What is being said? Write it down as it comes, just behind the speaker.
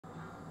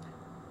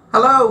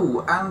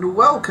Hello and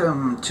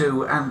welcome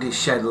to Andy's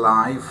Shed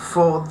Live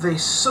for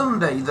this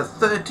Sunday the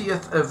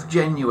 30th of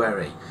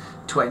January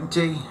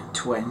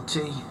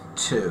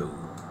 2022.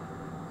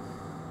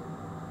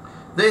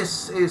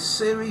 This is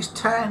Series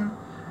 10,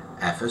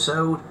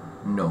 Episode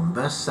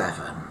number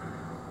 7.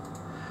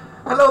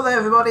 Hello there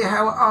everybody,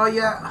 how are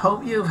you?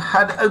 Hope you've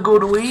had a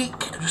good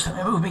week. Just let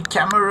me move my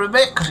camera a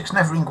bit because it's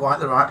never in quite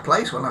the right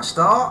place when I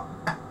start.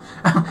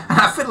 And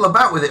I fiddle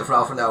about with it for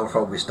half an hour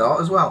before we start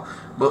as well,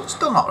 but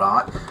still not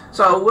right.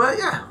 So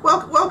yeah,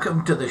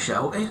 welcome to the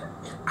show. It's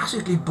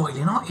absolutely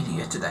boiling hot in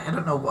here today. I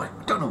don't know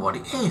what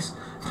it is,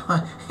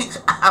 but it's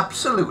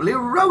absolutely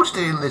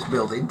roasting in this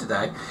building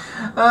today.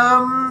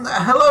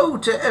 Hello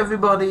to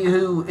everybody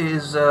who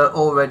is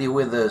already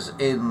with us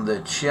in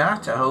the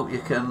chat. I hope you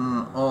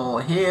can all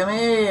hear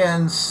me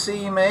and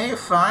see me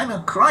fine.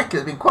 And crikey,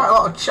 there's been quite a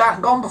lot of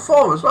chat gone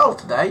before as well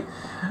today.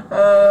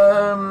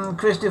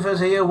 Christopher's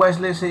here,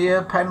 Wesley's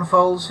here,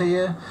 Penfold's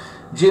here,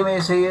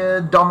 Jimmy's here,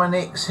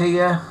 Dominic's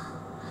here.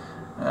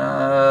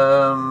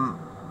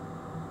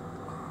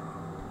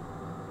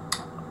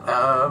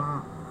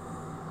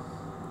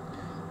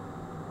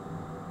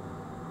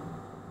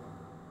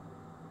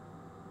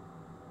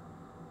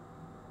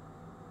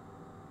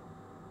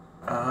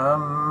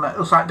 It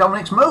looks like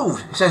Dominic's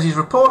moved. He says he's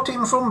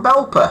reporting from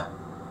Belper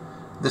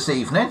this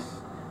evening.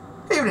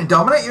 Evening,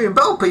 Dominic. You're in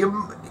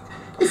Belper.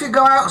 If you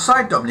go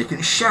outside, Dominic,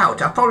 and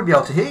shout, I'll probably be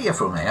able to hear you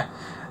from here.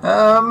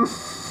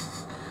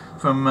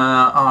 From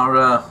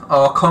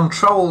our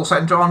control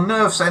centre, our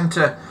nerve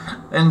centre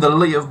in the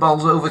lee of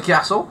Bolsover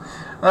Castle.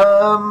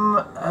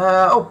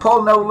 Oh,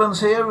 Paul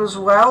Nolan's here as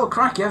well.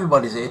 Crikey,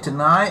 everybody's here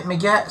tonight.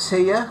 Miguet's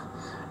here.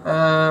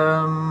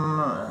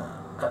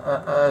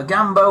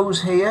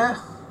 Gambo's here.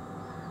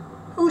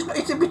 Who's not?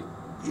 It'd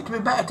be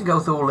better to go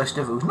through a list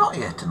of who's not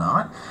here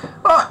tonight.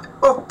 Right,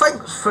 well,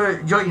 thanks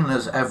for joining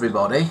us,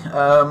 everybody.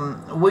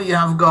 We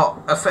have got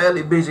a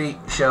fairly busy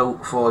show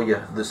for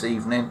you this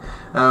evening.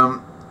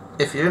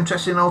 If you're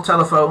interested in old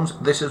telephones,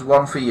 this is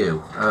one for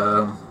you.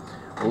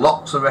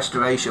 Lots of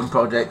restoration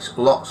projects,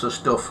 lots of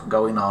stuff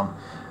going on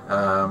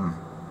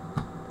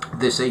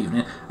this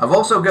evening. I've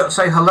also got to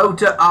say hello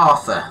to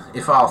Arthur,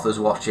 if Arthur's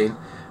watching,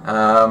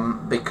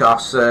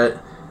 because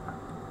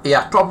he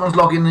has problems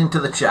logging into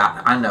the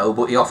chat, I know,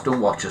 but he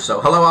often watches.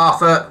 So hello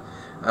Arthur,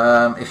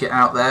 if you're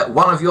out there.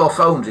 One of your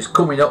phones is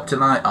coming up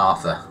tonight,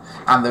 Arthur,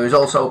 and there is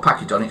also a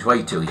package on its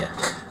way to you.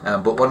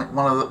 But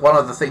one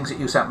of the things that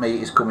you sent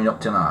me is coming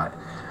up tonight.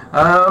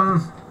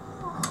 Right,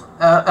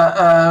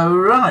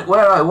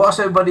 what's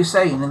everybody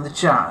saying in the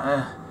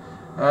chat?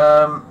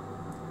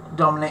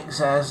 Dominic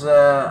says,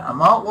 a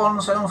Mark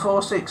 1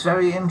 746,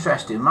 very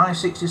interesting. My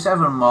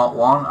 67 Mark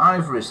 1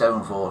 Ivory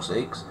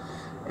 746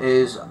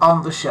 is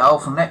on the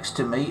shelf next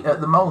to me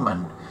at the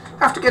moment.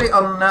 I have to get it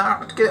on.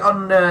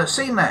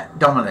 CNET,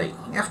 Dominic.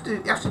 You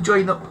have to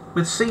join up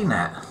with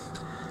CNET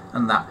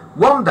and that.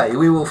 One day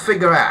we will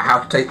figure out how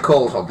to take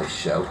calls on this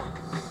show.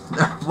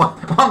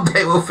 One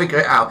day we'll figure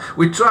it out.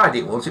 We tried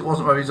it once; it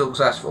wasn't very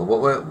successful, but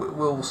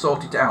we'll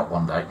sort it out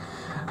one day.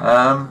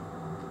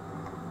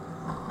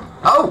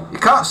 Oh, you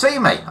can't see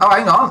me. Oh,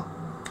 hang on.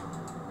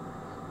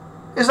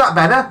 Is that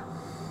better?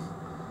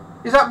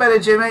 Is that better,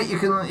 Jimmy? You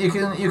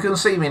can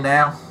see me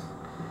now.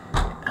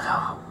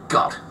 Oh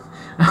God.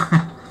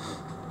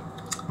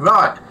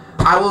 Right.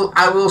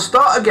 I will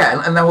start again,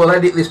 and then we'll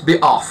edit this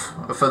bit off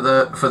for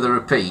the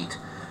repeat.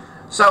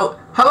 So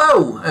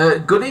hello,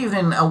 good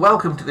evening, and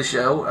welcome to the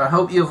show. I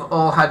hope you've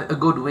all had a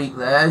good week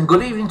there, and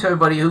good evening to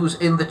everybody who's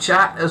in the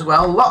chat as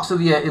well. Lots of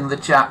you in the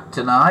chat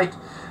tonight.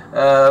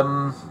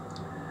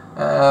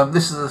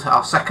 This is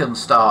our second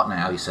start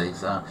now, you see.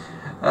 So.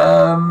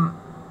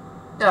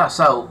 Yeah,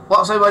 so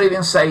what's everybody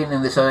been saying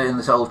in this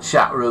old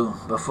chat room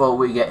before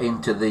we get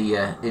into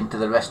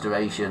the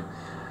restoration?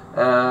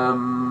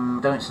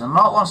 Don't say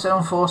Mark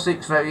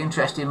 1746, very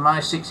interesting.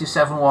 My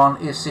 67 one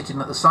is sitting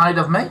at the side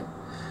of me.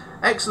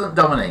 Excellent,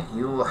 Dominic.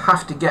 You will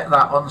have to get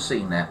that on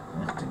CNET.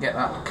 You have to get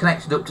that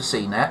connected up to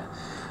CNET.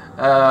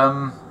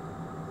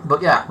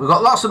 But yeah, we've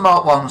got lots of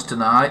Mark 1s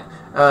tonight.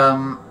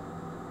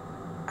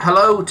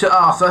 Hello to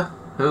Arthur,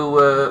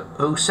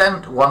 who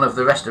sent one of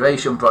the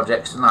restoration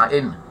projects tonight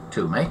in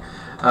to me.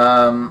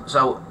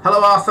 So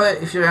hello Arthur,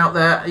 if you're out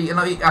there. You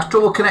know, he has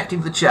trouble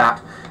connecting to the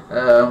chat,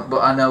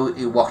 but I know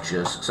you watch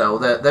us. So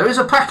there is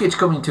a package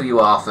coming to you,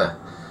 Arthur,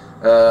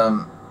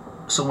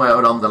 somewhere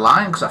along the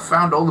line, because I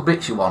found all the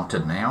bits you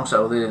wanted now.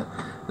 So they're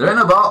in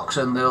a box,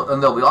 and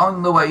they'll be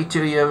on the way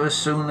to you as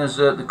soon as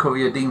the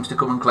courier deems to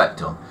come and collect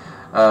them.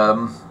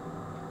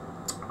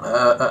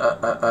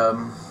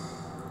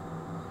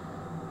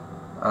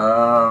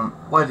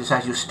 Where it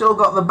says you still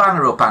got the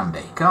banner up,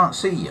 Andy. Can't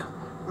see you.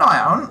 No, I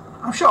haven't.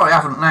 I'm sure I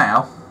haven't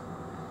now.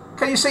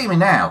 Can you see me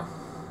now?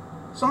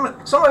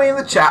 Somebody in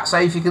the chat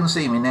say if you can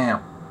see me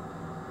now.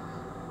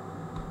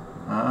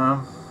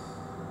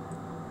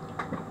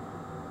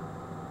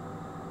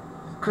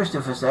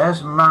 Christopher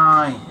says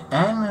my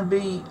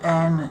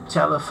NBN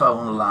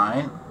telephone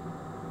line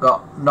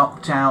got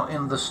knocked out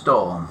in the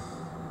storm.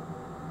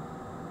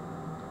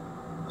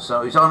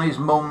 So he's on his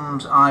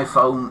mum's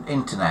iPhone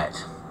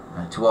internet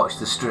to watch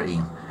the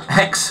stream.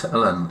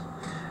 Excellent.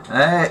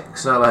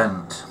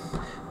 Excellent.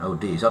 Oh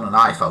dear, he's on an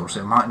iPhone, so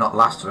it might not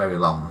last very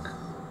long.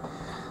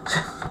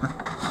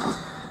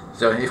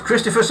 So if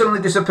Christopher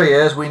suddenly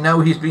disappears, we know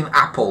he's been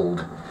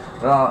appled.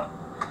 Right.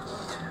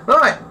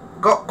 Right.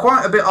 Got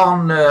quite a bit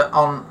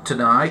on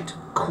tonight.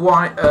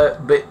 Quite a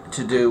bit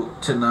to do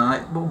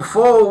tonight. But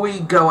before we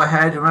go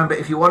ahead, remember,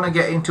 if you want to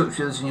get in touch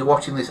with us and you're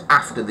watching this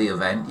after the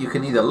event, you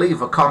can either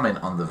leave a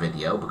comment on the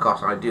video,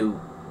 because I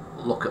do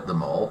look at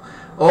them all,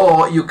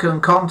 or you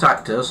can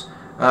contact us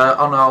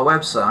on our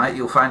website.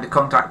 You'll find a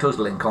contact us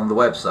link on the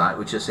website,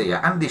 which is here,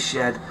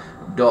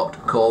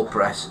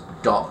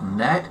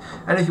 andyshed.coldpress.net.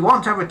 And if you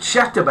want to have a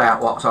chat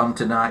about what's on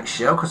tonight's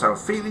show, because I have a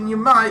feeling you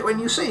might when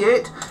you see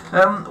it,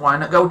 why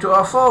not go to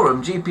our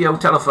forum,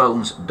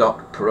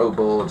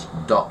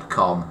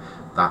 gpotelephones.proboards.com.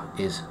 That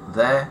is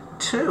there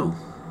too.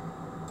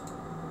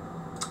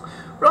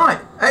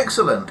 Right,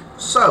 excellent.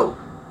 So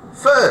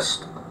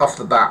first off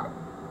the bat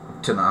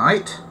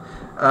tonight,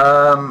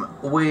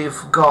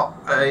 we've got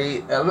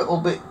a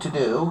little bit to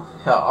do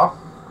here.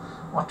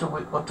 What do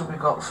we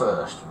got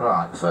first?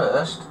 Right,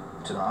 first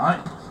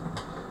tonight,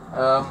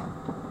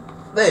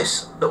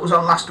 this that was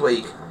on last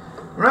week.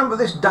 Remember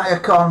this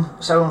Diacon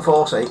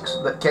 746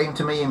 that came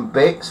to me in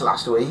bits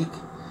last week,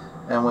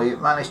 and we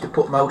managed to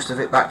put most of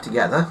it back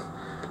together?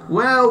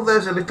 Well,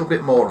 there's a little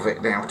bit more of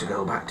it now to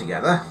go back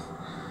together,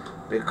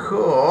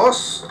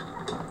 because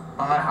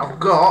I have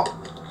got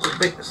the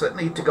bits that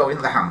need to go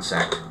in the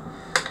handset.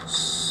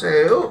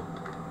 So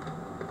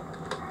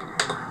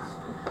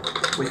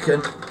we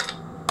can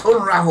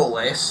unravel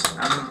this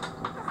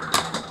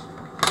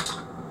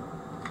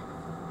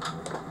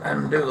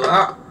and do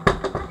that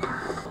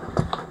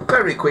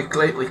very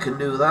quickly. We can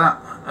do that.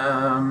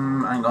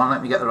 Hang on,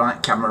 let me get the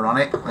right camera on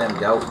it. There we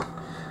go.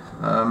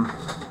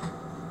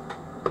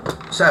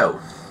 So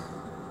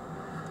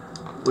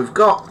we've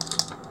got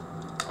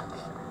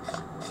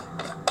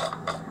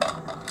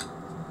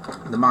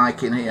the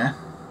mic in here,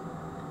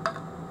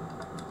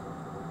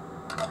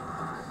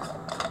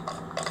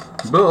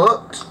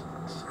 but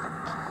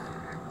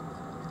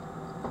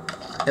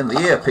in the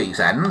earpiece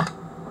end,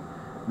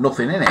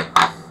 nothing in it.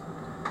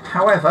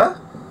 However,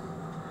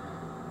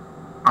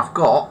 I've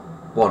got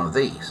one of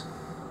these.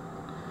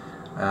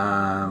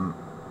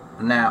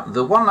 Now,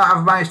 the one that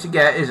I've managed to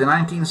get is a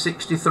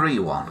 1963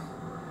 one,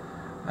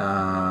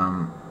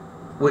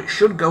 which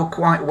should go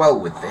quite well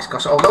with this,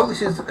 because although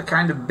this is a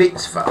kind of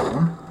bits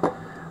phone,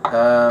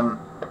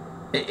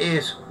 it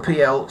is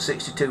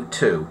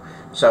PL622,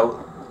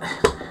 so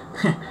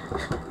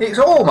it's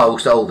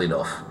almost old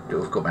enough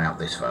to have come out,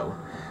 this phone.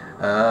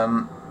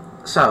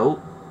 So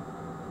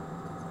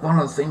one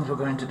of the things we're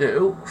going to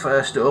do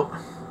first up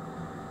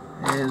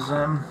is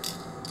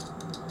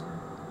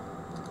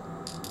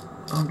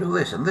undo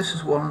this, and this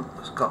is one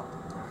that's got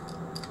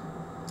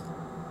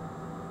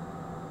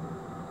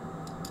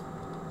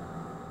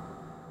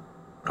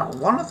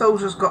one of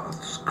those has got a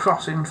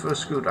crossing for a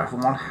screwdriver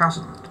and one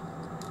hasn't.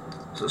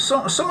 So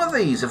some of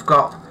these have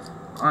got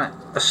like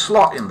a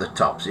slot in the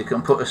top so you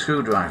can put a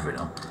screwdriver in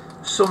them.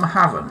 Some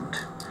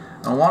haven't,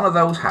 and one of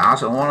those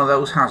has and one of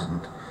those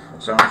hasn't.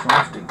 So I shall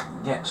have to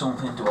get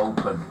something to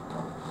open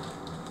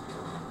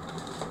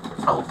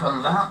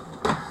that.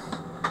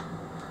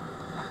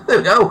 There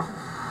we go.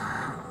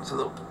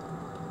 So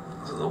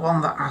the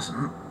one that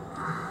hasn't,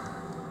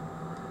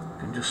 I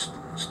can just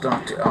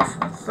start it off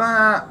with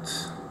that.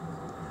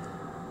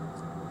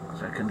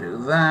 So I can do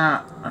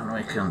that, and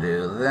we can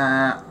do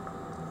that.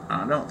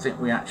 I don't think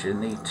we actually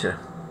need to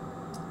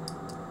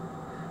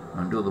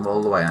undo them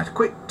all the way. Now, a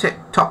quick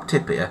top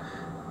tip here.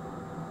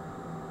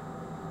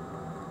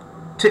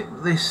 Tip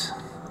this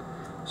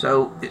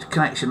so its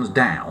connection's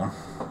down,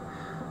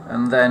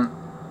 and then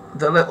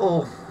the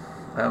little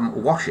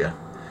washer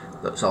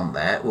that's on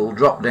there will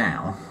drop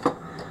down,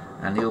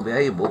 and you'll be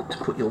able to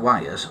put your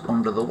wires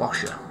under the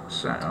washer.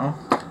 So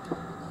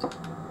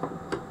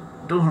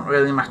it doesn't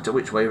really matter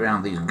which way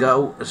around these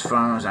go, as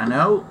far as I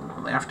know.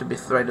 They have to be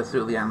threaded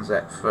through the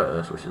handset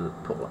first, which is a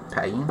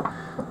pain.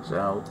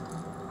 So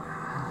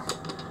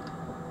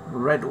the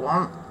red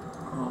one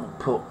we'll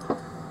put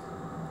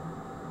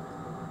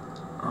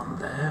on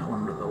there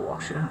under the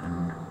washer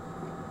and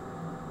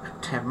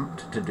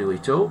attempt to do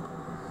it up.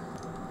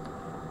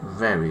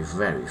 Very,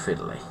 very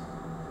fiddly.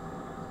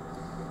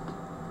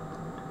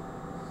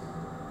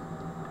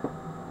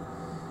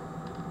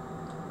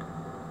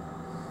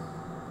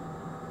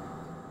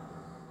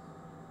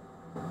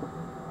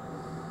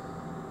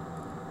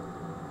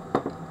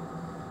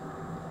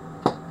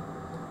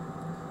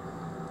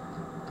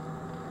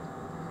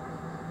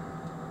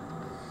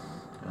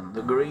 And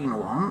the green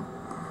one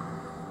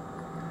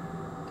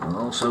I'll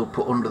also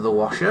put under the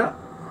washer.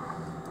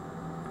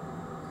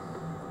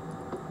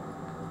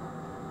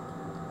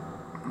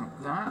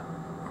 Like that.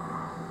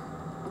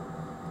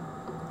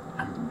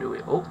 And do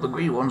it up. The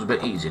green one's a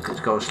bit easier because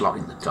it's got a slot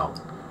in the top.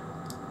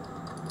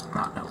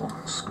 That little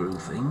screw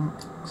thing.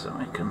 So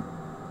I can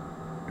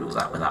do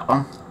that with that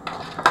one.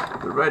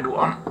 The red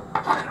one,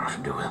 I have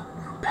to do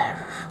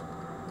pair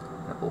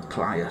of little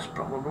pliers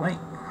probably.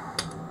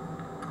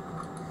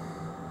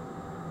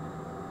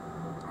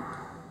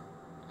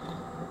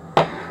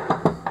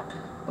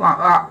 Like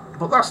that,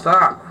 but that's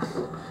that.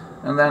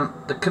 And then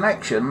the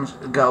connections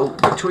go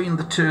between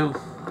the two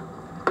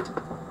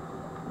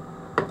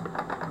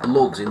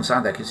lugs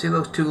inside there. Can you see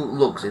those two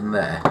lugs in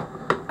there?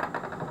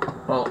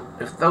 Well,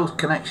 if those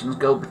connections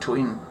go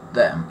between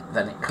them,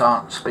 then it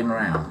can't spin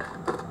round.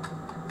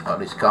 Or at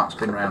least can't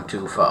spin round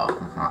too far,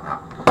 like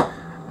that.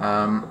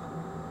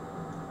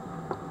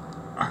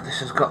 And this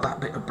has got that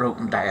bit of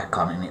broken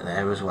diacon in it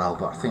there as well,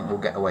 but I think we'll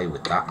get away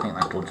with that. I think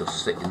that'll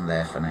just sit in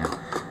there for now.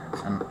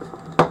 And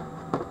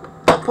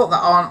put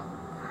that on,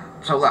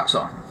 so that's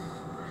on.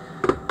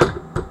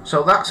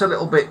 So that's a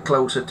little bit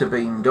closer to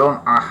being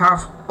done. I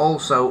have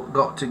also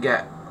got to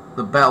get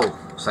the bell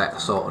set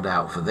sorted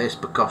out for this,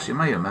 because you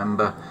may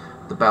remember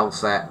the bell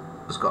set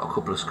has got a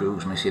couple of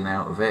screws missing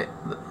out of it,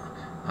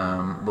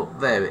 but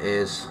there it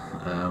is.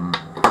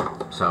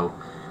 So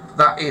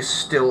that is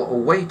still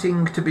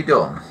waiting to be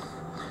done.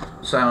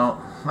 So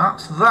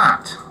that's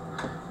that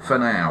for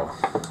now.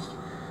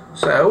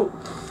 So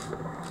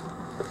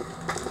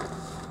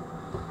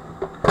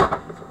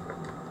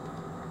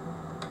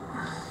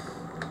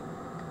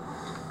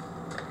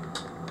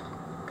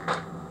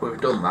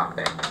we've done that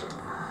bit.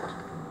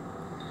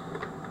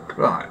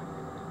 Right.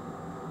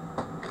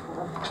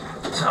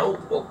 So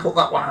we'll put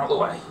that one out of the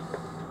way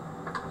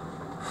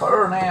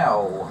for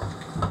now.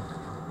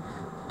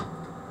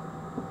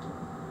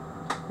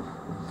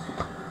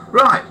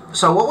 Right,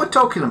 so what we're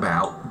talking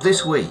about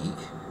this week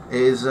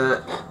is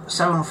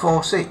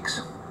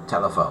 746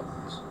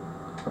 telephones.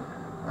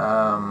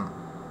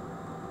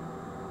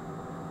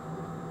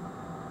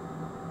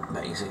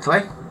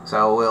 Basically,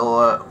 so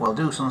we'll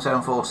do some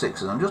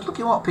 746s. I'm just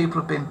looking at what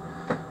people have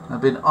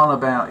been on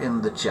about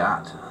in the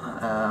chat.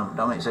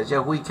 Dominic says, yeah,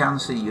 we can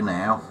see you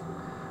now.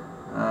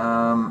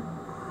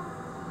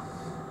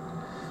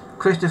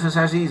 Christopher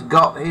says he's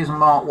got his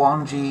Mark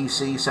 1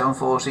 GEC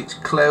 746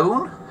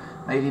 clone,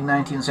 made in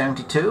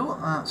 1972.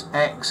 That's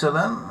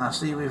excellent. I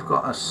see we've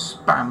got a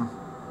spam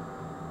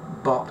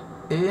bot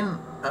in.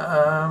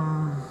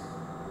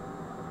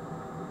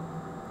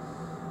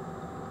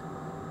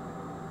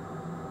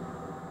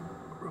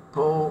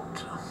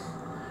 Report.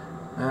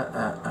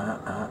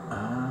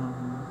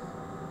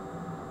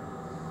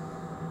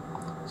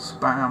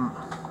 Spam.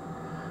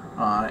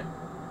 Right.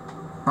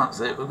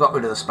 That's it. We've got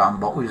rid of the spam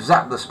bot. We've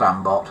zapped the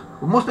spam bot.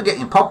 We must be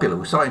getting popular.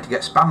 We're starting to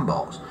get spam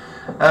bots.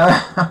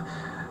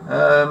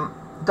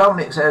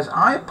 Dominic says,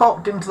 I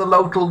popped into the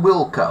local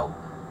Wilco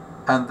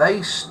and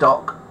they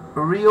stock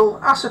real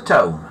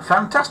acetone.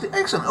 Fantastic.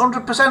 Excellent.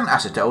 100%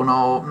 acetone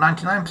or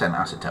 99%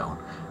 acetone.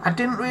 I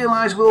didn't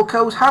realise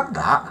Wilco's had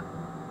that.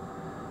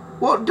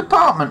 What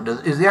department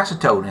is the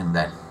acetone in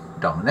then,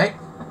 Dominic?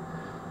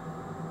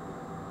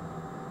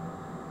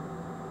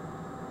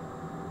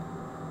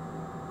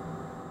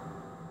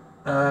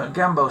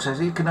 Gambo says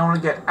he can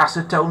only get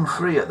acetone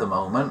free at the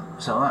moment,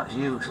 so that's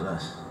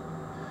useless.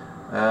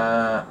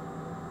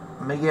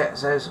 Miguel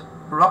says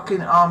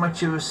rocking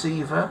armature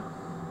receiver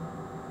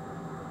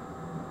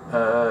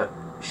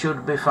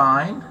should be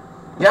fine.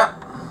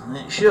 Yep,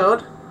 it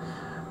should.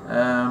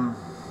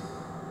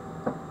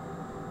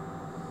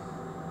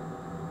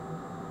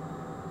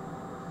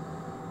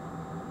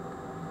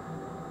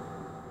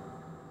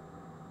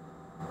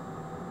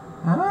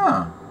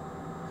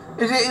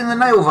 Is it in the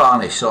nail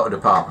varnish sort of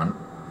department,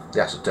 the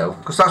acetone?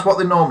 Because that's what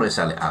they normally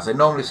sell it as. They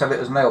normally sell it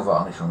as nail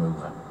varnish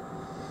remover.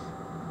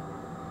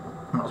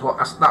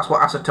 That's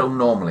what acetone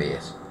normally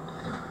is.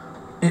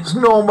 It's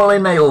normally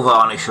nail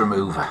varnish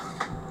remover.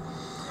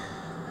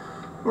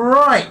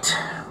 Right.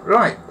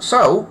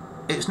 So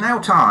it's now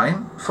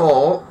time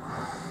for.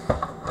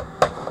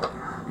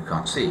 You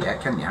can't see it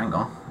yet, can you? Hang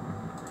on.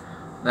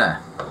 There.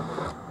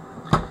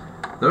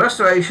 The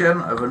restoration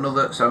of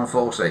another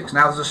 746.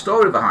 Now there's a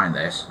story behind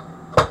this.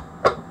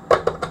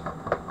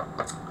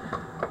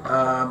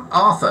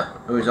 Arthur,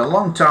 who is a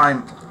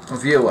long-time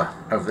viewer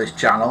of this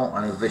channel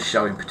and of this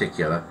show in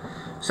particular,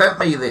 sent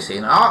me this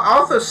in.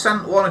 Arthur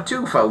sent one or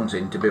two phones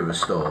in to be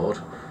restored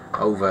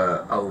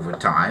over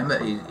time.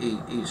 That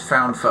he's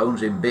found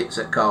phones in bits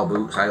at car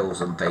boot sales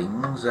and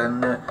things,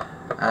 and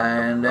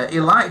he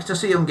likes to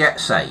see them get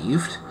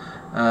saved.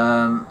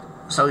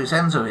 So he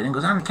sends them in and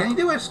goes, Andy, can you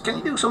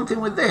do something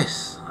with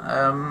this?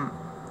 And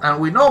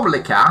we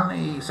normally can.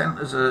 He sent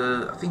us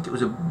I think it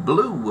was a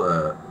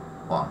blue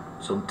one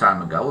some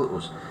time ago that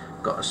was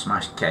got a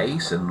smashed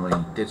case, and we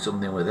did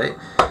something with it.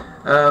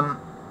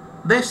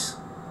 This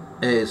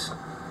is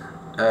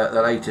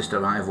the latest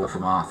arrival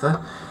from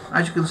Arthur.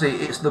 As you can see,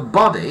 it's the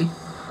body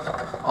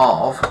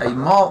of a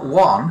Mark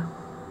 1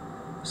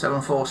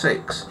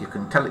 746. You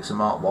can tell it's a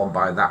Mark 1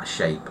 by that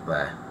shape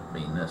there,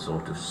 being a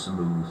sort of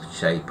smooth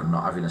shape and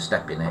not having a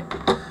step in it.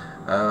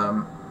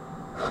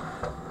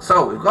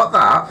 So we've got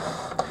that,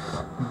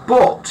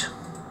 but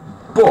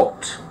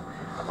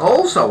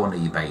also on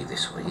eBay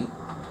this week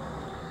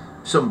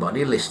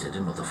somebody listed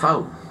another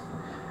phone,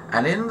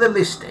 and in the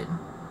listing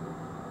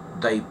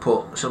they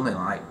put something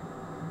like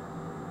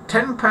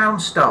 £10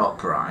 start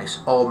price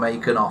or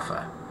make an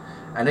offer.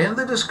 And in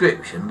the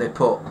description they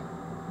put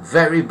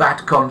very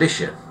bad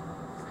condition.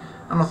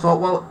 And I thought,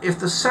 well, if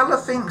the seller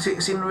thinks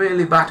it's in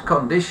really bad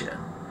condition,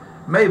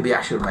 maybe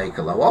I should make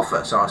a low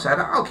offer. So I said,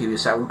 I'll give you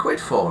 £7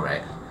 for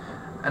it.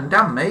 And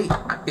damn me,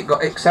 it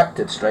got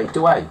accepted straight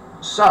away.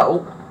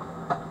 So,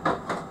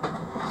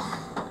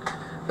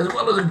 as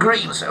well as a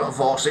green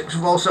 746,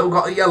 we've also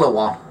got a yellow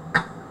one.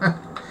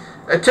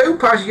 A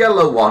topaz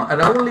yellow one,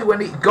 and only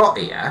when it got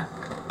here,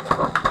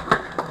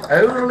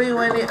 only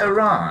when it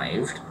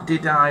arrived,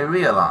 did I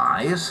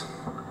realise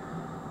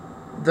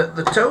that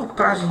the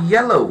topaz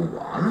yellow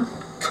one,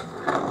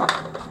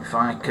 if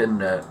I can,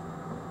 don't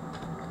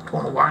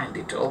want to wind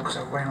it all because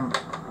I've wound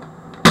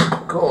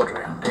a cord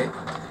around it,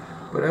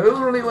 but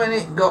only when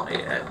it got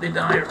here did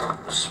I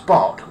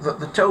spot that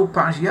the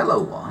topaz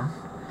yellow one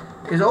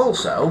is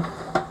also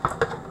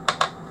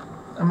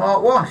a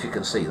Mark 1, if you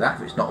can see that,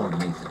 if it's not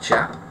underneath the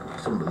chat.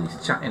 It's underneath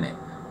the chat, innit?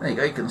 There you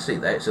go, you can see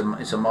there, it's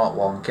a Mark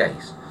 1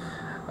 case.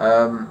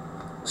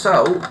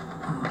 So,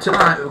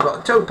 tonight we've got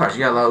a topaz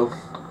yellow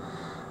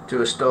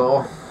to a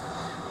store,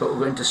 but we're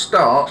going to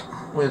start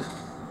with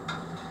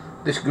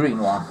this green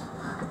one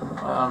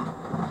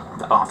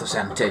that Arthur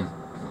sent in.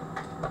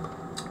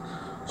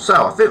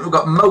 So, I think we've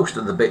got most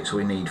of the bits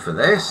we need for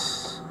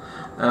this.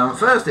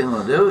 First thing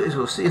we'll do is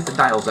we'll see if the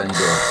dial's any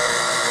good.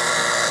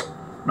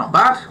 Not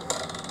bad.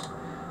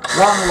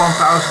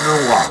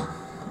 1001.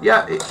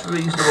 Yeah, it's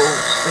reasonable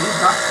speed.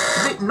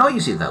 It's a bit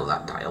noisy though,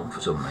 that dial, for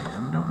some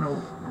reason. I don't know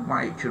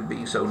why it should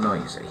be so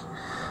noisy.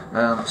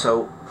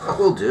 So what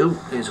we'll do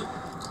is,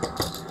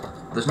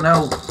 there's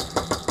no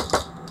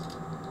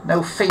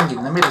thing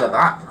in the middle of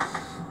that.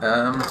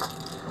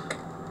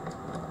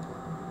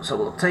 So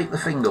we'll take the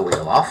finger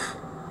wheel off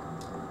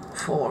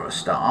for a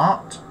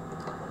start.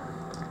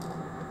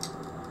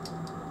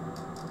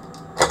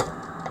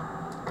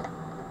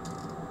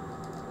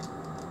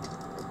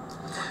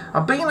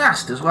 I've been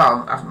asked as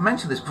well, I've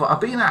mentioned this before, I've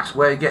been asked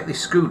where you get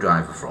this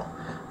screwdriver from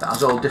that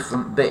has all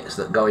different bits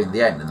that go in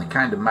the end and they're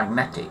kind of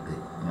magnetic,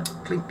 you know,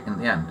 clink in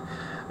the end.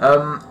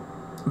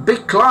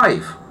 Big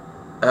Clive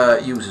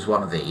uses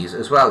one of these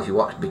as well, if you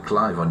watch Big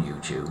Clive on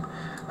YouTube.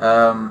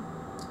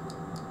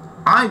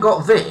 I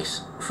got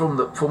this from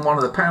one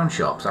of the pound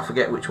shops, I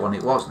forget which one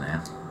it was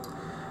now.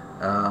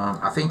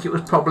 I think it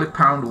was probably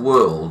Pound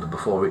World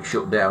before it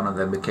shut down and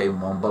then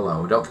became one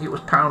below. I don't think it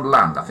was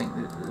Poundland. I think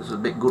it was a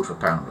bit good for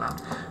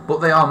Poundland. But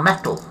they are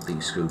metal,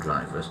 these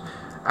screwdrivers,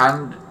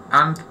 and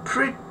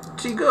pretty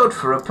good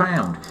for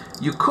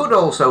 £1. You could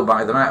also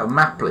buy them out of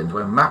Maplins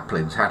when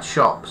Maplins had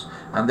shops,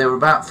 and they were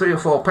about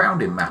 £3 or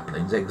 £4 in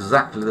Maplins,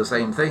 exactly the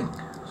same thing,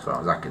 as far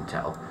as I can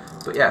tell.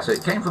 But yeah, so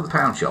it came from the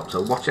pound shop,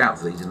 so watch out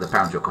for these in the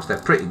pound shop because they're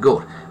pretty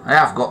good. I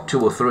have got 2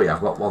 or 3.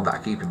 I've got one that I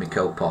keep in my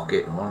coat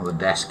pocket, and one on the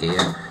desk here,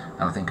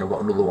 and I think I've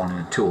got another one in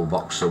a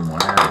toolbox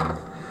somewhere.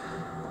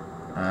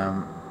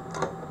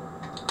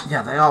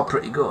 Yeah, they are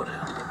pretty good.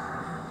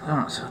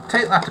 Right, so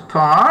take that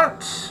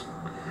apart,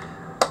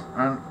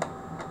 and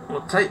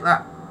we'll take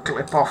that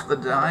clip off the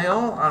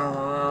dial, and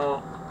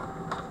we'll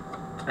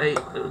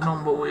take the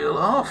number wheel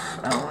off,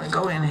 and we'll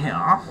go in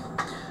here,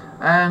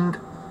 and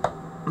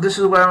this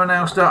is where I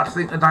now start to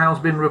think the dial's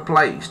been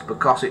replaced,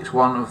 because it's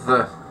one of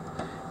the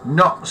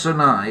not so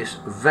nice,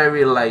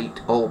 very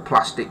late old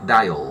plastic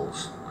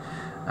dials.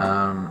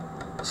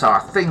 So I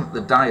think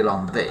the dial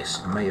on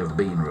this may have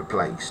been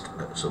replaced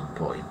at some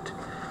point,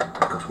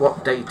 because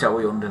what date are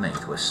we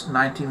underneath? We're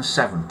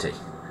 1970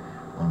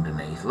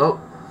 underneath, look.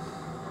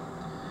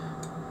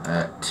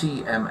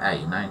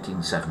 TMA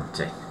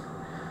 1970,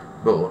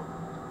 but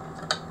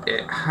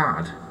it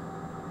had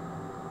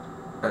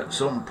at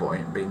some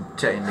point been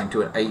turned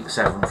into an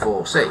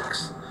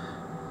 8746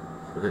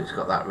 because it's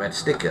got that red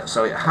sticker,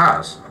 so it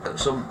has at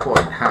some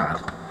point had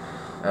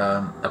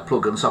a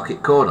plug and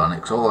socket cord on it,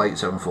 because all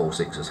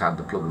 8746s had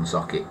the plug and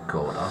socket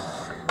cord on,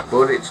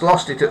 but it's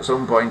lost it at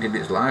some point in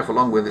its life,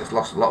 along with it's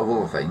lost a lot of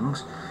other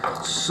things.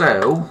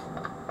 So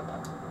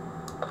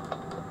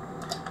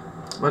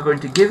we're going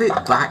to give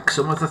it back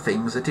some of the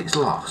things that it's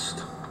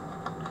lost.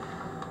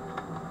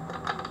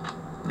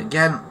 And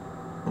again,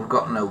 we've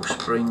got no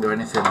spring or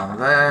anything on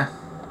there.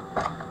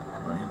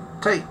 We can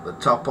take the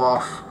top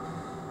off,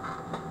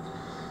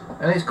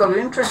 and it's got an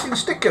interesting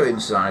sticker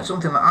inside,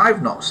 something that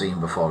I've not seen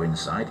before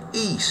inside.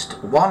 East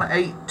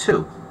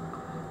 182.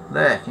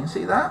 There, can you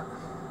see that?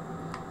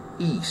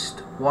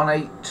 East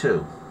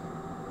 182.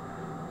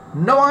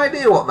 No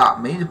idea what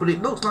that means, but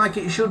it looks like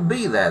it should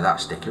be there, that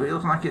sticker. It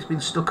looks like it's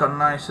been stuck on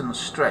nice and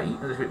straight,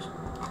 as if it's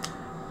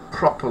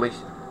properly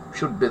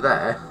should be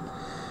there.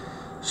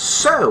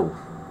 So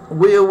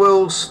we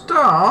will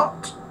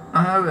start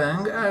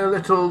having a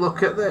little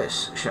look at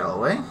this, shall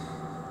we?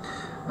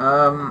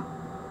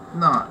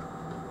 Now,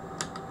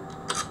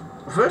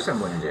 first thing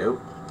I'm going to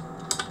do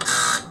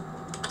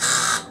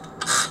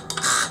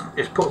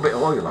is put a bit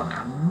of oil on it. I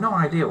have no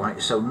idea why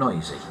it's so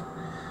noisy.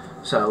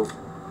 So,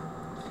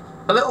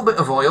 a little bit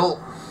of oil.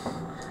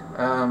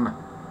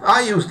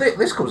 I use this.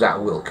 This comes out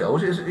of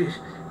Wilko's.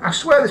 I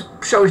swear this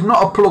show is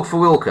not a plug for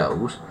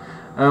Wilko's.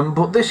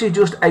 But this is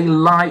just a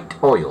light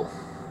oil,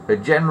 a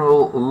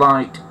general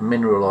light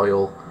mineral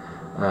oil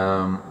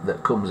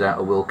that comes out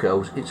of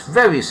Wilko's. It's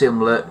very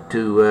similar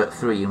to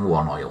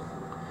 3-in-1 oil.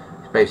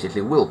 It's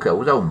basically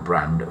Wilko's own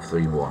brand of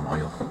 3-in-1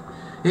 oil.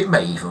 It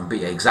may even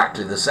be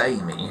exactly the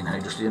same, you know,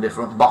 just in a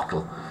different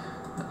bottle.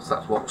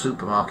 That's what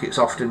supermarkets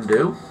often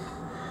do.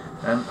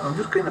 And I'm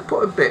just going to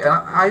put a bit, and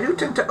I do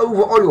tend to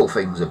over oil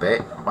things a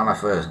bit when I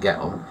first get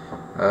them,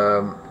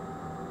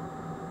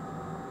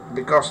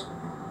 because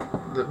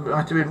they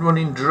might have been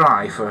running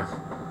dry for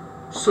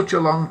such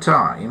a long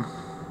time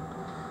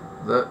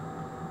that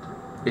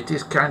it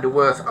is kind of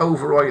worth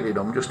over oiling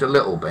them just a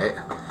little bit,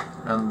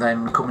 and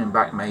then coming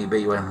back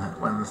maybe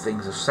when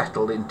things have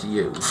settled into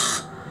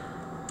use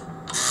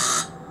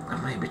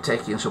and maybe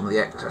taking some of the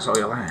excess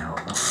oil out.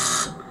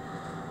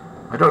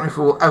 I don't know if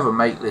we'll ever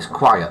make this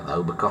quiet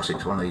though, because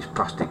it's one of these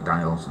plastic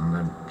dials and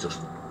they're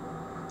just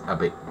a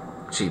bit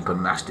cheap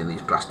and nasty,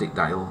 these plastic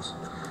dials.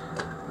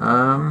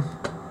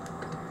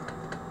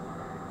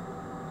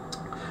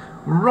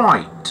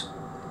 Right,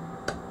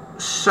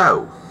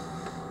 so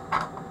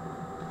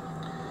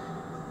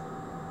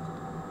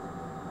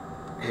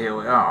here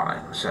we are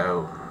then.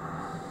 So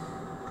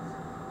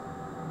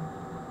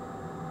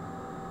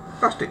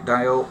plastic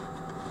dial,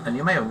 and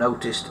you may have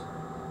noticed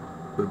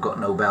we've got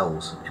no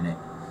bells in it.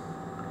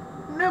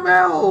 No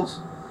bells,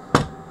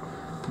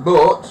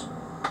 but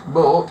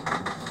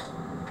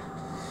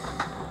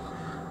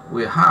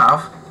we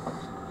have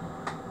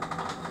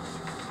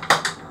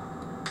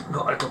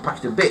got a little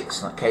packet of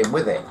bits that came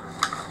with it,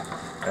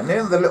 and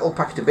in the little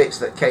packet of bits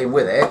that came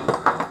with it,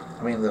 I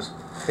mean there's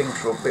things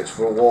for bits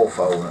for a wall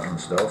phone and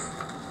stuff,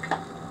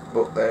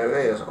 but there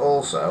is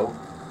also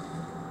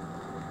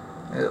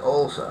a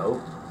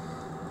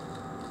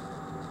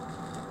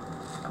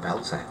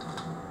bell set.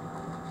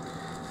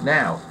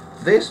 Now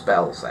this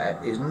bell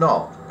set is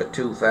not a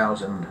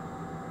 2000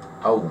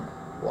 ohm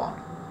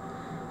one.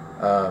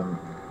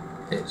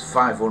 It's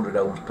 500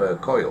 ohms per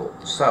coil,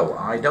 so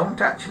I don't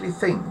actually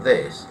think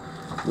this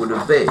would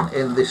have been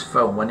in this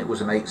phone when it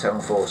was an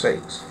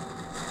 8746.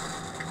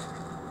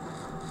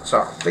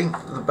 So I think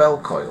the bell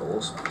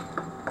coils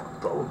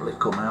probably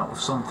come out of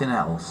something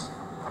else.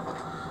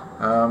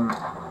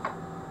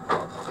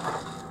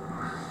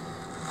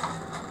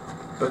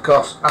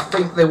 Because I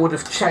think they would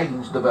have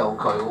changed the bell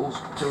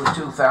coils to a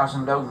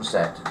 2000 ohm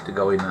set to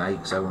go in an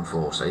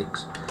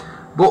 8746.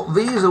 But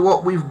these are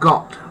what we've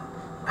got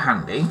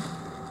handy.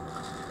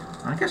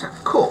 I guess I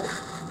could,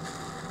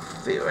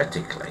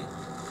 theoretically,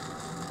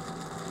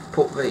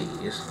 put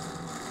these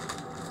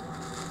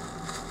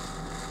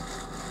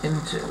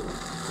into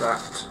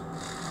that,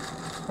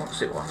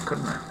 what's it one,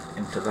 couldn't I?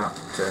 Into that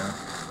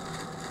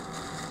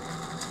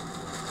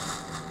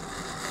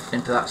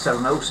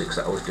 706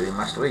 that I was doing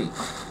last week.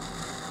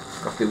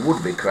 Because they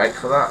would be correct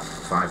for that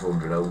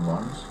 500 ohm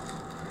ones.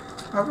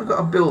 Have we got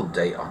a build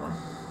date on them?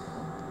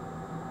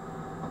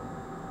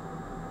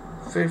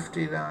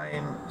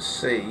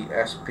 59C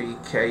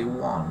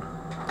SPK1.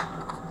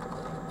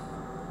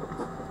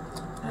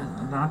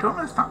 And I don't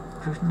know if that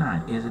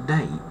 59 is a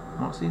date.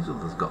 What's these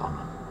others got on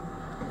them?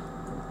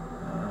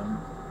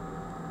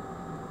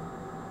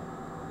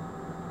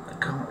 I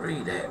can't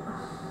read it.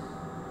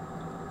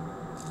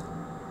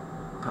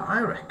 But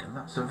I reckon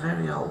that's a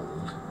very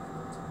old.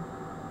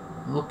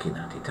 Looking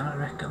at it, I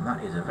reckon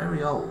that is a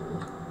very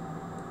old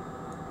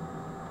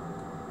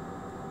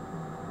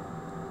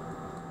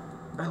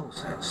bell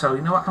set. So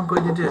you know what I'm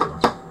going to do?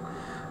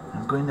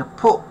 I'm going to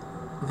put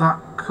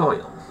that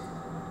coil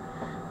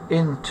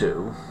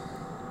into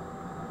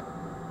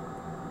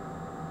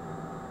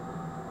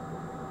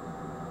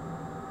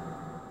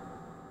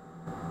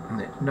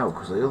no,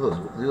 because the others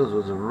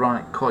was the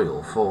right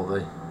coil for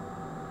the.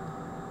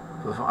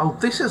 Oh,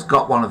 this has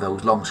got one of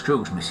those long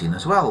screws missing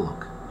as well.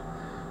 Look.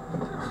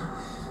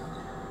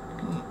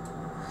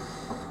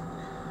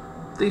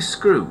 These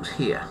screws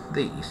here,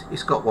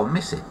 it's got one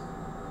missing.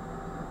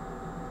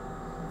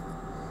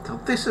 So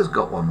this has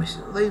got one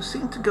missing. They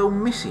seem to go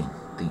missing,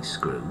 these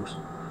screws.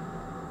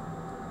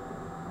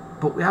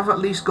 But we have at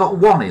least got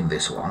one in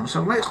this one,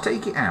 so let's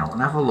take it out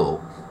and have a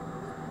look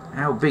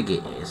how big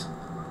it is.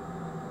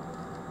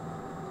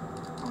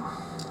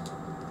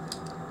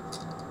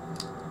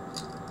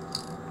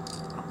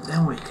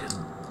 Then we can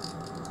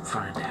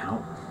find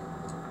out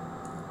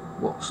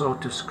what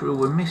sort of screw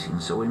we're missing.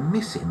 So we're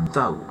missing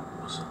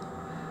those.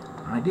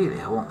 Ideally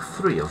I want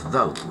 3 of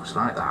those,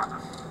 like that.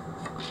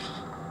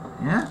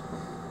 Yeah?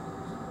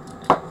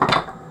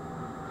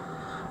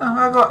 Have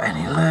I got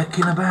any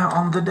lurking about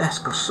on the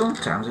desk? Because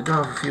sometimes I do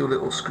have a few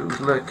little screws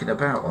lurking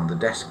about on the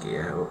desk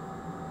here.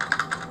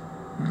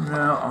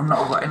 No, I've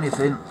not got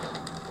anything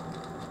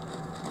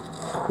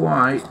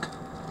quite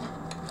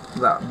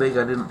that big.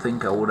 I didn't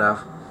think I would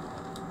have.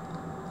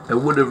 I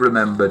would have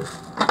remembered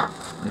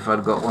if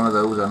I'd got one of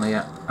those on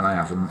here, and I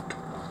haven't.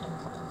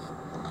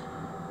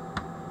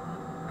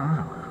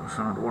 Oh, I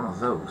found one of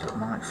those that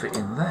might fit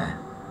in there.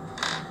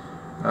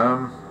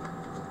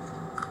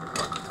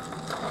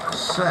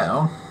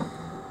 So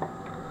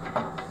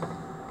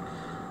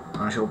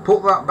I shall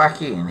put that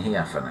back in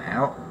here for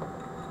now.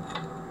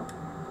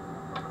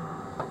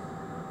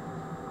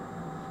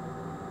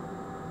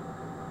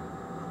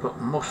 But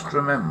must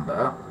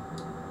remember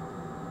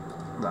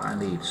that I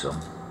need some.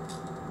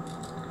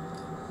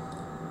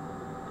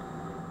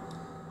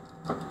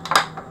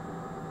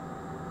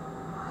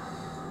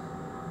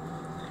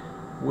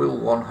 Will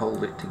one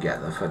hold it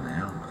together for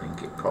now? I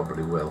think it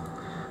probably will.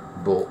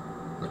 But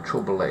the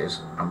trouble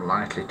is, I'm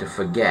likely to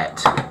forget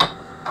to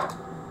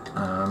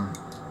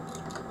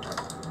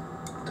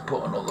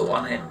put another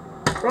one in.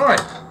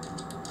 Right,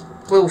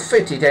 we'll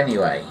fit it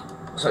anyway,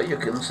 so you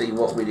can see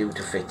what we do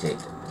to fit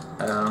it.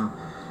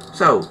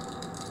 So,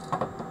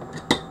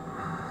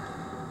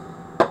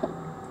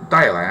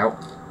 dial out,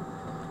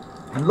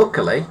 and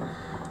luckily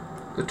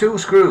the two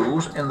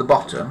screws in the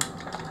bottom,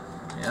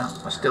 yeah,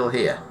 are still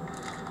here.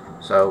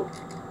 So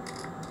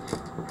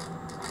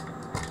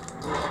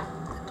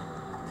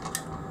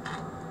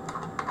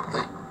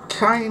they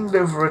kind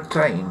of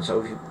retain,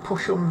 so if you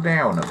push them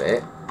down a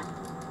bit,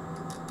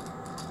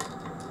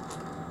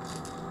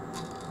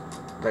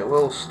 they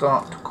will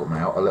start to come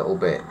out a little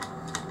bit.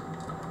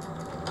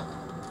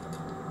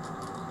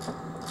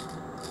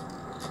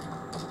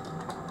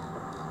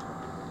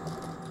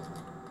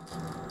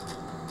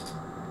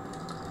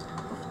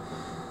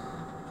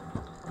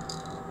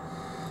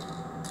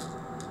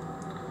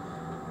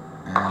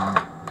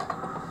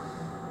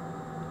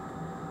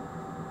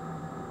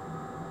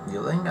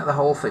 You'll then get the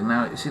whole thing.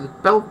 Now you see the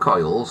belt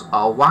coils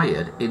are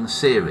wired in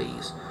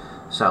series,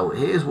 so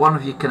here's one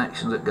of your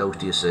connections that goes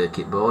to your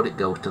circuit board. It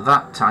goes to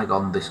that tag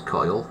on this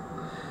coil,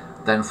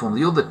 then from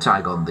the other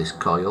tag on this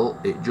coil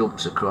it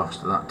jumps across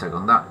to that tag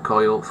on that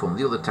coil, from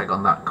the other tag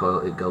on that coil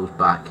it goes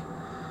back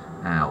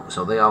out.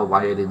 So they are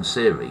wired in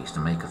series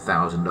to make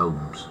 1000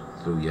 ohms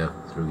through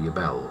your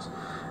bells.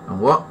 And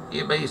what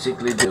you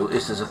basically do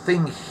is, there's a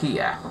thing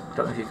here, I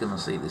don't know if you can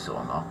see this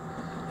or not,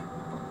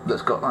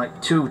 that's got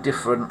like two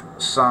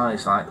different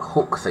size like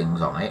hook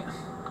things on it,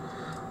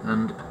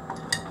 and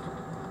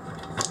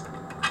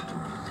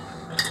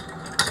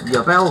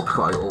your bell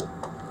coil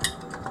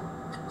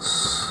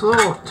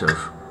sort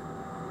of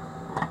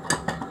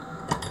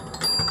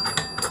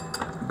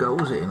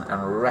goes in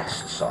and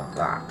rests on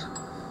that.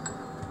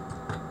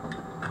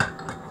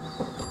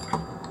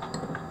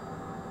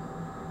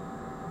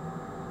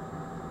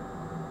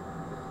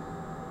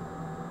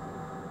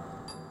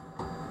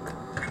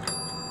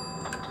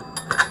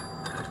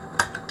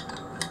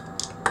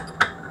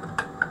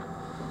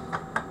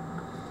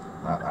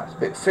 That's a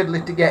bit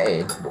fiddly to get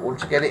in, but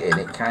once you get it in,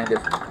 it kind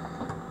of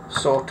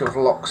sort of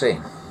locks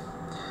in.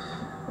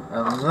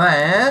 And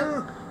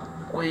then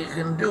we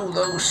can do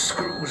those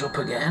screws up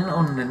again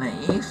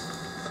underneath.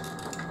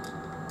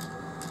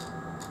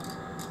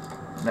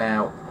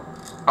 Now,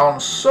 on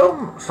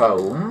some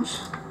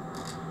phones,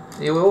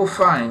 you will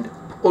find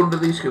under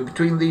these screws,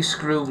 between these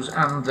screws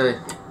and the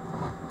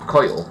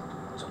coil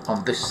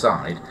on this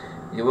side,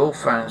 you will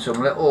find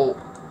some little,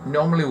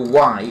 normally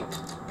white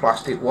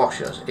plastic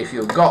washers. If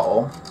you've got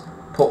them,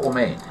 put them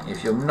in.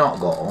 If you've not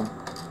got them,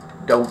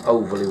 don't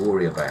overly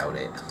worry about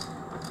it,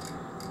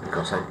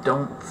 because I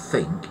don't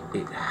think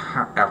it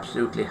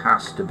absolutely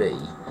has to be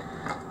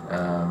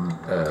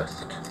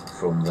earthed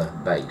from the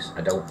base.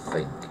 I don't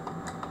think.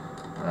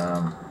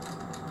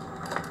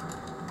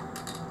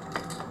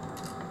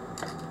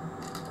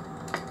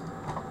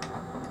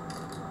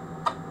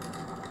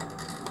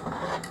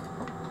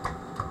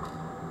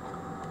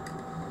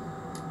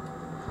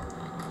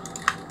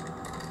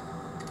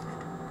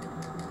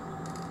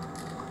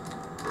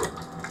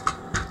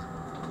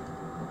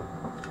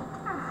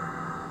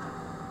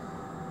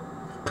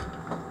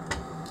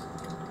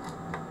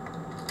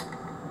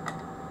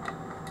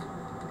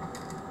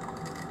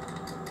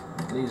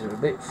 These are a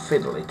bit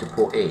fiddly to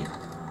put in.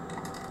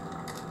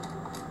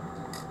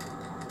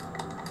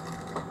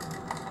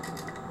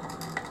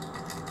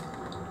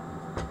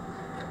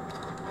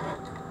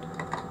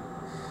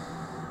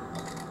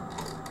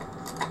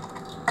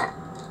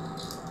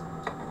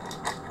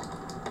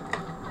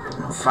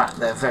 In fact,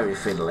 they're very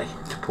fiddly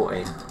to put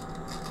in.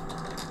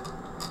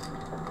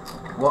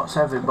 What's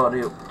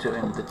everybody up to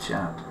in the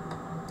chat?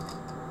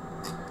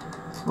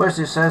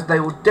 Wesley says they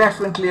would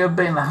definitely have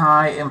been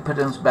high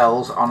impedance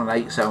bells on an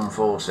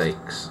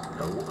 8746.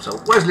 So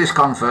Wesley's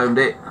confirmed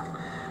it,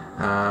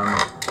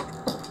 and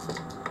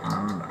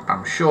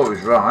I'm sure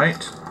he's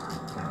right.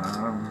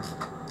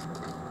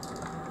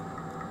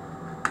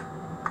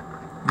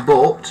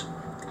 But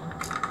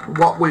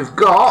what we've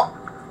got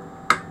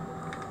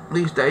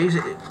these days,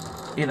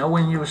 you know,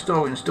 when you're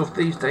storing stuff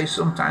these days,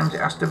 sometimes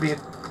it has to be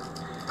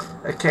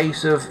a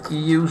case of you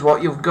use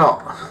what you've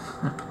got.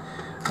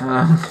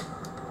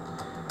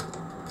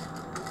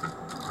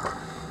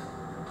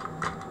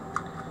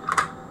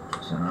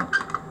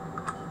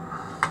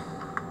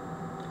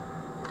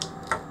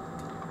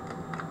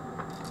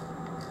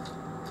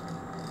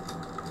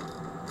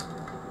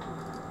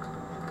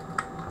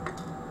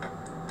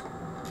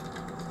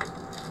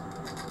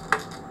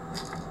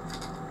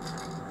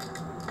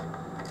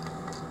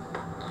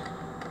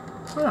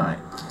 Right.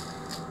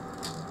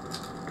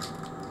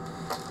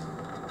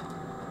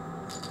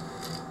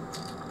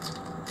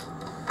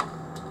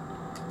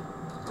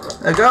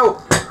 There we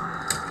go.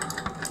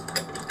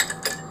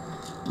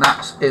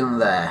 That's in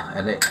there,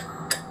 and it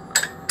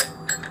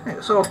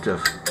sort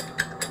of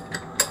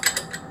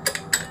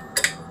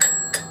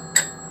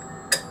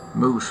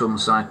moves from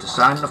side to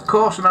side. And of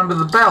course, remember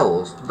the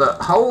bells, the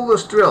hole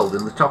that's drilled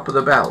in the top of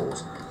the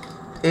bells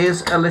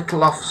is a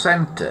little off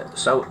centre,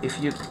 so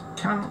if you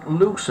can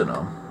loosen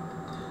them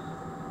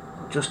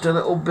just a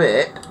little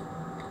bit,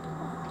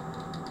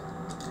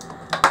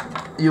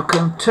 you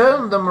can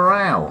turn them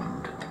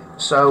around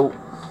so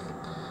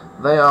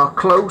they are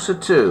closer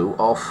to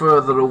or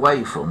further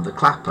away from the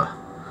clapper.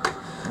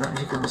 And as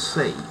you can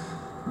see,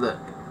 the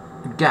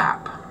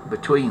gap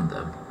between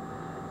them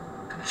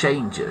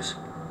changes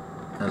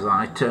as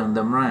I turn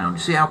them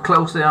round. See how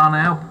close they are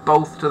now,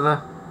 both to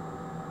the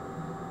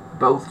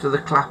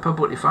clapper,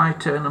 but if I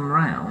turn them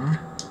round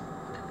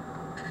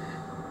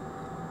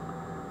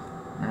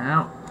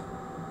now,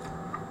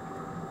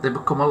 they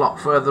become a lot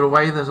further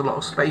away. There's a lot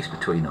of space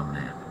between them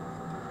now.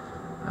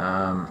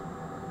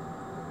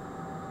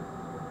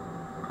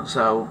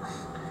 So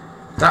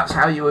that's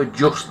how you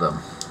adjust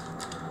them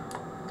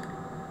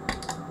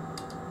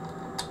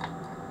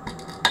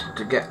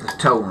to get the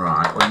tone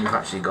right when you've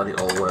actually got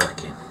it all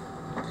working.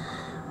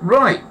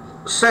 Right,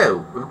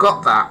 so we've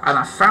got that, and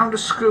I found a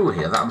screw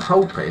here that I'm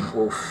hoping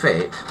will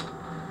fit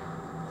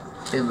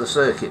in the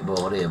circuit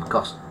board here,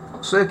 because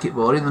circuit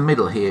board in the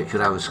middle here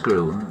should have a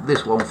screw, and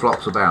this one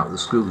flops about, the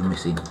screw's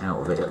missing out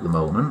of it at the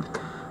moment.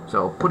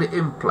 So I'll put it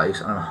in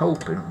place, and I'm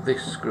hoping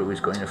this screw is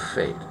going to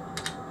fit.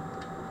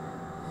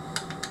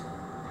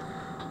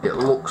 It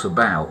looks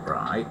about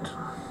right.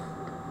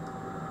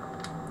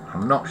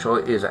 I'm not sure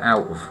it is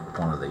out of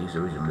one of these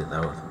originally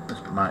though.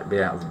 This might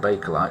be out of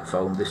Bakelite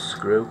foam, this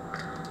screw,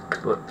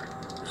 but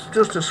it's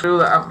just a screw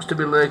that happens to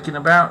be lurking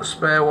about, a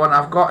spare one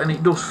I've got, and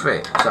it does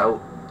fit,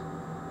 so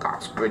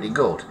that's pretty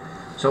good.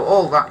 So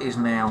all that is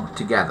now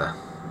together.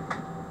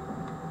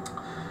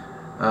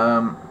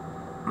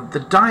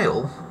 The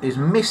dial is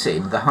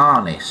missing the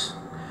harness.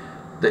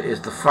 That is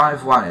the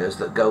 5 wires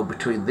that go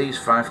between these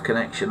 5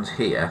 connections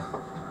here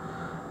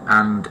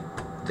and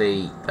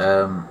the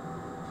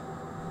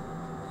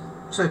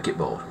circuit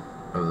board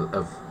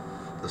of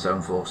the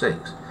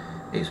 746.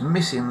 It's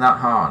missing that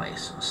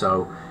harness,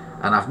 so,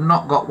 and I've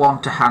not got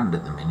one to hand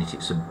at the minute.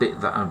 It's a bit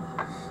that I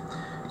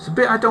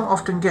don't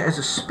often get as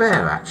a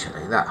spare,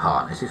 actually, that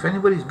harness. If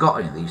anybody's got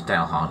any of these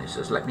dial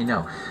harnesses, let me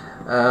know.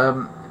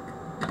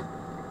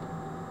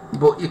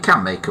 But you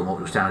can make them up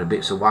just down to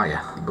bits of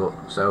wire, but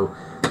so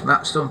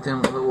that's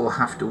something that will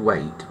have to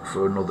wait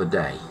for another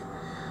day.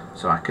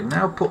 So I can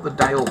now put the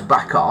dial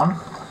back on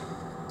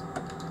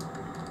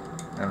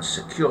and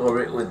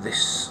secure it with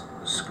this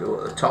screw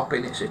at the top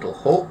in its little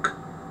hook,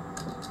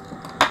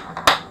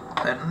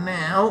 and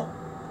now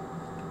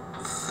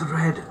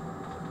thread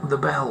the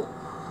bell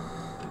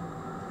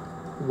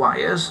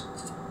wires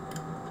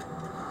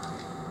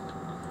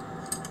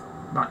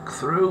back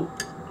through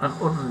and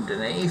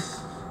underneath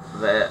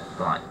there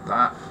like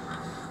that,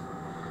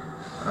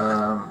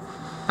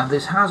 and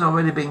this has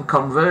already been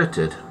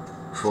converted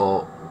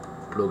for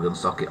plug and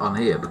socket on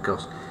here,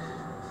 because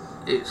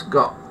it's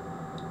got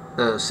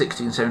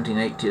 16, 17,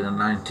 18 and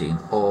 19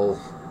 all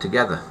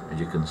together, as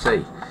you can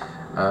see.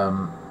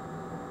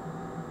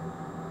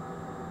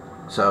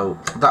 So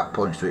that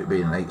points to it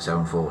being an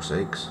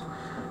 8746,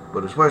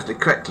 but as Wesley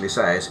correctly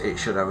says, it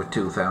should have a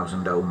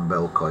 2000 ohm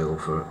bell coil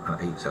for an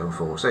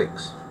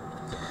 8746.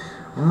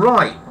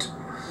 Right,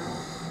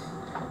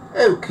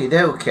 okie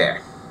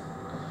dokie.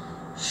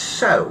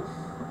 So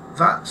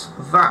that's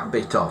that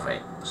bit of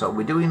it. So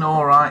we're doing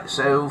alright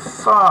so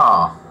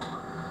far.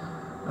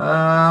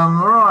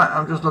 Right,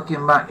 I'm just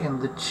looking back in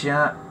the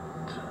chat.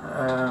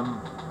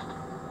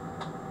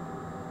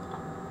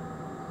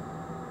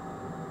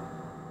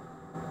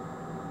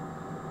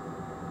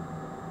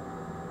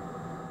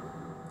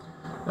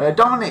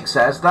 Dominic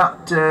says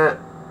that that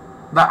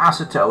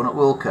acetone at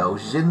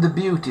Wilco's is in the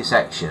beauty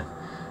section.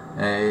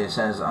 He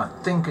says, I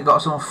think I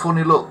got some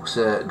funny looks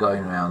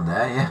going around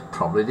there. Yeah,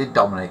 probably did,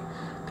 Dominic,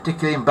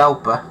 particularly in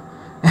Belper.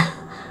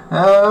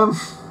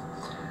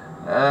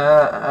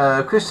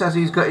 Chris says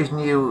he's got his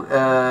new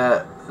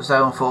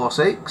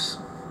 746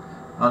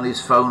 on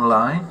his phone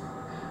line.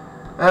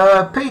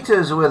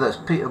 Peter's with us,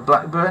 Peter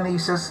Blackburn. He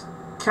says,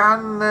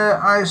 can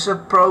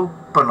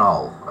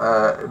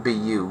isopropanol be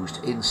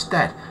used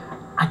instead?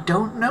 I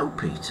don't know,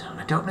 Peter.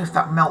 I don't know if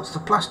that melts the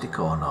plastic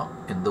or not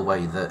in the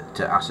way that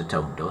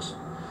acetone does.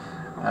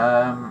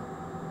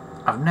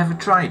 I've never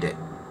tried it,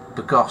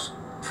 because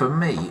for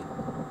me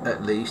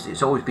at least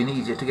it's always been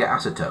easier to get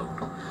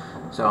acetone,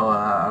 so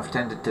I've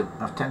tended to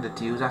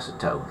use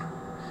acetone.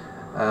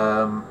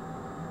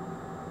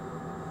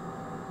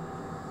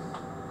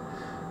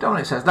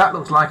 Dominic says that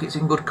looks like it's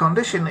in good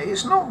condition.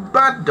 It's not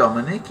bad,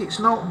 Dominic, it's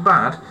not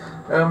bad.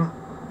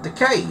 The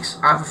case,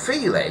 I have a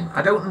feeling,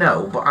 I don't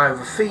know, but I have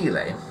a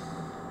feeling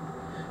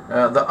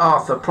that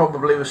Arthur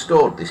probably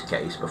restored this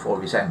case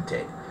before he sent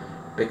it,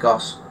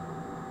 because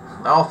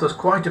Arthur's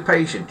quite a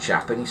patient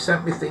chap, and he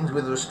sent me things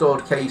with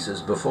restored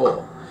cases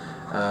before.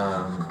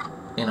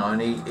 you know,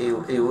 and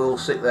he will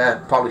sit there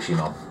polishing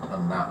them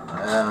and that.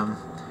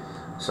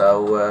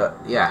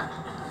 Yeah,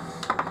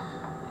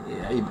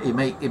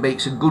 he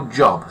makes a good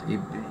job.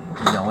 You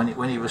know,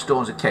 when he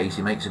restores a case,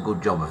 he makes a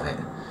good job of it.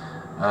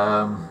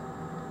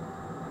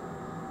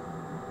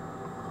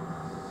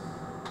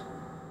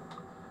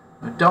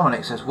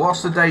 Dominic says,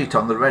 what's the date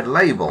on the red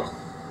label?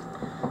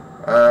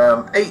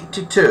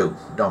 82,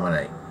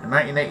 Dominic,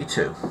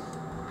 1982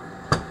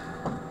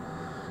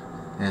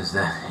 is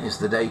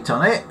the date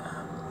on it.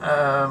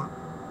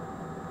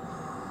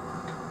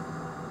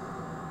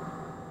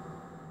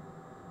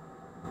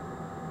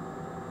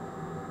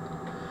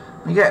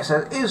 Miguel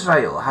says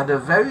Israel had a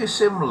very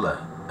similar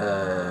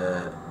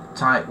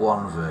Type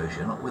 1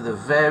 version with a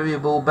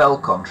variable bell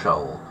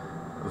control.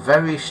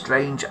 Very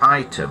strange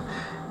item.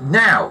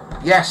 Now,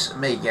 yes,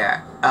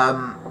 Miguel.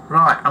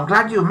 Right, I'm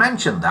glad you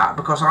mentioned that,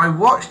 because I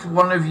watched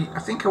one of you. I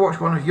think I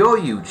watched one of your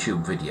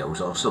YouTube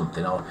videos or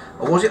something, or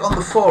was it on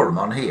the forum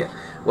on here,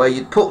 where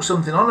you'd put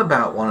something on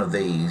about one of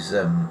these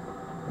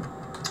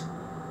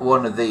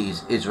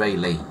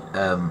Israeli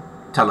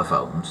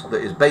telephones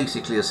that is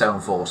basically a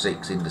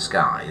 746 in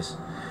disguise,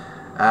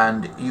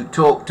 and you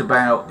talked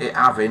about it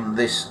having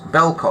this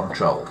bell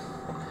control,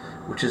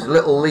 which is a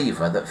little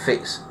lever that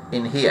fits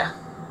in here.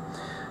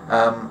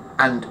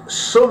 And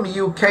some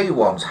UK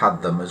ones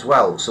had them as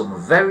well. Some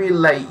very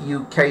late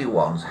UK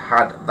ones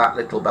had that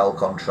little bell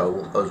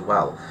control as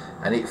well,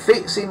 and it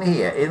fits in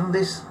here in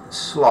this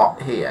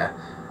slot here,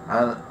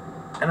 and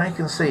I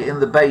can see in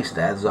the base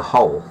there's a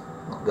hole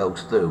that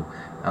goes through,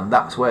 and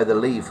that's where the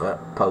lever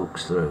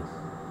pokes through.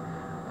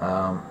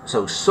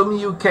 So some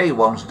UK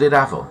ones did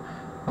have them.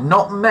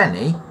 Not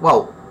many.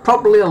 Well,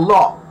 probably a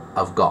lot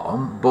have got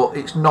them, but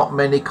it's not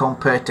many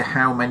compared to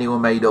how many were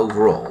made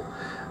overall.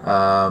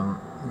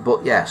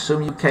 But yeah,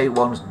 some UK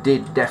ones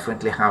did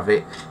definitely have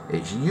it.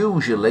 It's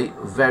usually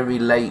very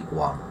late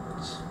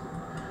ones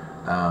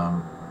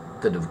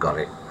that have got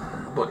it,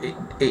 but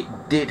it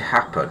did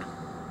happen.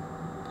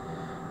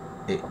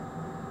 It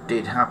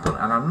did happen,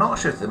 and I'm not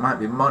sure if there might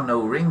be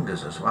mono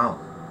ringers as well.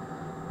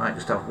 Might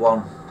just have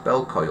one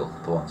bell coil,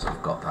 the ones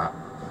I've got that.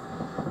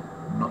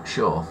 I'm not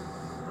sure.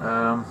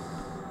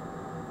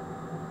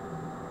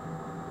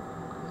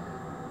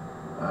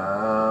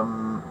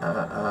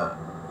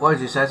 What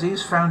he says,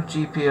 he's found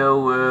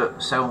GPO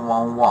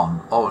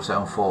 711 or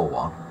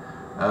 741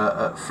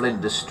 at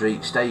Flinders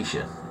Street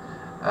Station.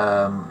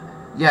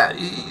 Yeah,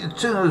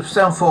 two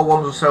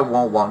 741s or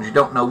 711s, you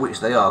don't know which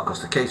they are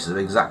because the cases are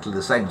exactly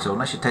the same. So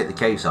unless you take the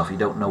case off, you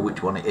don't know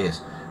which one it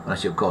is.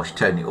 Unless you, of course,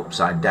 turn it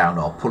upside down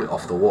or pull it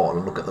off the wall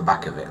and look at the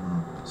back of it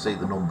and see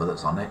the number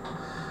that's on it.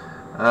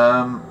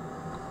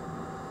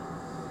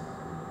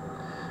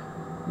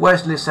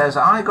 Wesley says,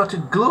 I got a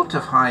glut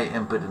of high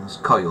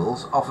impedance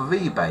coils off of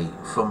eBay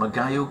from a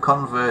guy who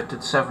converted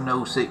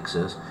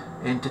 706s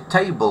into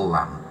table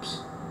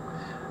lamps.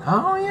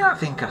 Oh yeah, I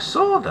think I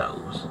saw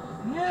those.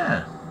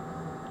 Yeah.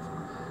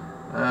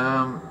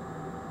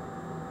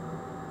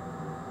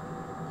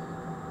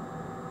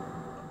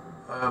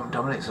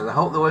 Dominic says, I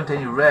hope there weren't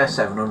any rare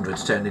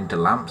 700s turned into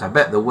lamps. I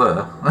bet there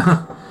were.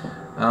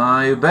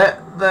 I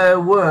bet there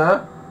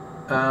were,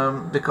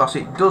 because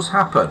it does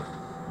happen.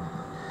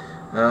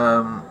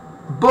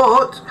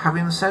 But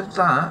having said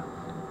that,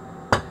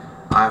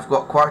 I've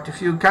got quite a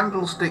few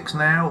candlesticks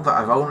now that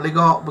I've only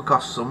got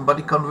because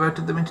somebody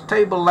converted them into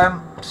table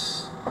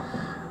lamps.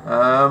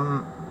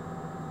 Well,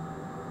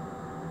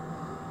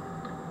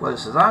 it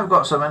says I've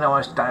got some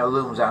NOS dial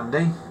looms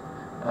handy,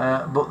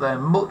 but they're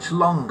much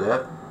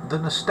longer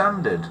than a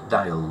standard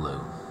dial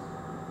loom.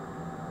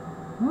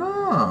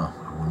 Oh,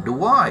 I wonder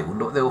why. I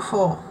wonder what they were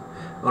for.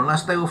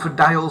 Unless they were for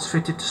dials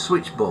fitted to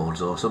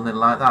switchboards or something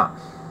like that.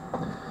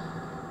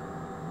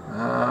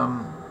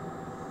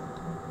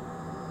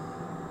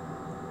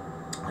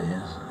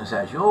 Yes, it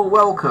says you're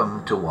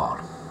welcome to one.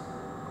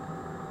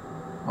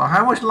 Well,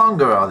 how much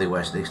longer are they,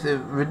 Wesley? They're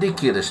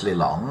ridiculously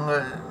long.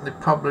 They'd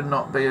probably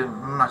not be a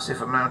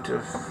massive amount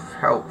of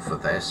help for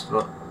this,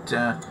 but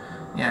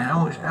yeah,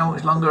 how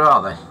much longer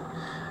are they?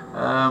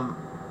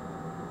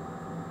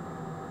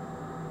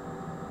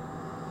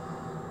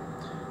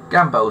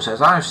 Gambo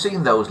says, I've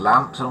seen those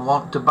lamps and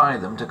want to buy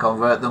them to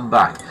convert them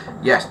back.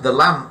 Yes, the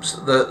lamps,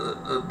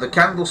 the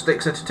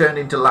candlesticks that are turned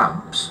into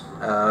lamps,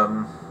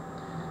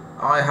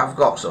 I have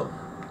got some.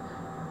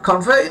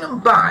 Converting them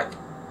back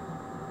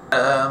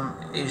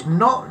is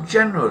not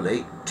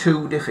generally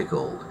too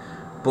difficult,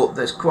 but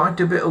there's quite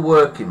a bit of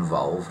work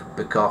involved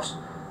because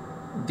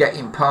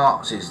getting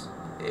parts is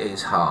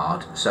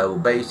hard. So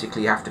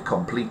basically you have to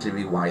completely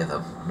rewire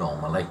them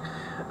normally.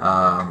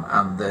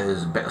 And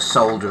there's a bit of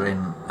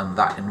soldering and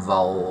that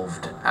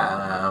involved,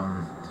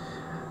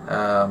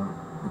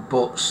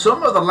 but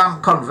some of the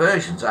lamp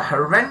conversions are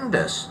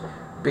horrendous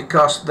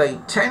because they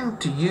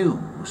tend to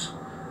use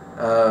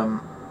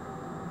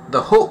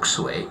the hook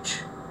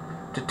switch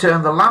to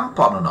turn the lamp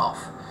on and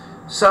off.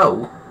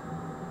 So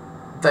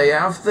they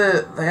have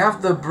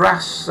the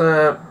brass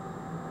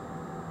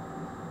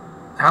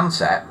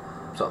handset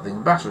sort of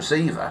thing, brass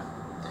receiver,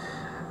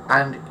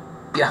 and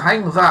you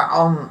hang that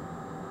on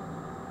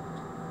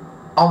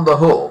on the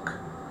hook,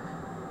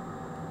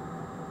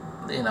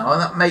 you know,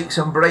 and that makes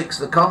and breaks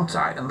the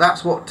contact, and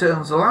that's what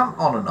turns the lamp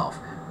on and off.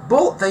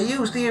 But they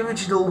use the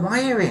original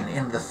wiring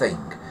in the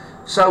thing,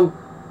 so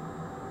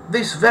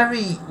this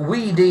very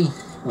weedy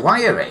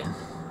wiring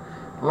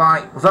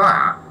like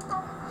that,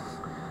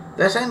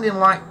 they're sending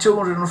like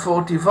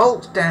 240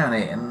 volts down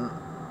it, and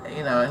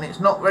you know, and it's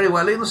not very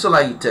well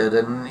insulated,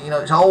 and you know,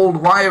 it's old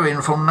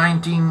wiring from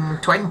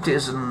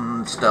 1920s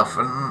and stuff,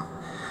 and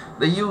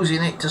they're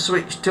using it to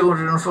switch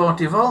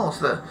 240 volts.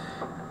 They're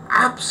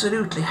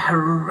absolutely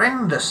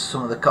horrendous,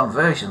 some of the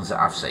conversions that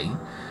I've seen.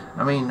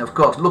 I mean, of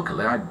course,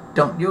 luckily I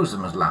don't use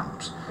them as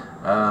lamps,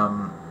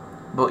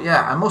 but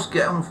yeah, I must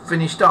get them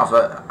finished off.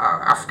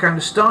 I've kind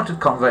of started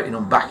converting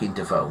them back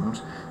into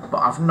phones, but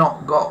I've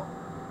not got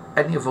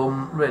any of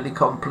them really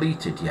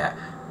completed yet,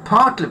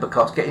 partly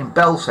because getting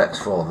bell sets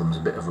for them is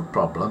a bit of a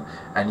problem,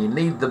 and you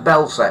need the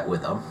bell set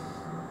with them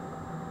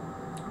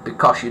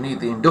because you need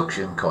the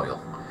induction coil.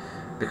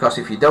 Because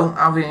if you don't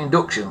have an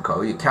induction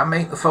coil, you can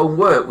make the phone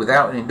work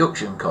without an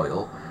induction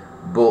coil,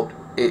 but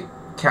it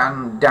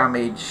can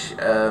damage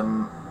the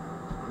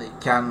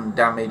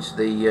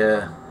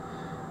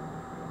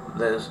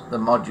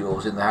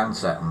modules in the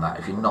handset and that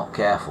if you're not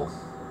careful.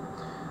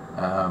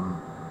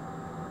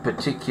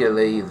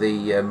 Particularly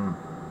the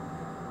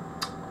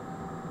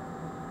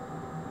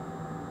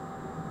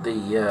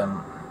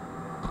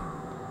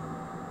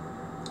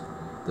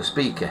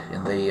speaker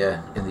in the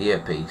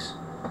earpiece.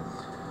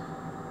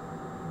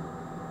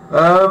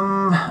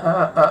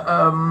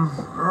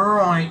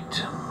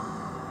 Right.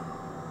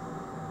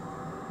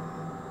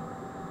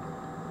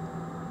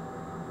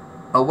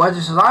 Oh, Wedge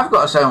says I've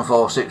got a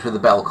 746 with a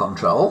bell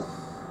control.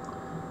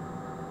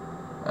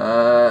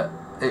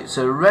 It's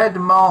a red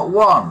Mark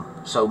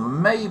 1, so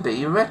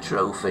maybe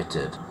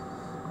retrofitted.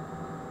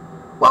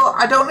 Well,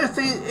 I don't know if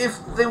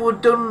they were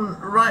done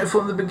right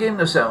from the beginning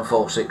of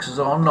 746s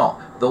or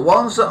not. The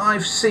ones that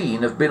I've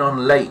seen have been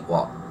on late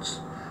ones,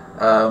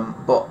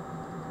 but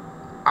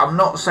I'm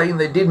not saying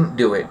they didn't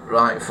do it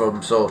right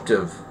from sort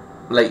of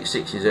late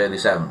 60s, early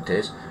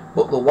 70s,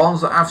 but the ones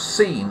that I've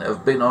seen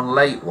have been on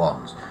late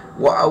ones.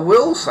 What I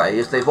will say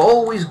is they've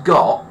always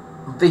got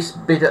this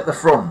bit at the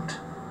front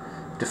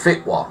to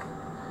fit one.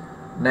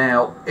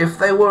 Now, if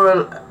they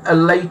were a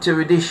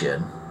later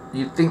edition,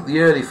 you'd think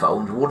the early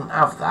phones wouldn't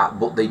have that,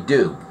 but they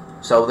do.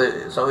 So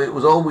it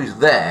was always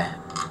there,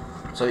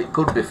 so it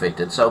could be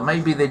fitted. So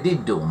maybe they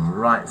did do them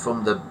right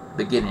from the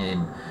beginning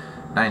in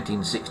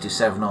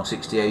 1967 or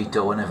 68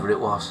 or whenever it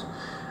was.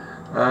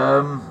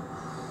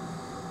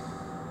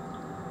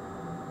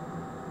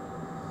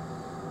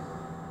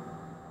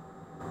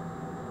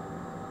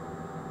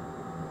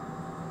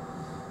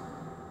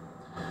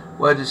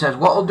 Where it says,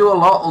 what'll do a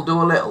lot will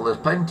do a little. There's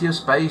plenty of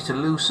space to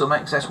lose some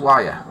excess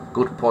wire.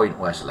 Good point,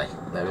 Wesley.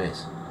 There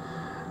is.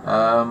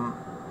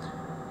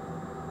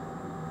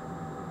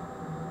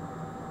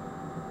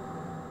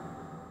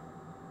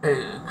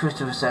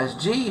 Christopher says,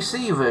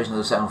 GEC version of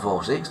the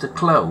 746, the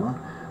clone,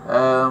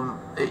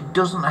 it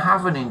doesn't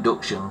have an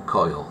induction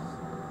coil.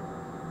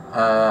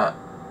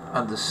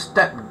 And the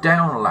step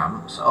down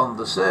lamps on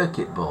the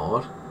circuit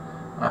board,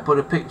 I put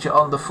a picture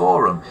on the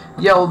forum.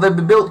 Yeah, well, they'll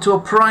be built to a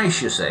price,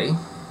 you see.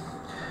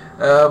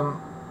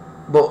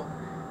 But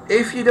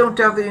if you don't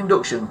have the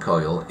induction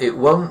coil, it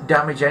won't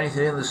damage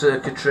anything in the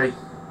circuitry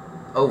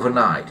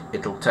overnight.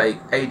 It'll take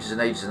ages and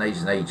ages and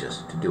ages and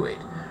ages to do it,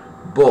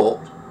 but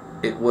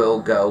it will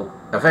go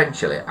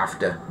eventually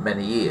after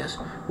many years,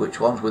 which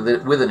ones with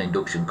an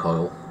induction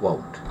coil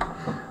won't.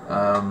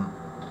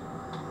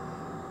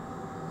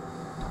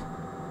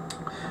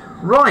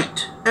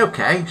 Right,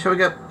 okay, shall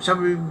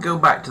we go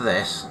back to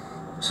this?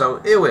 So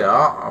here we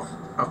are.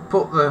 I've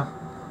put the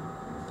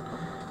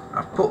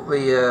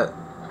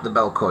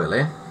bell coil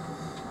in.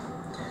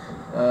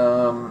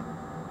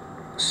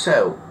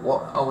 So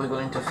what are we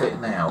going to fit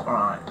now?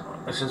 Right,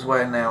 this is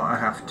where now I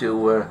have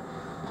to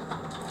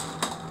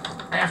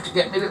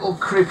get my little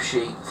crib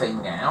sheet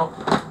thing out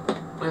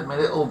with my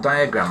little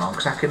diagram on,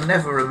 because I can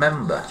never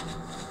remember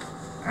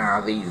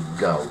how these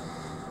go.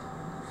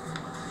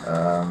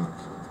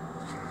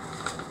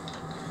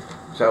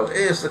 So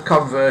here's the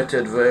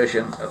converted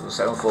version of the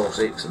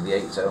 746 and the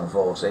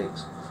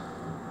 8746.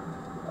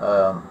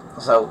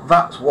 So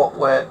that's what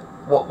we're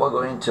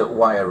going to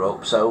wire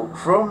up. So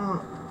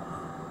from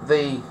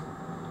the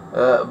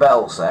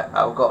bell set,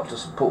 I've got to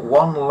put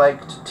one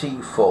leg to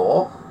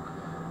T4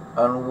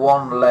 and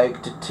one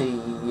leg to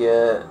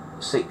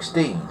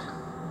T16.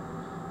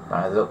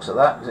 By the looks of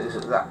that,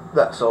 it's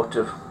that sort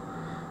of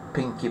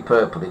pinky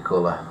purpley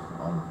colour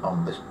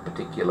on this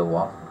particular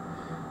one.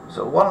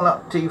 So one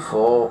lot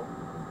T4,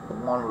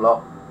 one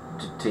lot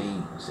to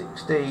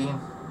T16,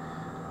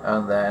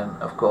 and then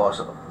of course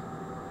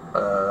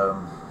the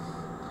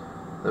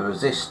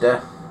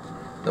resistor,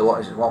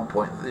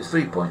 it's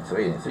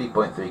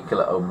 3.3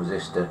 kilo ohm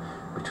resistor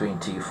between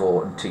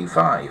T4 and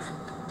T5.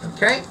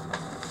 Okay,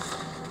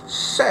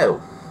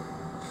 so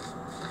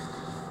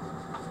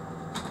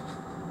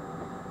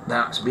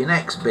that's my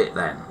next bit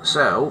then.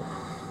 So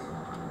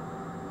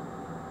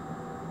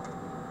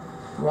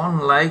one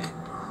leg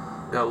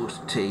goes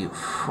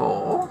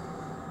T4,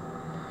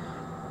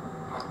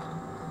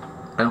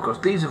 and of course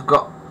these have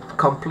got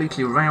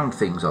completely round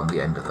things on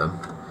the end of them,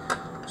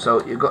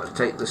 so you've got to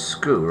take the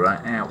screw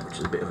right out, which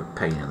is a bit of a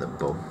pain in the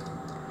bum.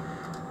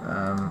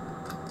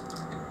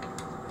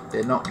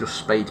 They're not just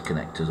spade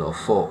connectors or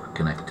fork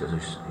connectors,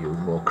 as you would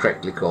more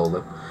correctly call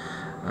them.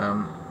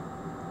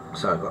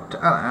 So I've got to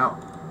take that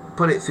out,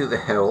 put it through the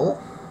hole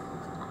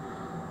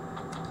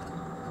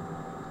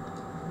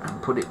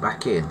and put it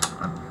back in,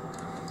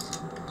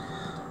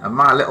 and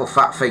my little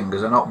fat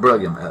fingers are not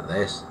brilliant at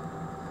this.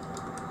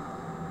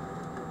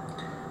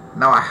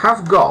 Now I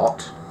have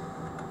got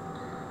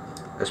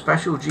a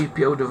special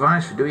GPO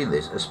device for doing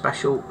this, a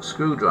special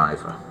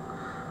screwdriver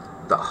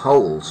that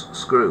holds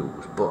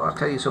screws, but I'll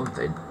tell you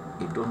something,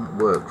 it doesn't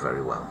work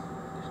very well.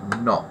 It's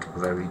not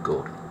very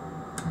good.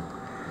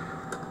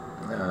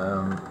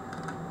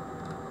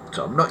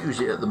 So I'm not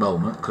using it at the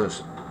moment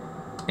because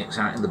it's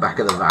out in the back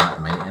of the van at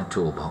the minute in a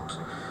toolbox.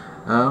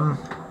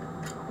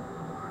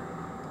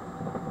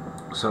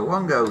 So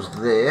one goes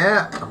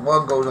there and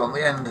one goes on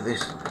the end of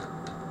this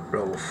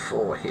row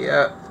 4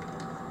 here.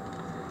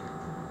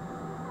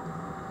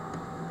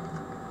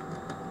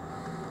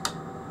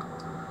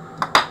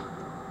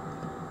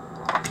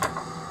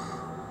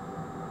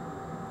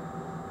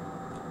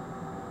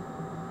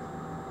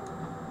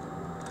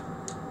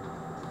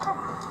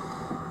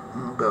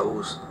 And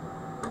goes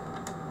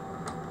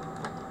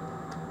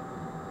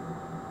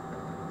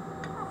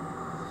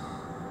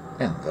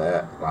in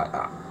there like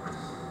that.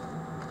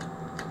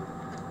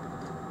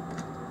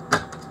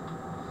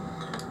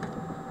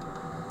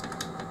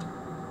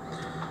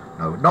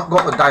 Now, we've not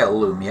got the dial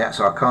loom yet,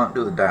 so I can't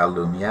do the dial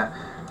loom yet.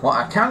 What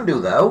I can do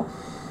though,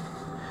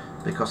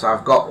 because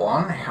I've got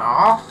one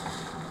here,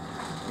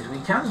 is we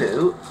can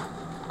do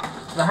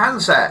the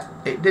handset.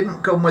 It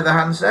didn't come with a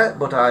handset,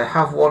 but I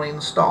have one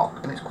in stock,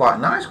 and it's quite a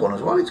nice one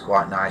as well. It's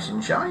quite nice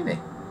and shiny.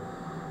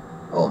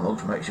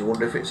 Almost makes you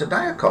wonder if it's a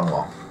Diacon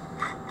one.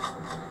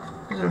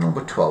 Is there a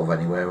number 12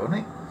 anywhere on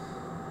it?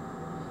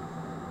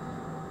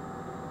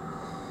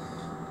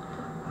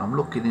 I'm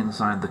looking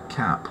inside the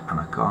cap and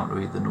I can't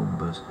read the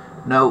numbers.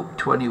 No,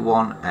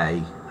 21A,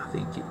 I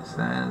think it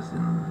says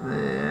in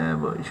there,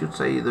 but it should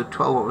say either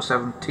 12 or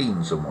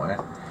 17 somewhere.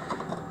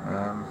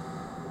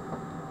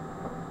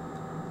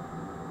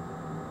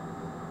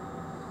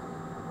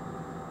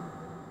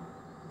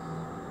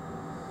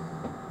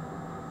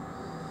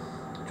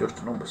 Just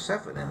a number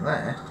 7 in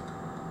there,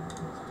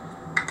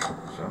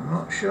 so I'm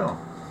not sure.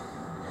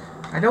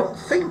 I don't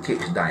think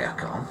it's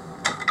Diacon.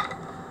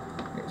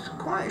 It's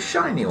quite a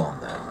shiny one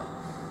though.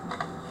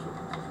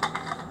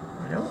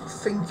 I don't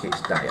think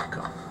it's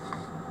Diacon.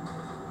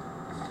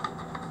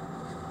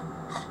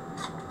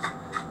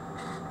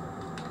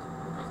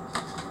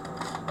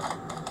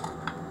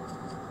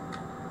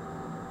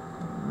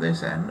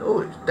 This end,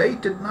 oh, it's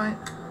dated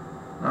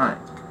right.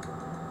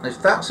 If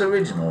that's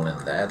original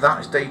in there,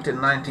 that's dated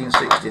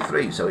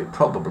 1963, so it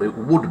probably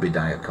would be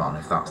Diacon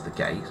if that's the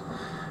case.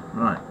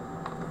 Right.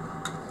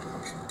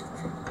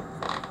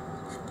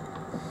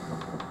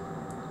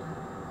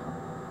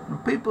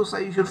 And people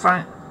say you should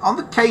find, on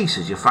the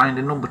cases you find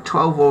a number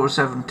 12 or a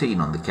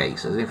 17 on the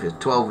cases. If it's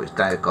 12 it's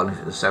Diacon, if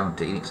it's a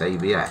 17 it's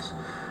ABS.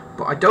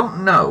 But I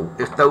don't know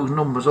if those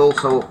numbers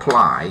also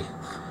apply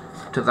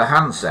to the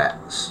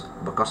handsets,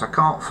 because I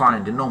can't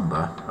find a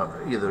number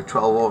either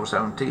 12 or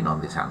 17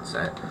 on this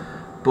handset,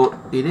 but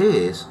it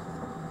is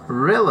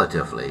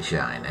relatively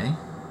shiny.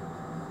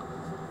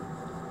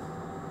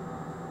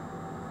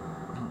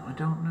 I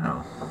don't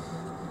know.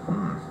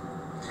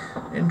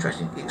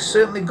 Interesting. It's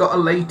certainly got a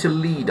later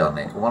lead on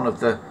it, one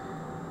of the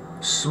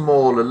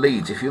smaller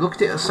leads. If you look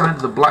at it at the side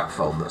of the black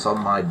foam that's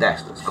on my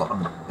desk that's got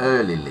an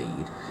early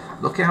lead,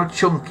 look how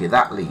chunky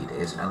that lead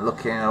is, and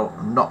look how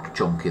not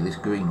chunky this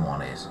green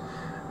one is.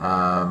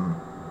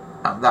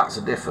 And that's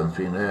the difference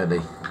between an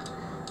early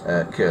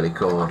curly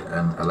cord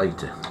and a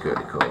later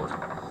curly cord.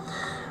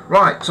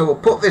 Right, so we'll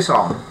put this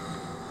on.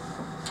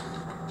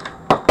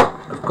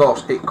 Of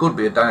course, it could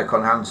be a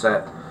Diacon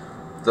handset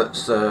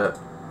that's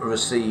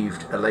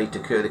received a later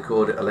curly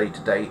cord at a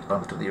later date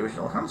onto the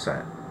original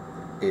handset.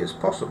 Is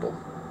possible.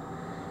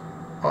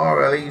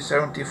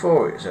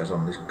 RLE74 it says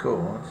on this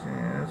cord.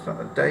 Yeah, is that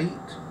a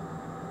date?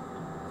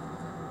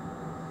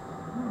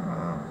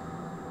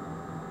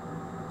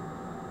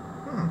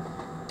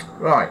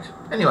 Right,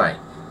 anyway,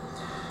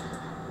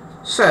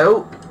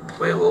 so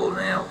we will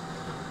now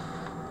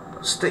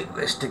stick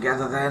this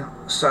together then.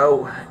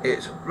 So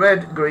it's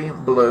red,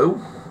 green,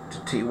 blue to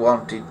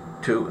T1,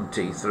 T2 and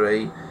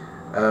T3,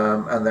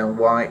 and then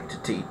white to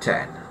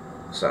T10.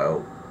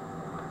 So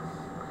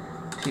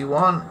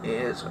T1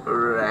 is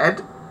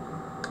red,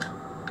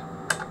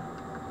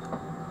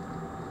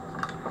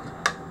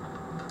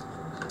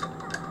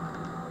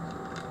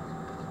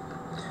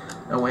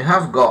 and we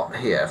have got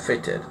here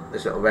fitted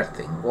this little red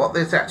thing. What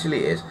this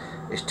actually is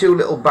two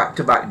little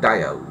back-to-back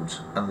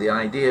diodes, and the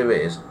idea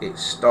is it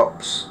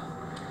stops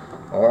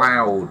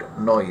loud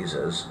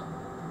noises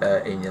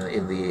in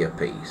the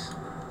earpiece.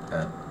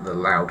 the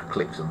loud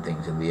clicks and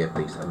things in the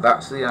earpiece, and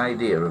that's the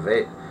idea of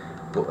it,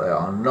 but they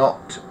are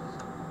not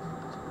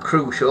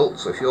crucial,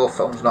 so if your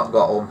phone's not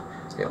got them,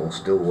 it will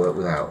still work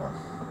without them.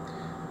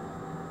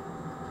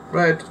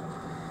 Red.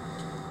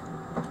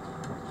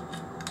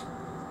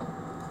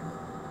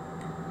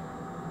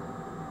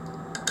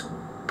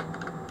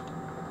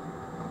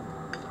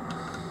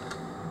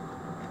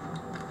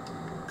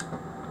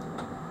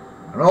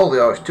 And all they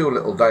are is two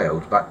little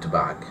diodes back to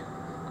back,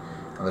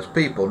 and there's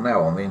people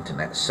now on the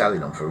internet selling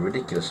them for a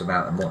ridiculous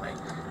amount of money,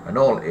 and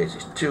all it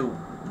is two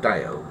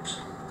diodes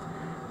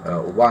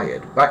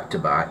wired back to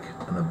back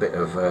and a bit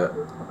of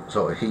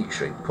sort of heat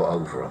shrink put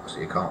over them so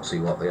you can't see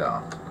what they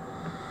are.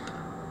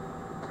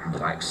 They're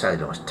like selling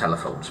them as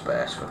telephone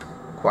spares for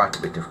quite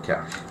a bit of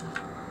cash,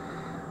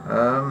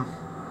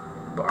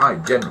 but I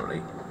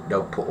generally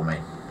don't put them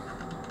in,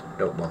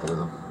 don't bother with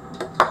them.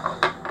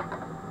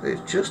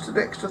 It's just an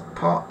extra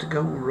part to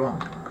go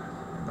wrong,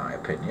 in my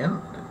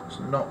opinion. It's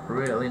not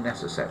really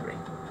necessary.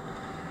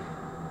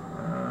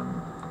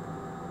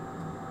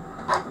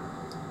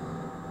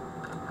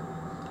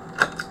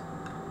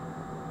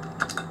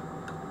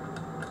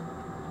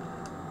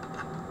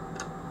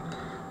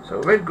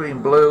 So red,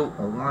 green, blue,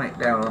 and white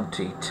down on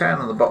T10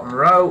 on the bottom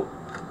row.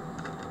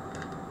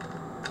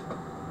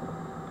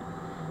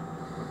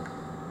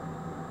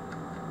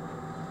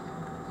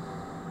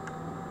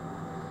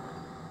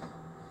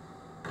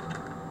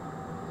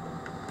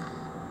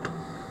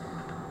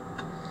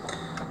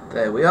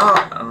 There we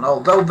are, and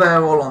although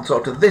they're all on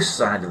sort of this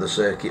side of the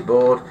circuit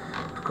board,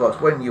 of course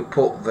when you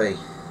put the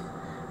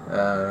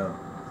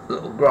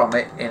little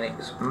grommet in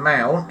its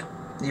mount,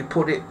 you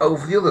put it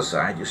over the other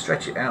side, you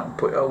stretch it out and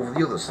put it over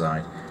the other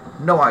side.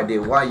 No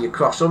idea why you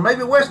cross them.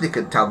 Maybe Wesley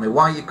can tell me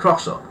why you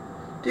cross them.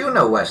 Do you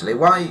know, Wesley,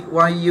 why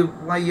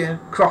you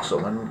cross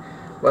them? And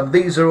when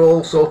these are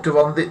all sort of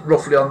on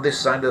roughly on this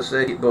side of the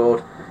circuit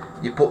board,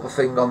 you put the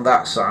thing on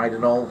that side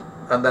and all,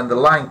 and then the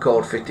line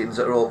cord fittings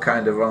that are all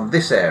kind of on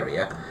this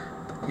area,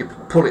 you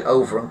pull it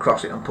over and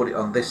cross it and put it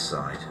on this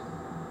side.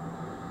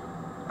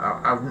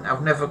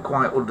 I've never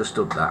quite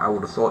understood that. I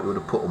would have thought you would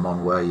have put them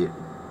on where you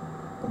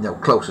know,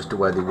 closest to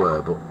where they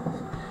were, but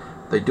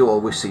they do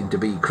always seem to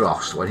be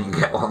crossed when you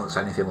get one that's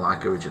anything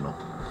like original.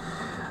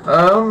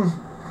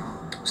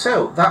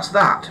 So that's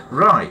that.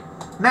 Right,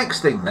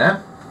 next thing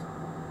then.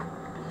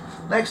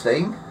 Next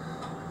thing,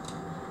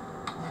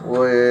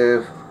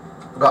 we've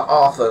got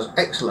Arthur's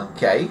excellent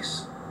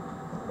case,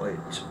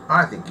 which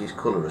I think is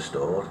colour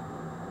restored.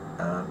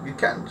 You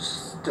can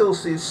still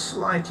see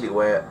slightly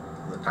where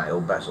the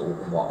tail bezel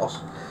was.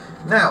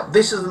 Now,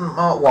 this isn't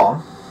Mark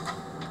 1.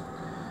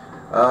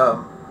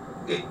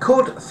 It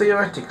could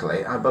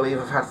theoretically, I believe,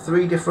 have had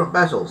 3 different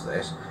bezels.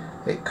 This,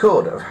 it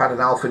could have had an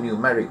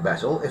alphanumeric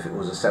bezel if it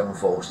was a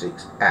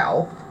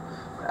 746L,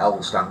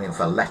 L standing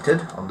for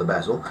lettered on the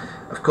bezel.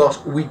 Of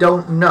course, we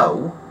don't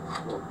know,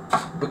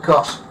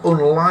 because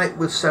unlike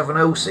with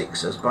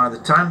 706s, by the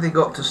time they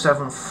got to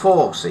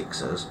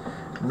 746s,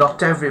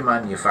 not every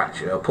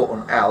manufacturer put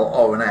an L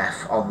or an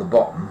F on the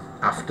bottom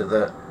after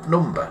the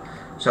number.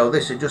 So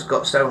this has just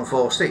got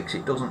 746.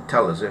 It doesn't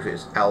tell us if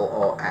it's L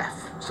or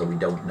F, so we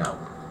don't know.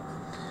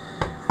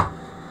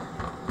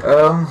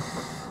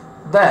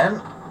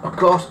 Then, of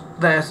course,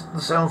 there's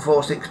the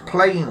 746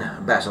 plain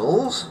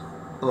bezels,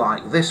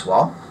 like this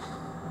one,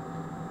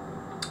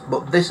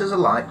 but this is a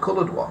light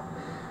coloured one.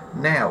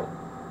 Now,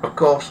 of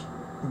course,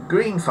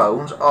 green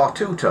phones are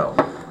two-tone.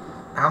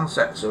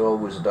 Handsets are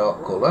always a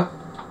dark colour.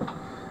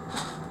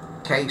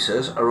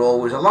 Cases are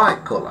always a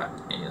light colour,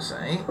 you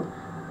see.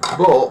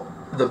 But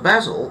the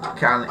bezel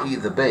can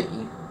either be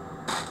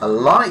a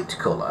light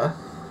colour,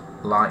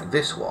 like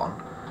this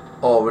one,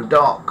 or a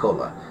dark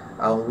colour.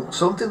 And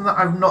something that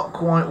I've not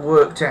quite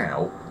worked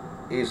out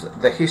is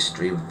the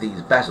history of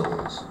these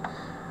bezels,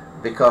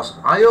 because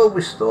I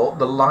always thought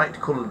the light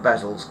coloured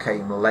bezels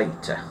came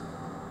later,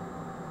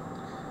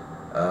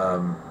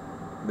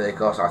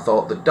 because I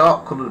thought the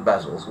dark coloured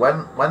bezels,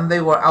 when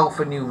they were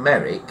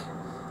alphanumeric,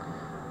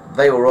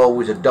 they were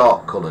always a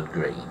dark coloured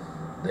green.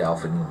 The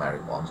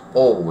alphanumeric ones,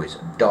 always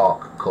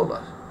dark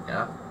colour.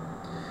 Yeah.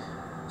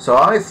 So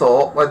I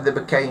thought when they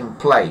became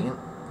plain,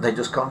 they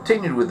just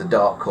continued with the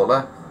dark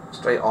colour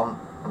straight on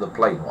the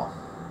plain one.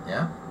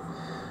 Yeah.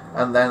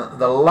 And then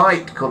the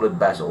light coloured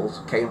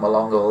bezels came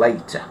along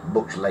later,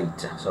 much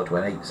later, sort of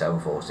when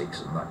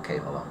 8746 and that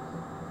came along.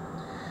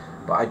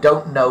 But I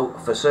don't know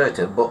for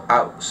certain,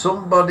 but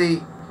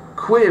somebody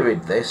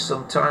queried this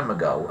some time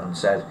ago and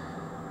said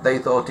they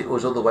thought it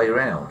was the other way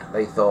around.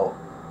 They thought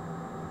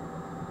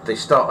they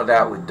started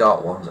out with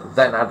dark ones,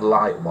 then had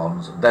light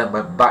ones, then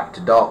went back to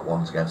dark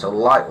ones again, so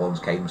light ones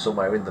came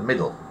somewhere in the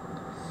middle.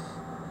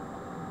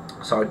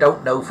 So I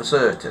don't know for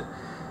certain.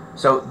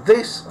 So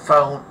this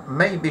phone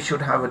maybe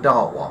should have a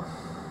dark one,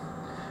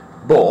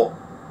 but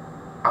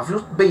I've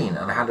just been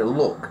and had a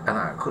look, and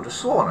I could have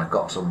sworn I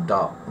got some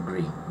dark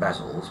green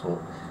bezels, but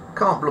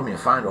can't blooming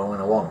find one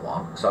when I want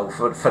one. So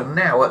for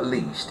now at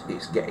least,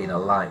 it's getting a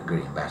light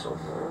green bezel.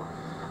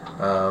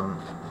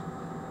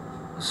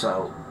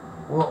 So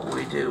what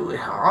we do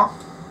here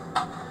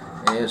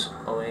is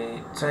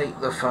we take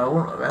the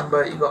phone.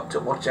 Remember, you've got to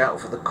watch out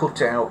for the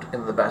cutout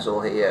in the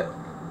bezel here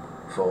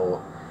for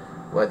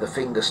where the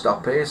finger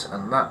stop is,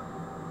 and that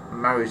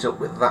marries up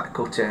with that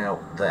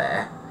cutout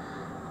there.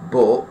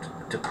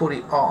 But to put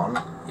it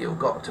on, you've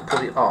got to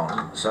put it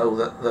on so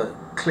that the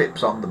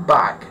clips on the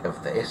back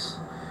of this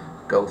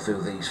go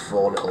through these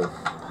 4 little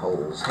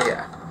holes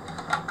here.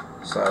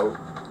 So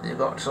you've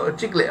got to sort of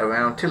jiggle it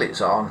around till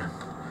it's on,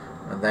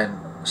 and then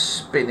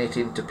spin it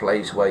into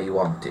place where you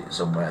want it,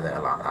 somewhere there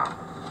like that.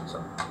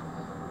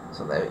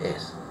 So there it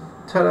is.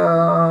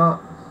 Ta-da!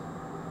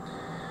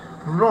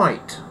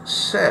 Right,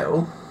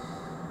 so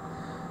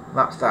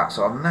that's that.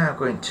 So I'm now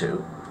going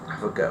to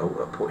have a go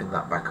at putting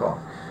that back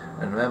on.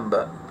 And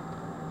remember,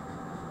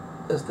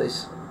 there's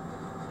this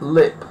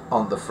lip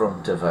on the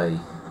front of a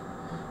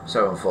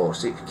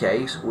 746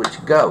 case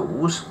which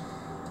goes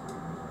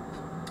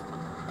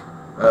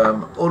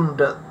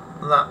under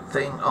that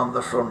thing on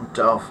the front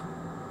of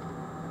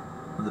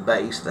the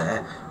base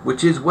there,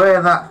 which is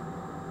where that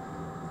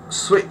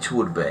switch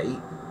would be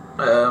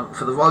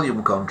for the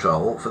volume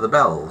control for the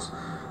bells.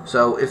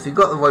 So if you've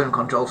got the volume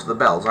controls for the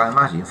bells, I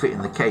imagine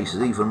fitting the case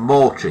is even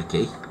more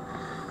tricky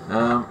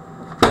than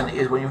it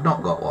is when you've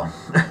not got one.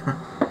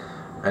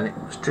 And it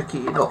was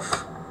tricky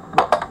enough.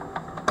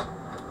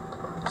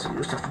 So you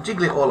just have to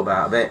jiggle it all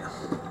about a bit,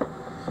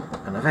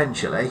 and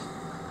eventually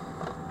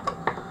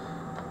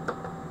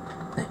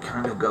it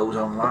kind of goes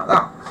on like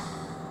that.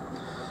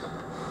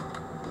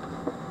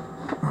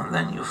 And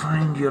then you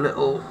find your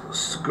little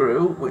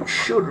screw, which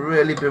should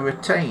really be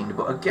retained,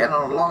 but again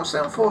on a lot of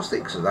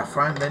 746s I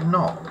find they're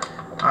not.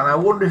 And I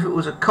wonder if it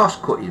was a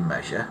cost cutting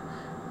measure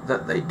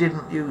that they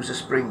didn't use a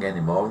spring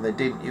anymore, and they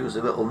didn't use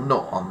a little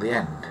nut on the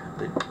end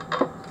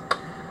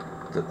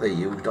that they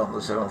used on the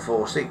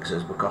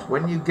 746s, because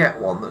when you get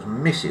one that's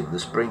missing the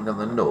spring and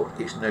the nut,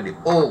 it's nearly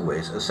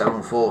always a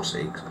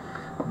 746,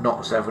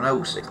 not a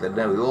 706. They're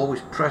nearly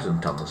always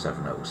present on the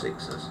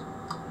 706s.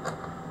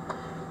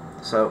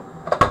 So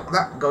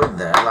that going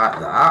there like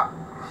that.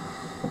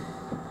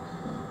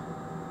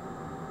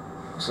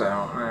 So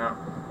now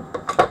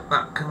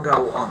that can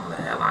go on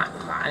there like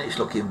that, and it's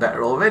looking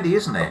better already,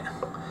 isn't it?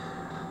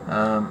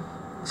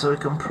 So we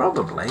can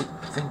probably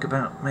think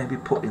about maybe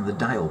putting the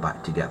dial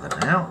back together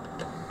now.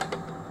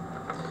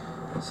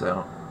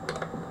 So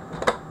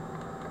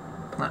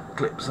that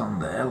clips on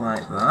there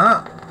like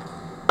that.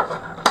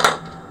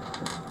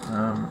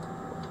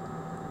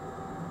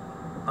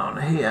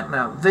 On here,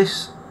 now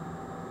this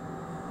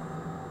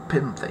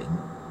pin thing,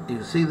 you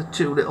can see the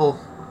 2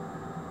 little,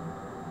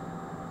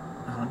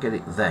 if I get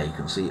it there you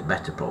can see it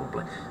better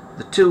probably,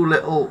 the 2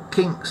 little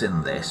kinks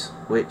in this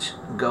which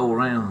go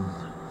around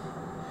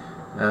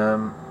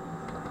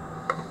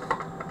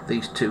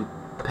these 2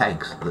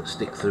 pegs that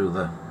stick through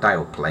the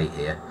dial plate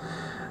here.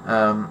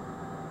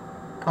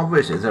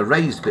 Obviously there's a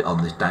raised bit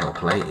on this dial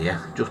plate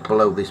here just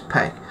below this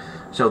peg,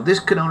 so this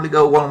can only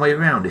go one way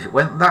round. If it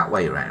went that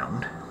way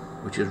round,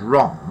 which is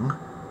wrong,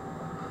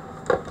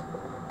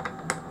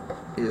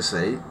 you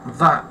see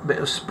that bit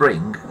of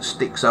spring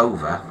sticks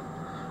over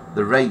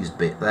the raised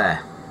bit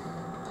there,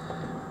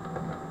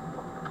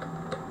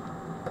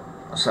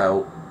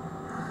 so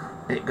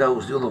it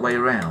goes the other way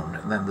around,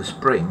 and then the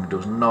spring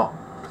does not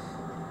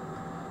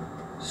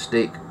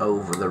stick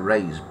over the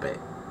raised bit.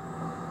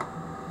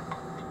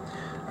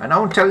 I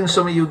know I'm telling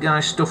some of you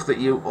guys stuff that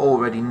you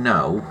already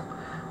know,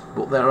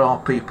 but there are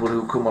people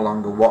who come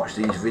along and watch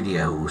these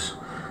videos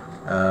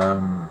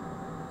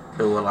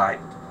who are like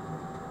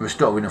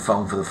restoring a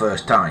phone for the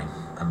first time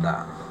and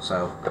that,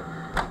 so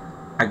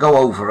I go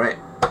over it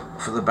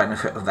for the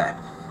benefit of them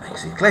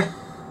basically.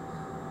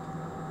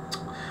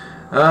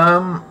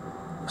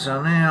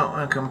 So now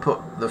I can put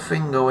the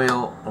finger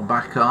wheel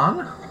back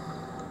on,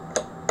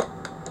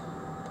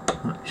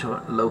 make sure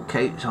it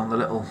locates on the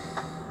little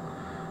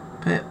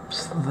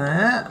pips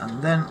there,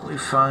 and then we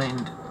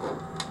find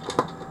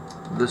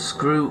the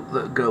screw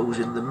that goes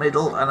in the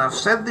middle. And I've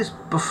said this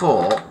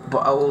before, but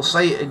I will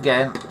say it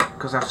again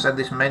because I've said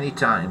this many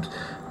times,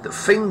 the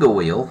finger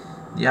wheel,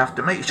 you have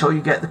to make sure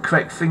you get the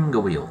correct finger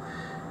wheel.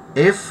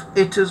 If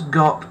it has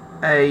got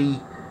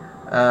a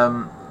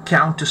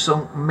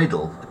countersunk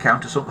middle, a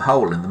countersunk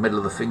hole in the middle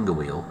of the finger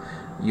wheel,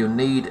 you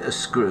need a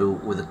screw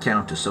with a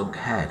countersunk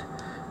head.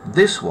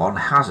 This one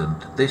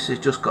hasn't. This has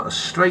just got a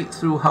straight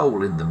through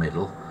hole in the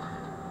middle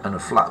and a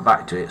flat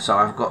back to it, so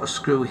I've got a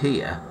screw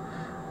here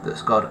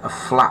that's got a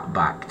flat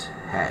backed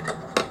head,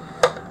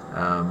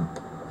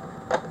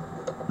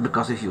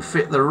 because if you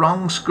fit the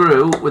wrong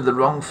screw with the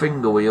wrong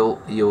finger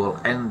wheel, you will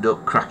end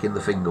up cracking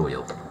the finger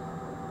wheel.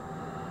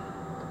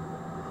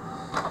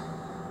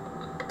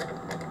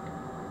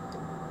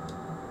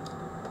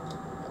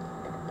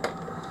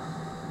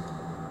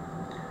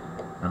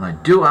 And I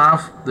do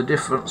have the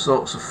different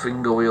sorts of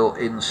finger wheel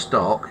in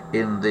stock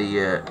in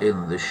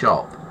the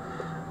shop.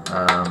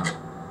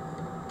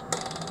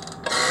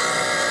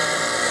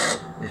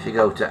 If you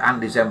go to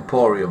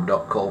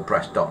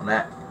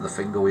andysemporium.coldpress.net, the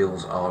finger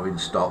wheels are in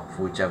stock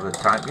for whichever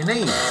type you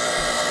need.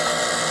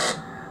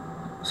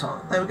 So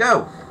there we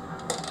go.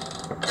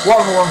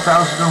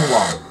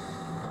 1001.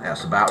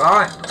 That's about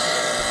right.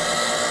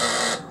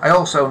 I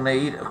also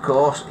need, of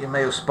course, you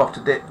may have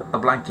spotted it, a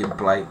blanking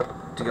plate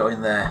to go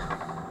in there.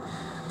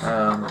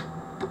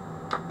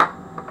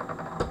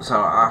 So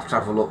I have to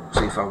have a look,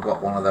 see if I've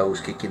got one of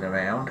those kicking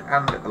around,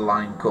 and a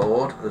line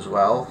cord as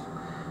well,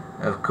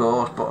 of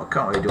course, but I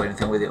can't really do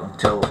anything with it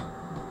until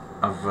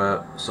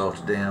I've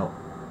sorted out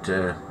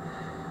a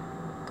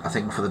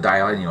thing for the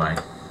dial anyway.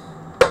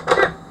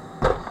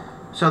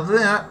 So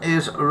that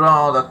is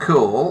rather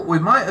cool. We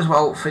might as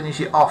well finish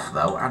it off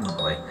though,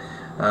 hadn't we?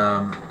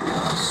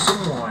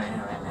 Somewhere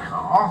in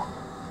here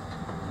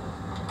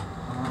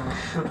I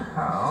should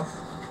have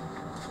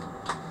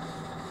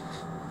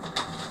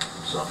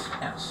some,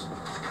 yes,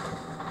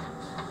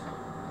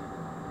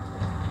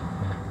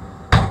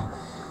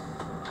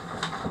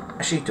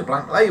 a sheet of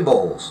blank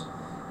labels.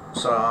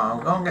 So I'll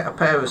go and get a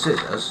pair of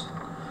scissors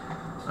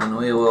and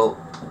we will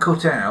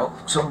cut out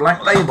some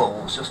blank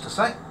labels, just a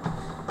sec.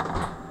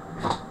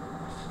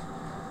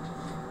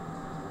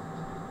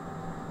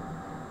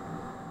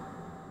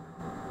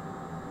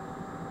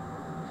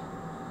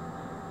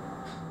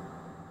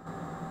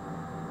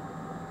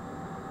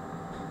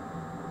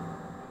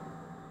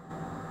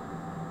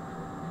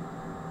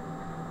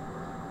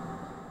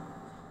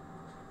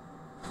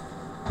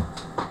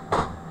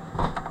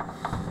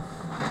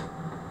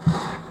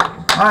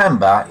 I am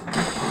back.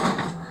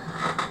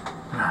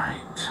 Right,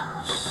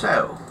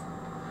 so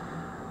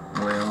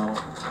we'll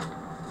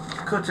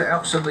cut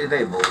out some of the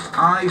labels.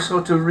 I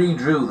sort of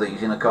redrew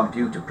these in a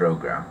computer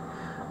program,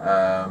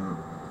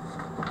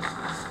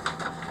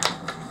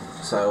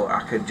 so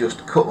I could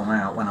just cut them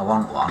out when I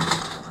want one.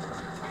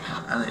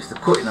 And it's the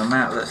cutting them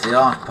out that's the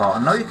hard part.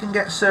 I know you can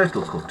get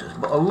circle cutters,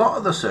 but a lot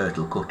of the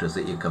circle cutters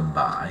that you can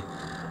buy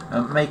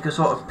make a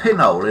sort of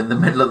pinhole in the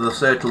middle of the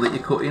circle that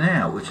you're cutting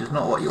out, which is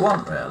not what you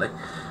want really.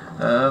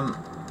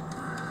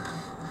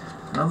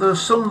 Now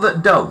there's some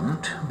that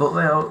don't, but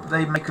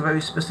they make a very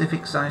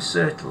specific size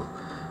circle,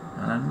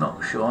 and I'm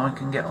not sure I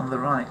can get on the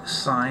right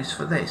size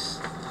for this.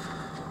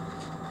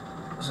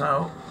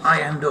 So I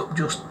end up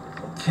just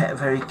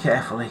very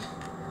carefully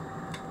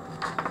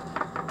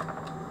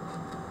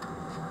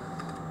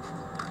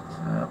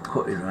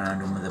cutting around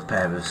them with a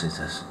pair of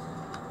scissors.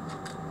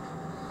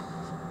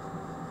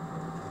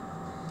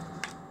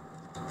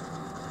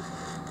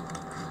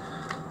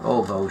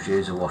 All those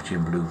years of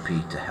watching Blue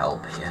Peter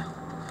help here.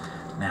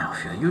 Now,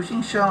 if you're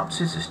using sharp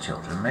scissors,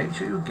 children, make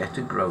sure you get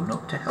a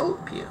grown-up to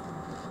help you.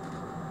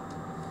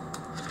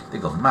 They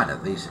go mad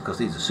at these because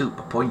these are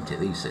super pointy,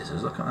 these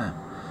scissors. Look at them.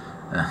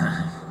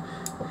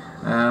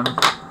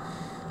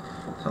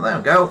 So there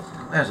we go.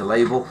 There's a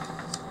label.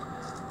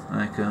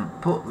 I can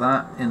put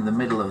that in the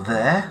middle of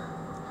there.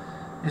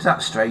 Is that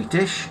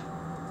straightish?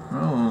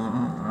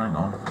 Oh, hang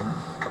on.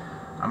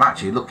 I'm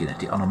actually looking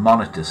at it on a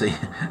monitor to see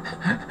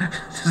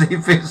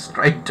if it's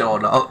straight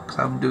or not, because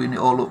I'm doing it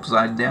all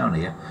upside down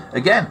here.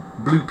 Again,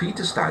 Blue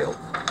Peter style.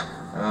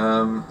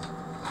 And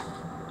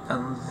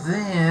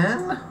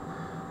then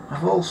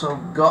I've also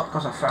got,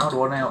 because I found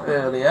one out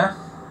earlier,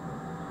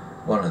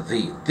 one of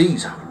these.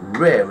 These are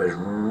rare as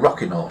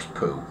rocking horse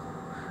poo.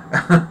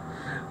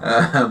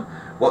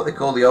 What they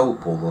call the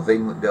opal, the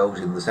thing that goes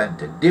in the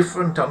centre.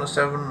 Different on a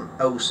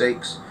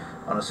 706.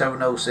 On a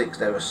 706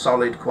 they're a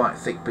solid, quite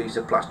thick piece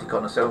of plastic.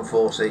 On a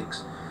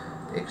 746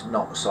 it's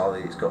not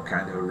solid, it's got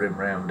kind of a rim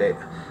round it.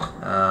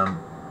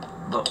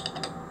 But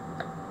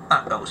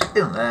that goes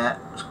in there,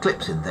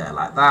 clips in there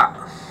like that,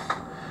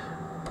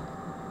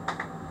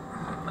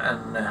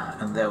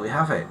 and there we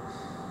have it.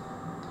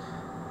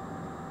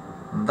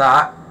 And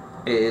that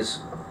is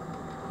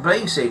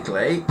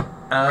basically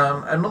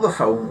another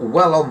phone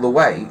well on the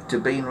way to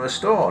being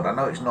restored. I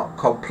know it's not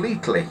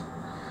completely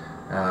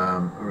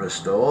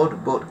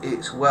restored, but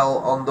it's well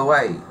on the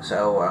way.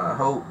 So I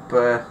hope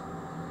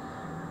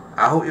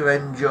you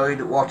enjoyed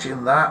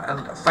watching that,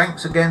 and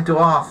thanks again to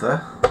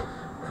Arthur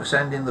for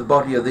sending the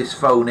body of this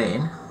phone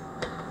in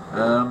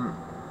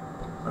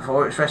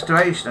for its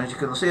restoration. As you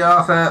can see,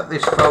 Arthur,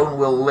 this phone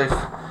will live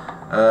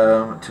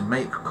to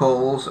make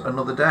calls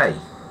another day.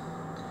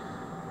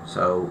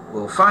 So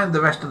we'll find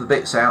the rest of the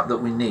bits out that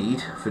we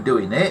need for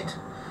doing it,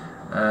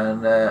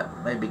 and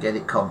maybe get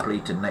it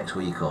completed next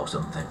week or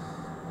something.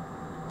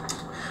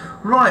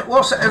 Right,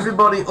 what's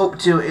everybody up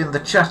to in the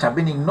chat? I've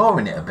been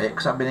ignoring it a bit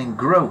because I've been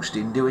engrossed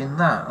in doing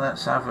that.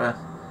 Let's have a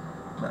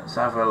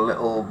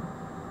little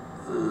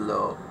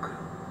look.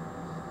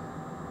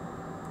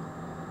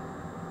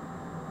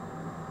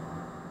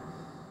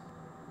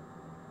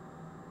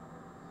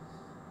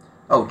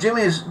 Oh,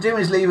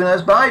 Jimmy's leaving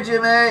us. Bye,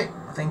 Jimmy. I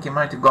think he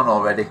might have gone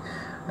already.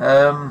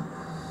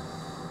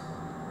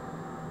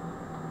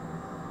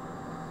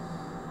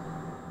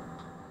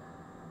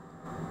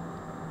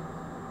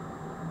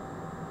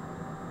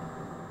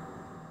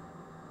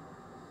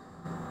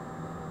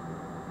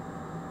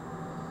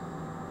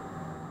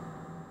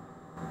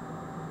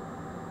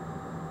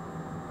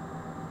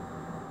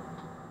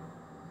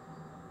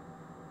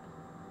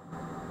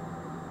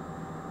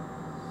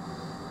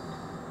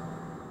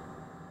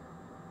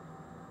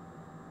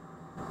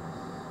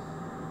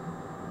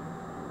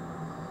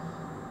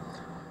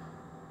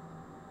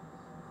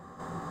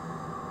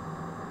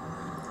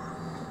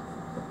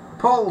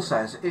 Paul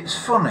says, it's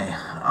funny,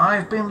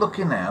 I've been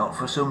looking out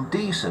for some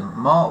decent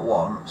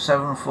Mk1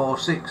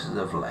 746s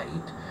of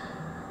late,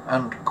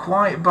 and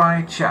quite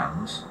by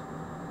chance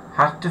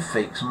had to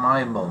fix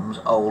my mum's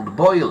old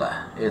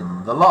boiler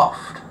in the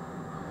loft.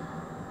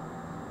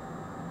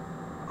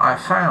 I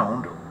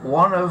found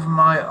one of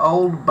my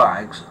old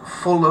bags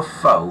full of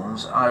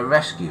phones I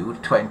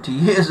rescued 20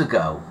 years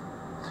ago,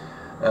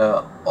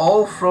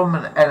 all from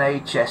an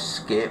NHS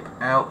skip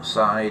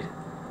outside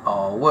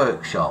our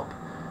workshop.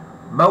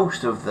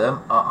 Most of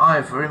them are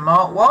Ivory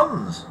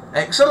Mk1s.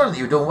 Excellent,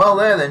 you've done well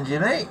there then,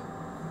 Jimmy.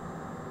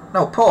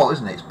 No, Paul,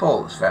 isn't it? It's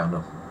Paul that's found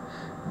them.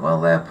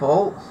 Well there,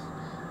 Paul.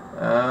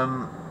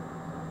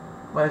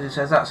 Where it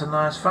says that's a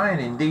nice find.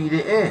 Indeed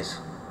it is.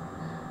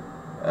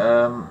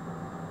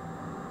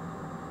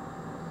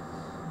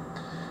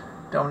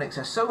 Dominic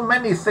says, so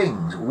many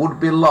things would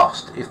be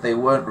lost if they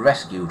weren't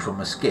rescued from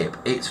a skip.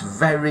 It's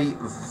very,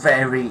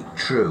 very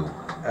true.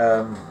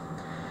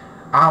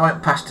 I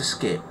went past a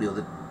skip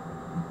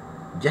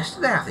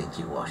yesterday, I think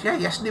it was. Yeah,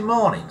 yesterday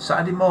morning,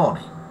 Saturday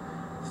morning.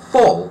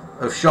 Full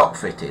of shop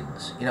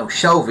fittings. You know,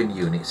 shelving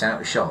units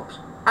out of shops.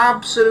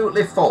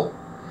 Absolutely full.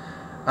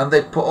 And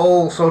they put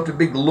all sort of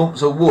big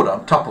lumps of wood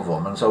on top of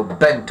them, and so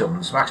bent them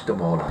and smashed them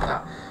all and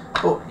that.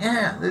 But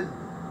yeah,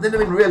 they'd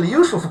have been really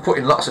useful for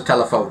putting lots of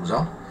telephones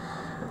on.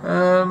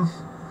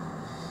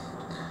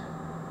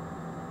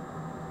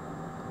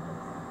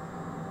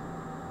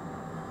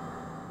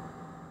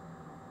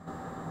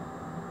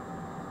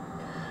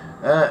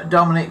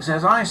 Dominic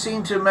says, I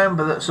seem to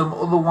remember that some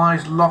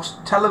otherwise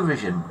lost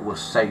television was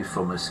saved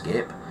from a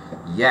skip.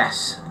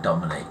 Yes,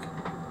 Dominic,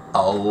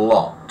 a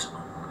lot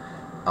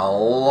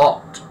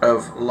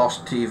of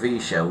lost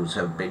TV shows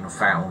have been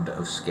found out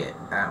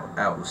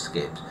of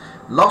skips.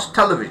 Lost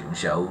television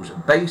shows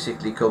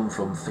basically come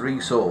from three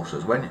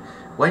sources. When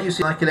you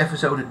see like an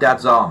episode of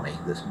Dad's Army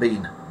that's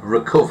been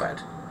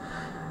recovered,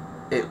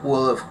 it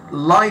will have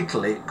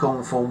likely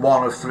come from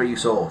one of three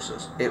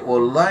sources. It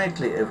will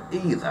likely have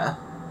either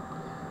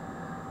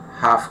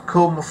have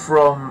come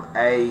from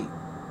a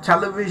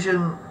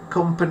television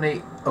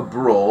company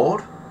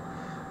abroad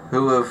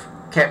who have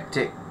kept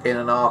it in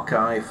an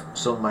archive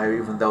somewhere,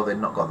 even though they've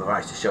not got the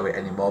rights to show it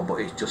anymore, but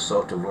it's just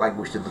sort of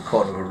languished in the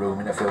corner of a room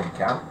in a film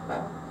camp.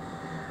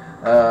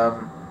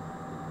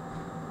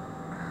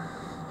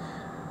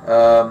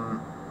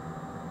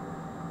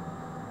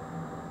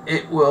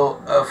 It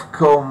will have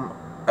come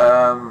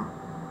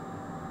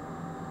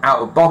out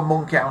of Bob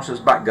Monkhouse's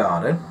back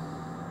garden,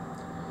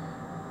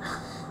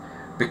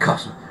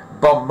 because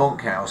Bob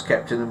Monkhouse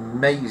kept an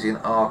amazing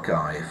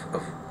archive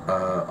of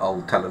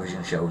old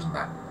television shows and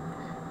that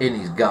in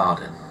his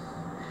garden.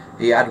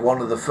 He had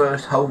one of the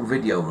first home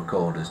video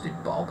recorders,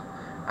 did Bob,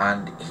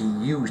 and he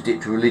used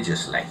it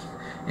religiously.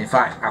 In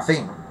fact, I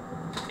think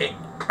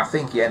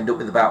he ended up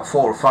with about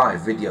 4 or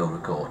 5 video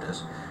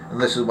recorders, and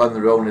this is when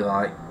there were only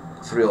like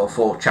 3 or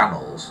 4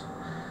 channels,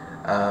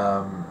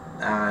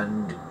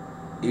 and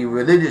he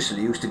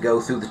religiously used to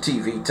go through the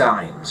TV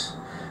Times,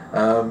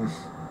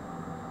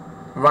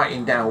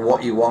 writing down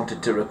what he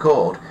wanted to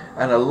record.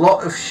 And a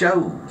lot of his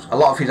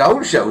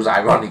own shows,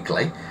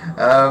 ironically,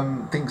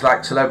 things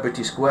like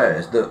Celebrity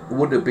Squares that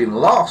would have been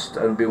lost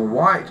and been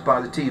wiped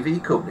by the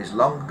TV companies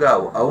long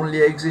ago,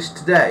 only exist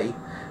today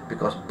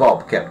because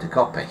Bob kept a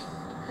copy.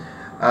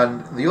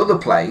 And the other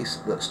place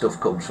that stuff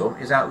comes from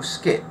is out of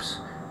skips.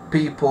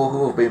 People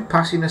who have been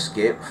passing a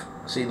skip,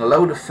 seen a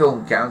load of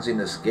film cans in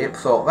a skip,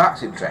 thought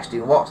that's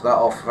interesting, what's that?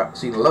 Or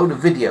seen a load of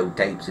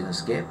videotapes in a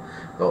skip,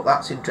 thought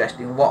that's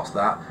interesting, what's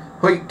that?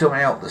 Hoiked them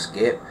out the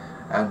skip,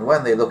 and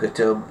when they look at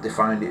them, they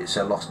find it's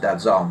a lost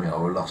Dad's Army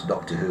or a lost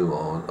Doctor Who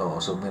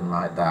or something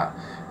like that.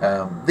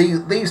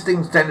 These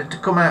things tended to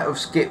come out of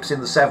skips in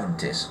the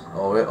 70s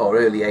or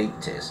early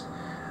 80s,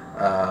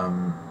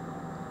 and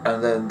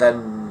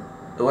then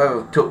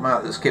whoever took them out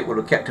of the skip would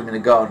have kept them in a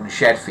garden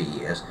shed for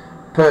years.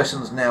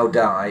 Person's now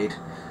died,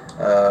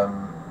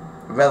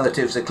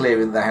 relatives are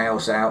clearing the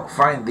house out,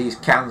 find these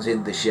cans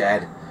in the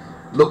shed,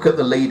 look at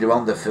the leader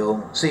on the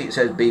film, see it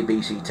says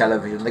BBC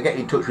television, they get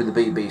in touch with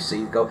the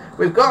BBC, go,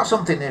 we've got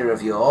something here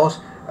of yours,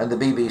 and the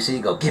BBC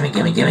go, gimme,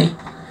 gimme, gimme,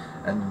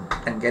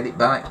 and get it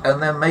back,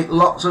 and then make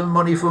lots of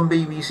money from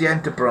BBC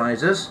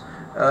Enterprises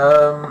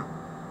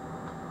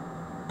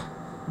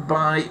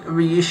by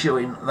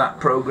reissuing that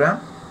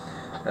programme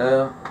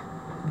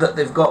that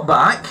they've got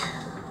back.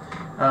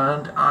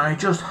 And I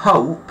just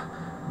hope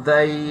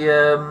they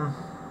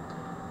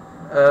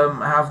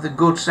have the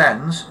good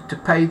sense to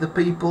pay the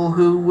people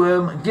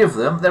who give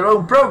them their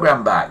own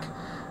programme back,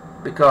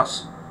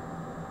 because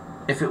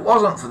if it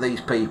wasn't for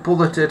these people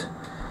that had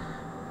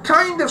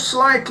kind of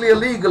slightly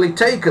illegally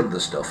taken the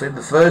stuff in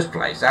the first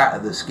place out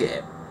of the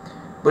skip,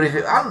 but if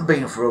it hadn't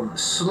been for them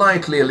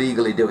slightly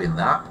illegally doing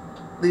that,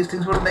 these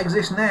things wouldn't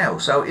exist now.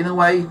 So in a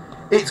way,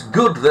 it's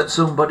good that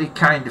somebody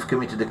kind of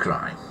committed a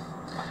crime.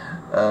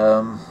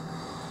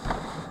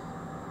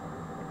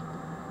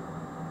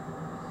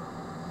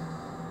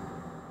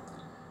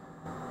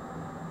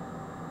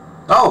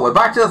 Oh, we're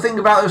back to the thing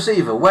about the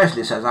receiver.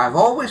 Wesley says, I've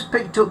always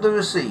picked up the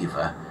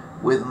receiver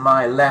with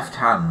my left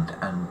hand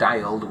and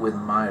dialed with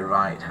my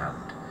right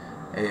hand.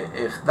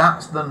 If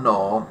that's the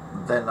norm,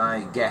 then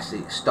I guess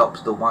it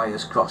stops the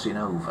wires crossing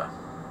over.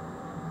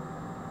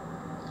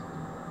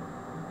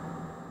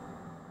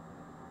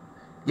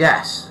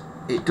 Yes,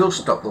 it does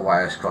stop the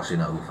wires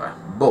crossing over,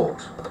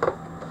 but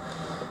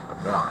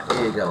right,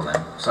 here you go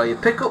then. So you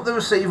pick up the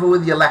receiver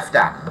with your left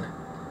hand,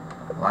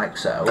 like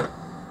so,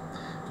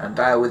 and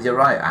dial with your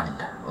right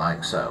hand,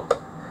 like so.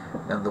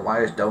 Then the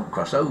wires don't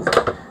cross over.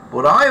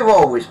 But I've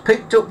always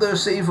picked up the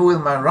receiver with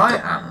my right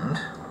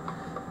hand,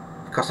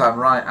 because I'm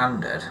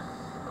right-handed,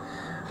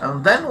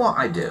 and then what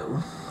I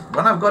do,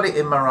 when I've got it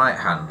in my right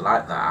hand,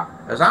 like that,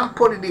 as I'm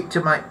putting it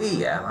to my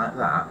ear, like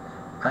that,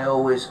 I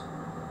always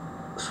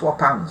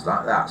swap hands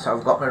like that, so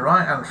I've got my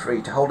right hand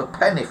free to hold a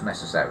pen if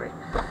necessary.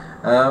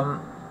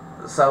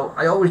 So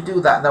I always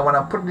do that, and then when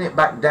I'm putting it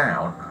back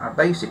down, I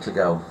basically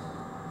go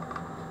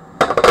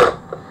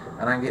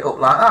and hang it up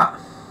like that.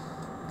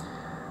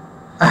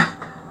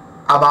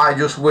 Am I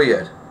just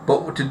weird?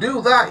 But to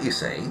do that, you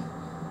see,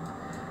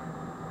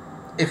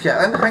 if you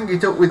then hang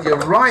it up with your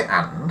right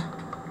hand,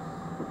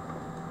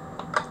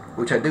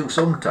 which I do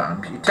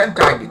sometimes, you tend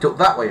to hang it up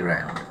that way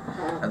round,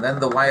 and then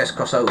the wires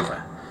cross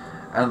over.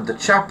 And the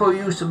chap who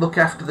used to look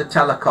after the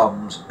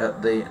telecoms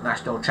at the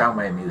National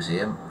Tramway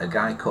Museum, a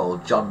guy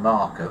called John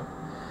Markham,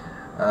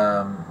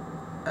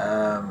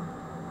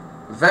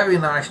 very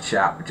nice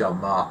chap, John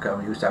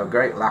Markham. I used to have a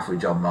great laugh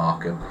with John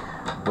Markham,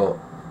 but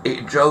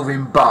it drove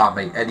him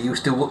balmy. And he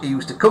used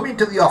to come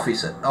into the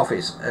office at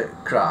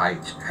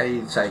Cryche, and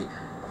he'd say,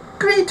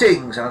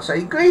 "Greetings," and I'd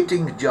say,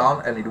 "Greetings,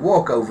 John," and he'd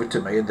walk over to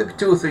me, and there'd be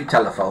 2 or 3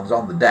 telephones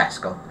on the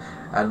desk,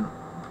 and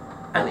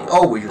he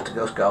always used to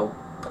just go,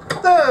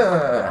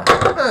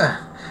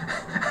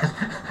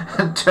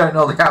 and turn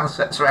all the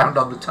handsets around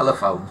on the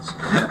telephones.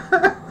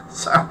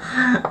 So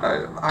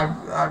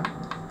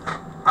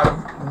I'll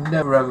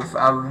never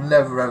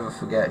ever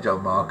forget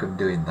John Markham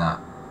doing that.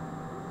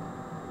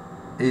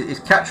 His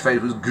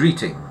catchphrase was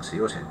 "Greetings." He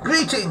always said,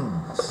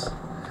 "Greetings."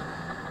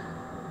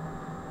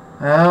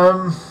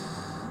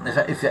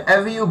 If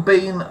ever you've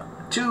been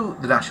to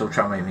the National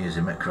Tramway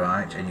Museum at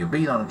Cryche and you've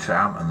been on a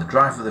tram and the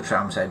driver of the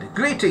tram said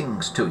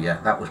 "Greetings" to you,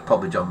 that was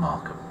probably John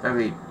Markham.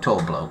 Very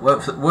tall bloke.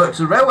 Works as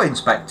a railway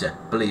inspector,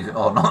 believe it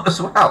or not,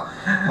 as well.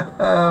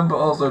 But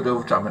also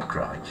drove tram at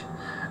Cryche.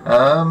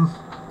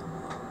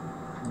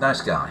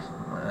 Nice guy.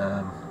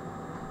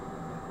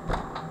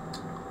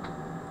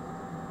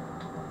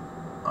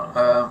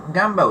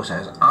 Gambo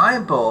says, "I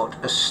bought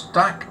a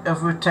stack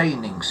of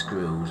retaining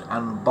screws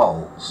and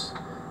bolts,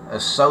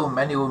 as so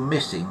many were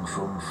missing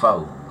from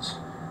phones,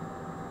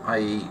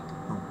 i.e.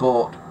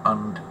 bought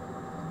and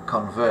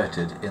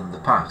converted in the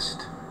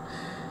past."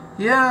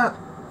 Yeah.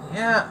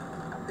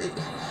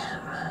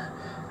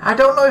 I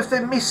don't know if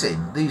they're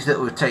missing, these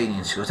little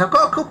retaining screws. I've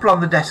got a couple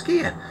on the desk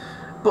here,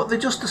 but they're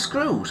just the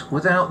screws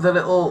without the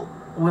little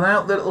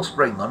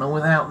spring on, and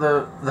without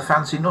the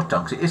fancy nut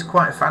on, because it is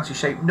quite a fancy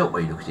shaped nut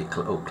when you look at it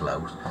up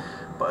close.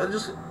 But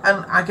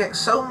I get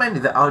so many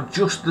that are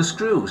just the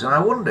screws, and I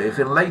wonder if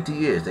in later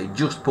years they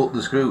just put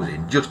the screws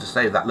in just to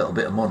save that little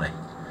bit of money.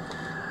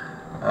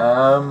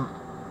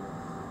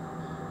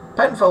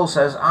 Penfold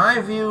says,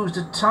 "I've used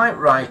a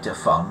typewriter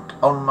font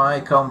on my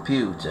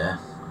computer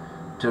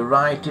to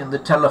write in the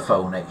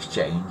telephone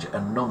exchange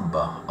and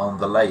number on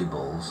the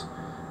labels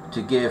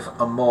to give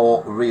a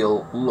more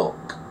real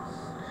look."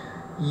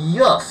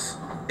 Yes,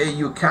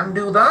 you can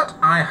do that.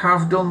 I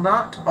have done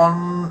that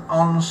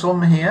on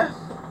some here.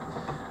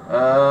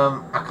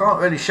 I can't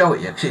really show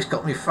it yet because it's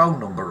got my phone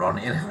number on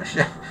it, and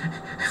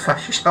if I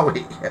show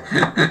it,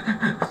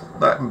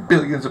 like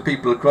billions of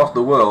people across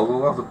the world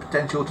will have the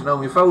potential to know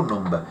my phone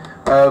number.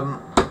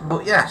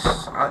 But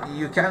yes,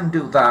 you can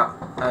do that.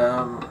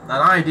 And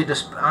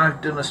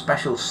I've done a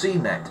special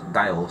CNET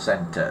dial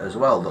center as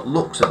well that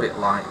looks a bit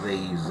like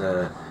these,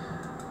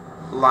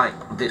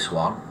 like this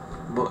one,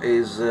 but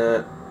is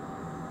a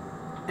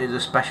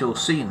special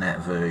CNET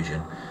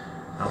version.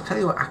 I'll tell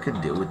you what I can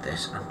do with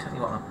this. I'll tell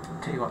you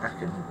what I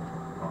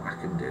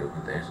can do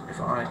with this.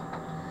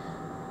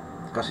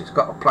 Because it's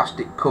got a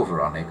plastic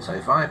cover on it, so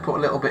if I put a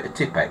little bit of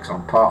Tipex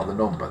on part of the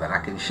number, then I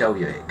can show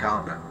you it,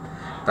 can't I?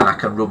 Then I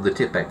can rub the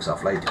Tipex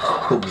off later.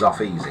 It comes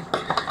off easy.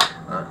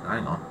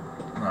 Hang on.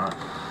 Right.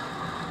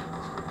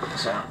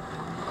 So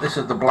this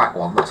is the black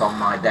one that's on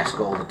my desk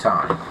all the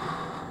time.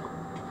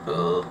 And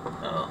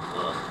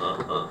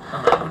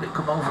will it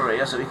come over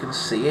here so we can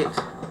see it?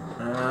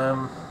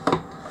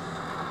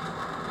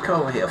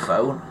 Come over here,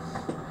 phone.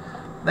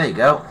 There you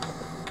go.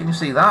 Can you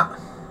see that?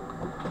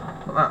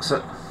 Well, that's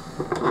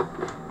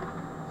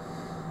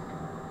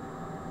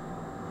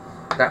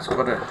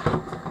got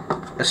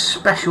a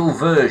special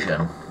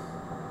version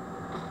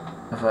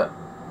of a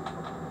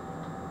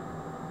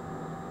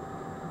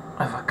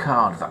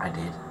card that I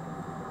did.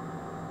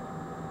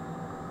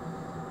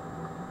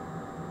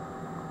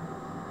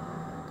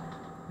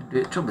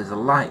 The trouble is the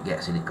light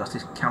gets in it because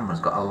this camera's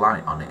got a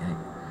light on it and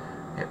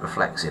it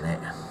reflects in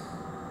it.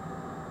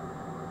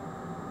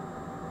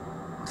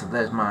 So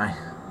there's my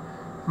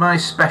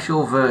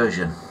special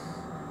version.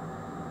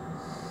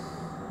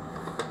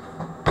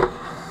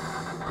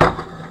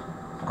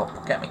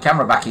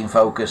 camera back in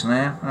focus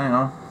now. Hang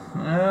on.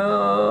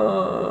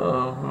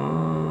 Oh.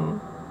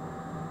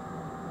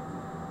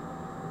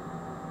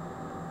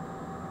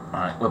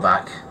 Right, we're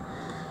back.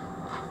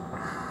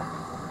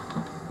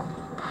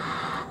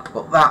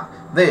 But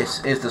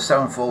this is the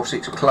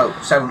 706 clone,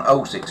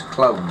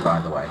 by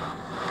the way.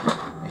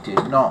 It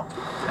is not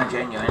a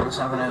genuine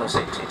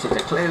 706. It is a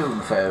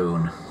clone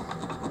phone.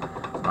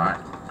 Right,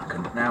 I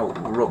can now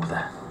rub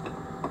the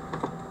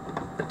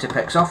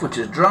Tipex off, which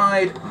has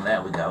dried, and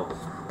there we go.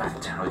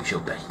 Back to how it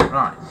should be.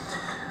 Right.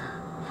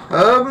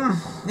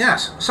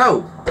 Yes.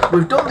 So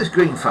we've done this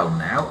green phone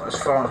now, as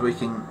far as we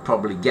can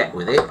probably get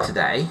with it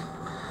today.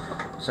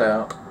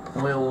 So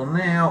we will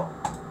now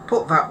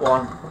put that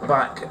one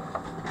back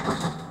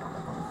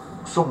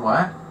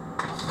somewhere,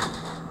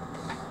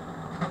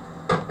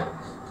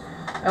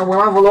 and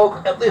we'll have a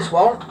look at this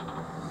one.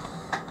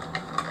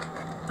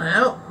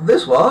 Now,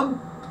 this one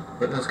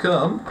that has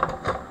come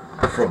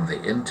from the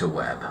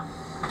interweb.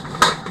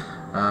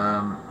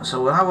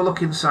 So we'll have a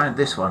look inside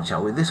this one,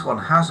 shall we? This one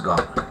has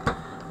got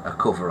a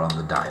cover on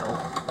the dial,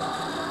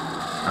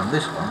 and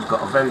this one's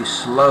got a very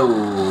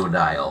slow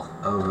dial.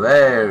 A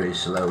very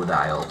slow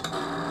dial.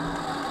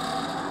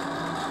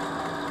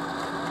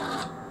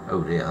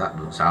 Oh dear, that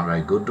doesn't sound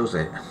very good, does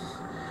it?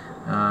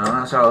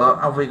 Let's have a look.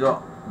 Have we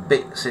got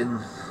bits in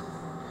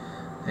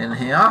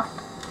here?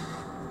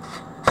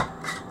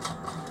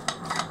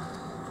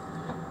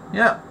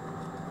 Yep,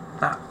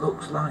 that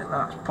looks like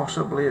that's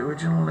possibly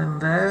original in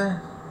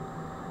there.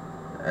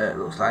 It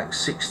looks like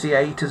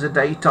 68 as a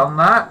date on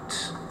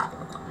that,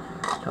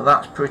 so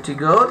that's pretty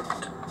good.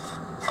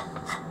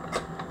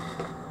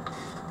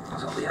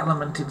 There's got the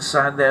element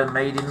inside there,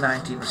 made in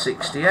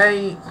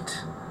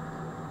 1968.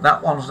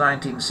 That one's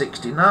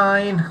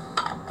 1969.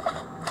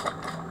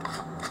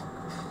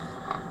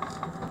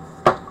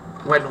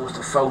 When was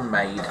the phone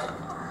made?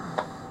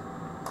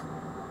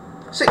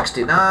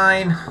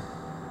 69.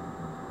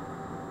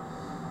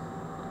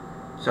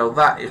 So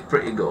that is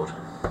pretty good.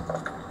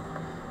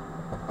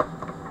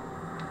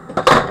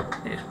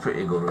 It's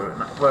pretty good.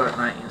 We're at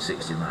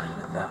 1969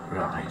 with that,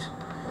 right.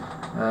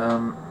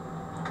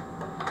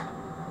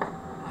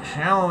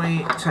 Shall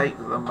we take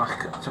them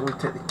back? Shall we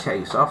take the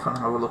case off and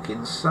have a look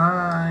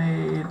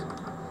inside?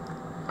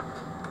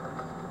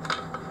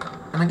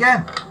 And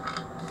again,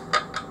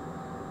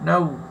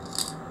 no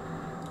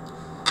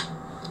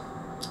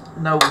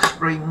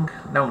spring,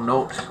 no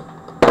nut.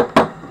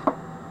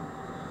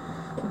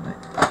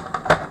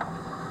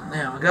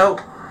 There we go.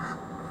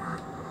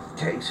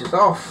 Case is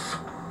off.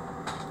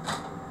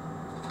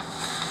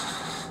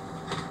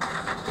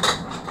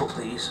 Let's put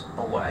these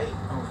away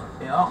over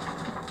here.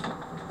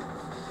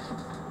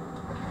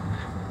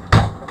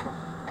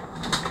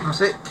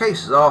 That's it,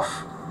 case is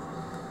off.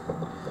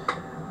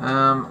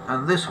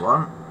 And this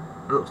one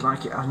looks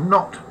like it has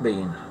not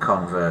been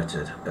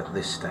converted at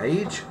this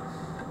stage.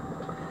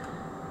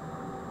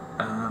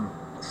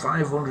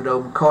 500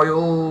 ohm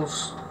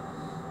coils.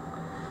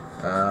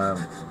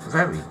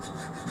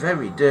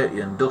 Very dirty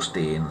and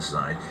dusty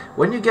inside.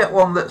 When you get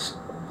one that's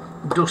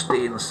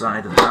dusty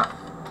inside of that,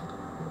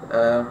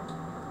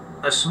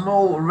 a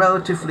small,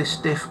 relatively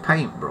stiff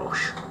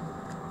paintbrush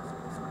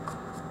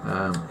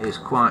is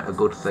quite a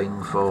good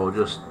thing for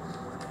just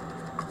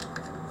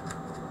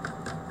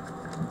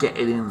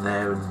getting in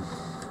there and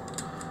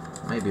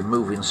maybe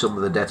moving some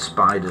of the dead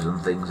spiders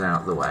and things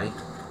out of the way.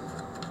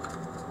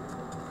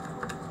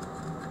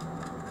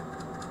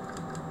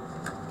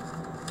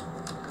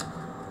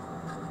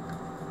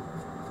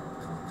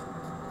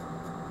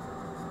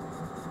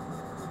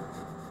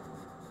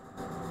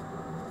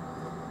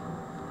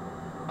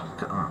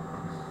 Look at that.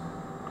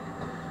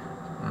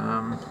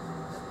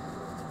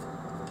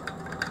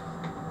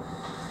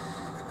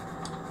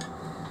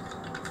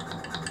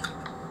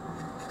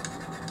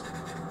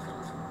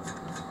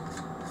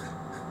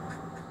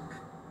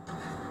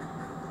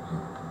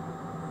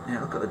 Yeah,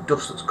 look at the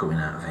dust that's coming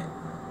out of it.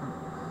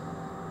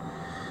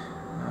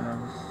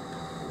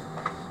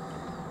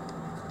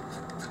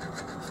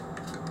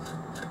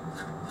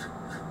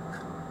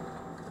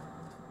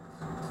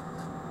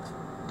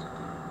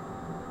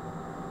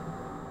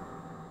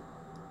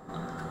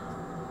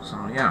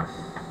 So yeah,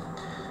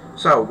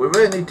 so we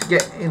really need to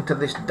get into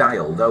this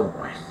dial, don't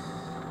we?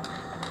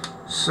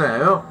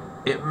 So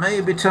it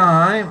may be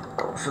time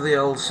for the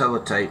old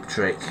sellotape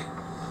trick.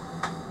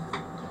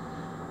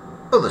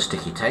 Other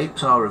sticky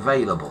tapes are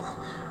available.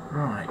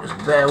 Right,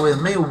 just bear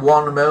with me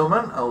one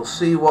moment, I'll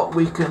see what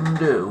we can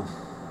do.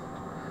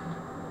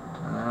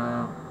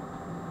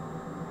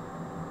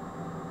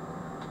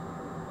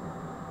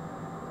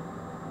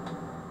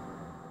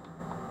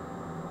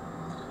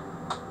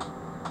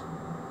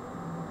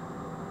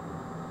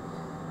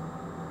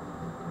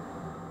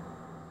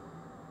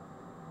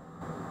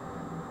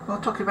 We're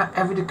talking about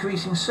ever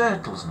decreasing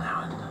circles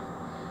now in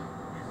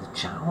the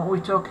chat. What are we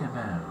talking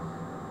about?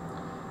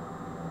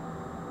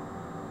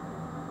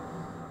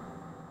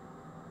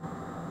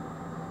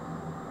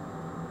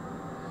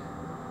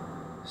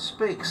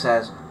 Speak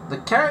says The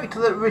character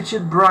that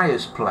Richard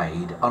Bryars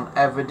played on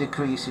Ever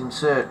Decreasing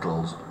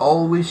Circles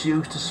always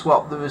used to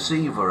swap the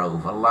receiver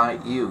over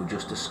like you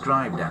just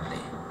described,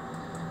 Andy.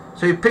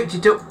 So he picked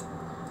it up.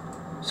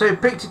 So he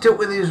picked it up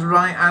with his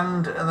right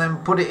hand and then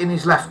put it in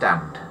his left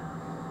hand,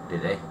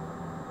 did he?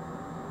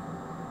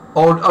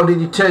 Or did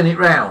he turn it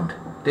round?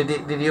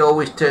 Did he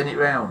always turn it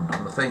round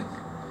on the thing?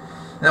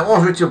 Now, it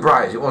was Richard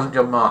Bryars, it wasn't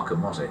John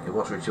Markham, was it? It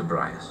was Richard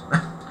Bryars.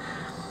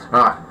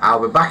 Right,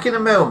 I'll be back in a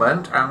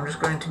moment. I'm just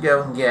going to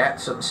go and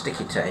get some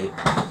sticky tape.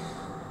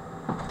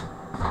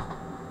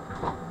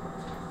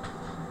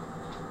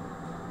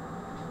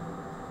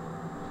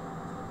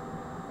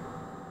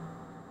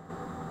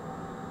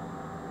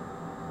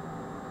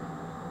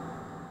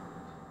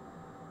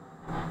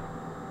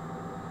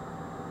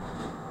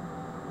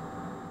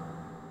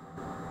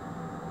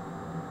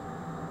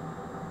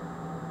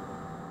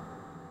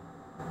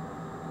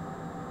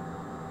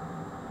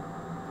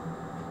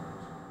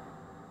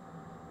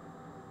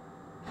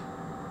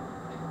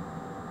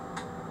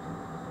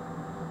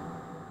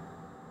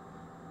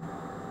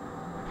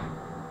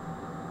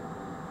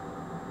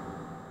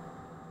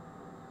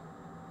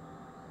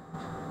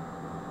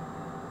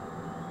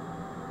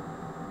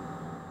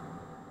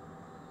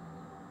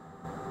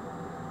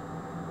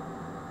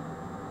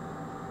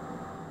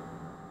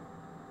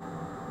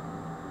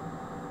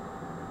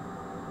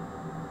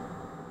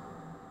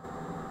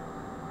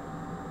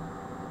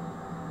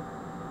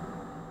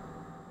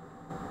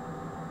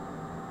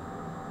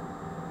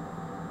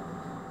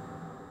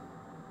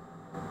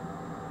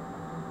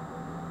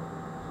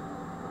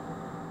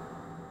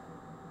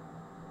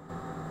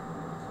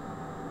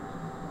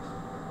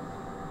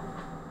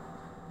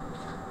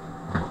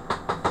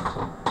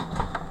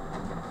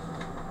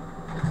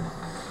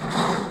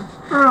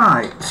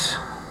 Right,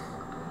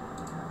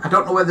 I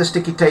don't know where the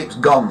sticky tape's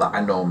gone that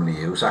I normally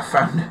use. I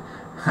found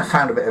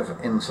a bit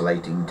of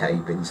insulating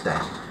tape instead,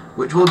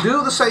 which will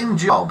do the same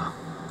job.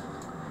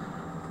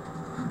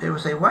 They will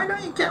say, why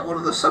don't you get one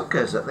of the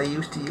suckers that they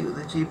used to use,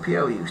 the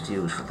GPO used to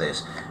use for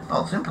this?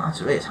 Well, the simple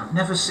answer is, I've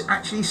never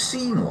actually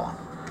seen one.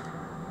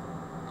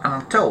 And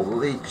I'm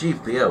told the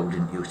GPO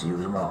didn't used to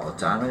use them all the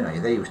time anyway,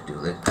 they used to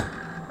do this.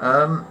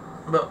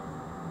 But,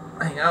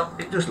 there you go,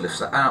 it just lifts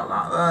that out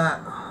like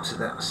that. So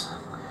that's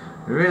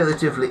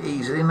relatively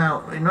easy.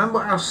 Now, remember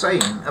what I was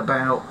saying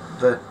about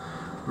the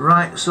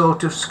right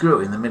sort of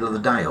screw in the middle of the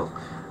dial?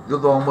 The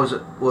other one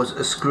was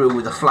a screw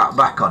with a flat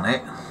back on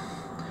it.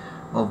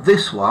 Well,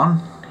 this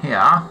one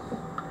here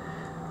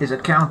is a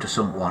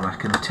countersunk one, I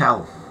can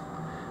tell,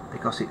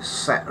 because it's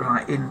set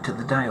right into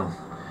the dial.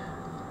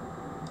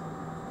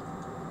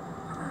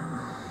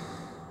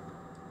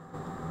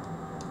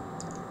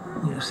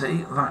 You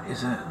see, that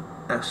is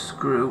a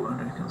screw, and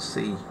you can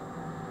see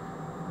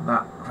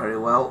that very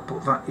well,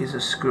 but that is a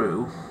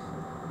screw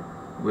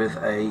with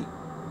a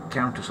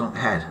countersunk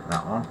head,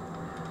 that one,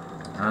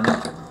 and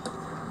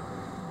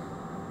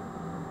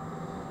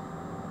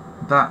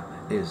that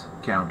is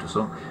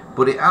countersunk,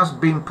 but it has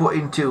been put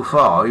in too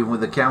far even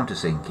with the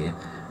countersinking,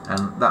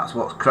 and that's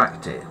what's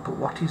cracked it. But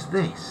what is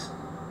this?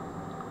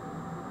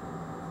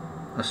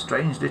 A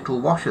strange little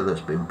washer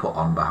that's been put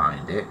on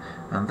behind it,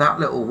 and that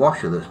little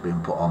washer that's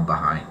been put on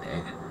behind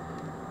it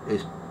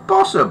is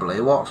possibly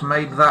what's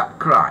made that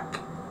crack,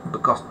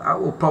 because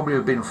that will probably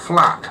have been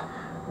flat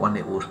when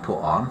it was put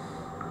on.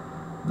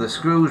 The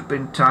screw's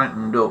been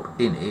tightened up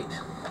in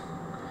it,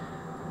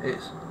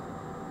 it's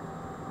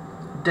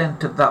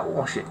dented that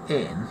washer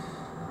in,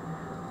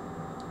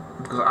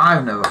 because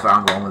I've never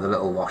found one with a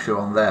little washer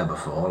on there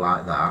before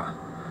like that.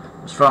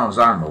 As far as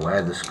I'm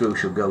aware, the screw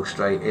should go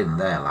straight in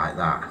there like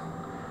that,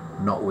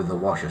 not with the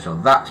washer. So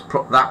that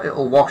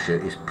little washer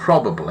is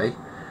probably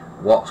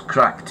what's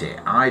cracked it.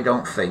 I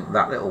don't think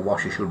that little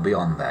washer should be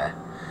on there.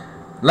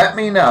 Let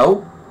me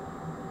know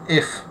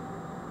if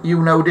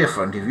you know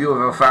different, if you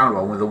ever found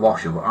one with a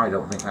washer, but I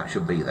don't think that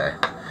should be there.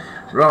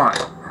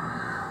 Right,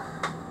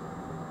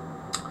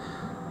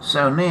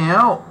 so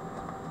now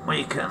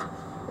we can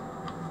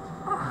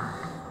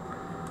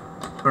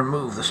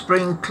remove the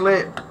spring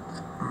clip,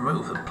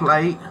 remove the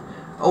plate.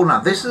 Oh, now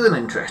this is an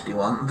interesting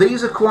one.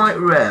 These are quite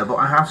rare, but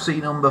I have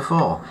seen them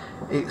before.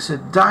 It's a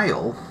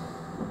dial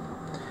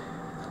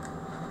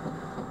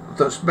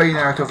that's made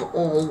out of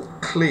all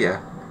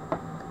clear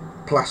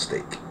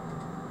plastic.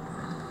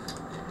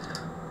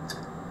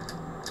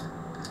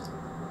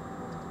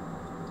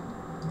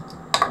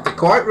 They're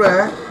quite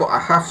rare, but I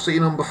have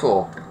seen them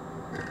before.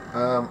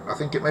 I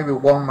think it may be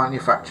one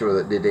manufacturer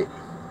that did it.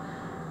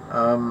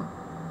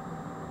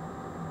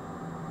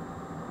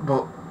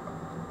 But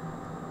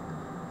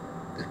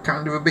it's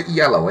kind of a bit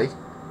yellowy.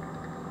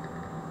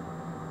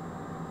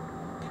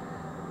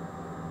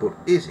 But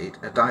is it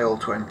a dial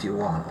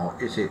 21 or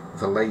is it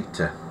the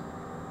later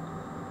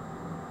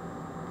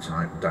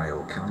type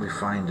dial? Can we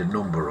find a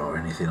number or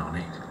anything on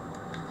it?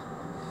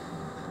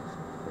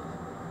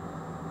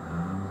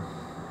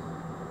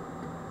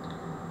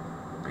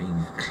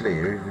 Being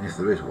clear, even if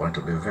there is one,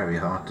 it'll be very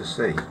hard to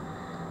see.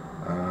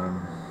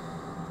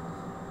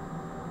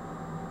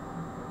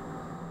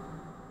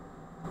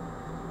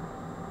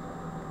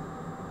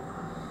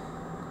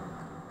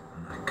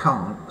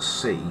 can't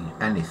see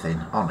anything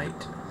on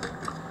it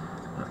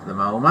at the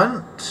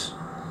moment.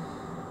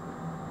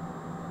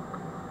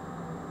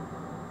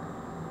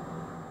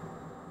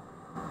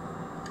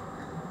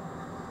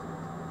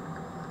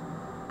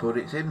 But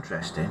it's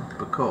interesting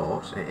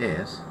because it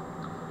is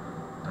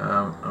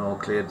an all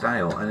clear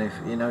dial, and if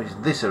you notice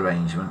this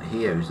arrangement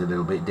here is a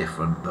little bit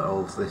different, that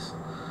holds this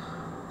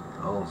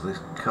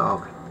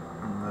cog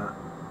and that.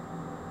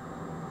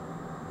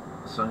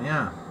 So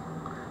yeah,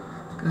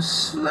 a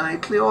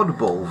slightly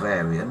oddball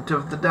variant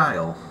of the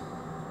dial,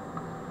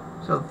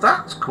 so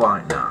that's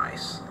quite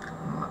nice.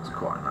 That's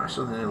quite nice,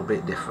 something a little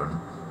bit different,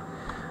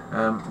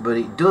 but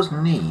it does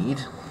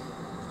need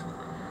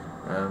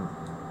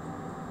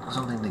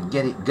something to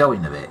get it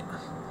going a bit.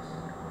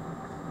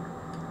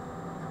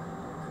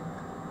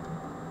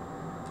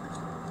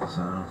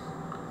 So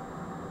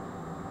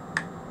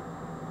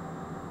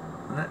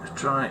let's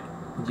try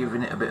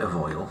giving it a bit of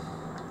oil.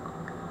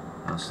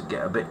 That's to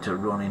get a bit to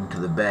run into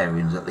the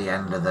bearings at the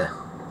end of the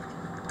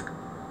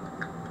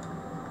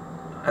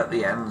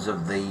ends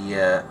of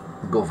the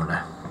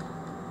governor.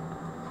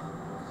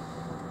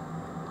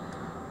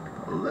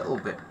 A little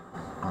bit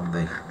on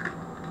the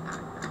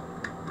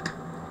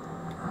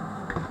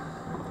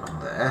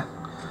there,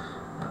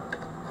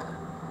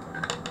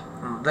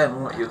 and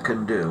then what you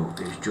can do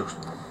is just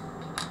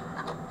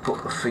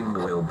put the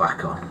finger wheel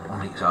back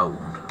on its own.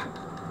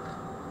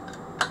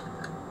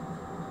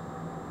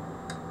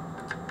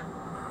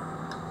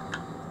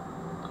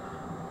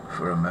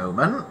 For a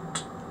moment.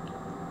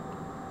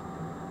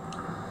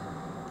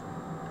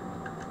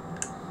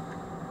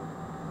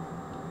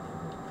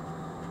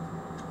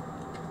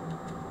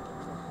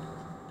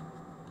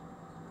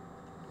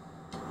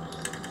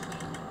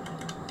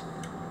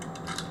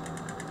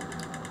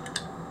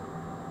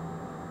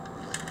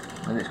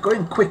 And it's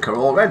going quicker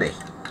already.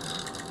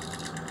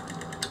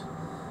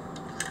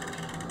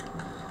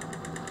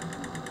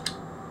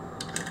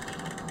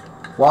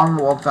 One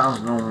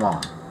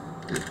 1001.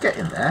 It's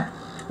getting there.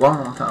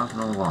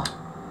 1001.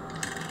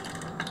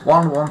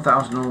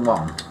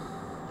 1001.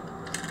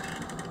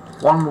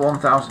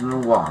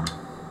 1001.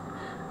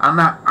 And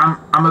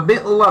I'm a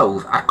bit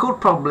loath. I could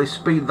probably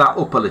speed that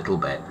up a little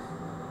bit,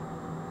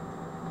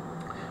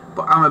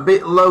 but I'm a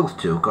bit loath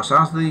to, because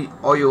as the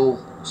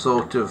oil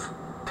sort of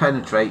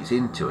penetrates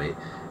into it,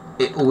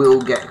 it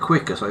will get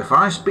quicker. So if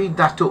I speed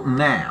that up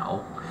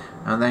now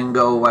and then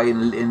go away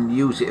and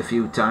use it a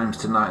few times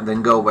tonight and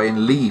then go away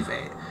and leave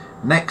it,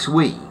 next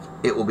week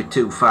it will be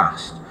too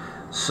fast.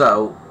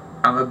 So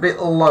I'm a bit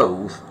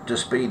loath to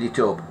speed it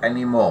up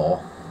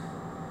anymore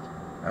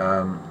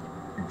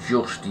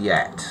just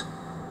yet.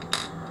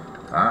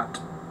 But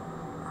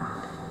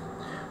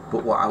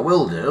what I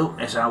will do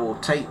is I will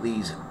take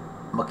these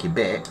mucky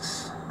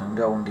bits and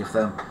go and give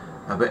them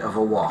a bit of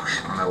a wash,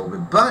 and I will be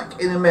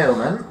back in a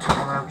moment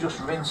when I've just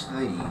rinsed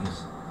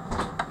these.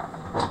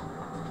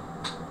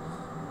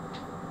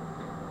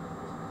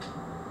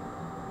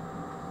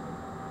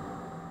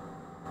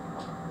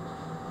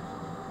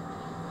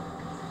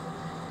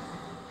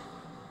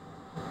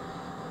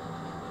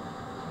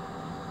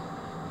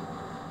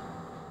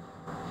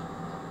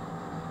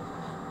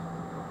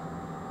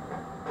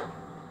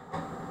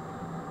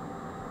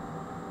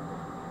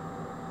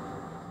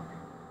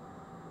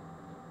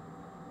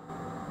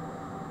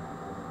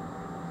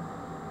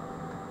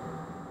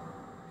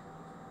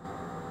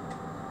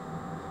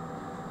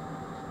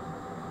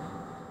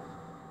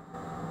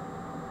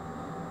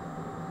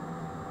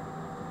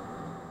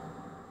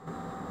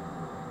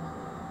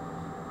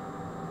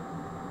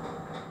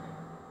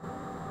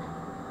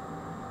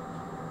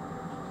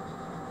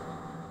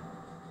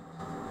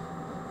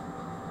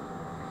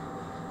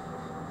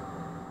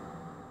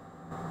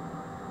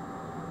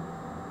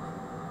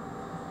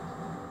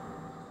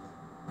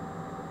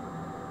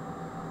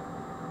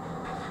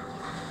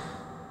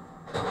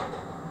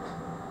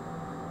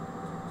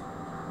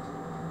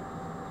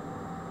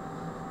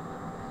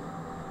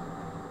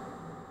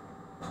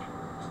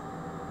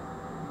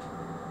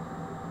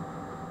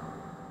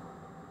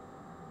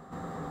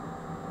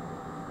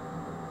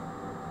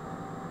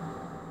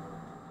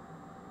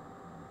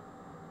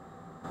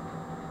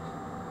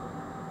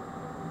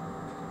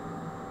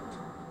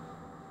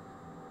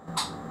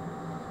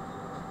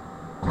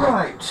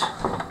 Right,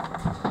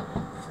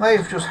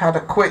 they've just had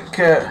a quick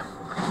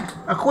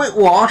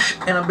wash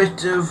in a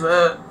bit of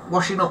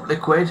washing up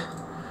liquid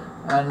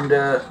and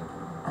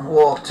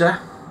water,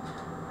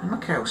 and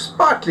look how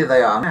sparkly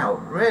they are now.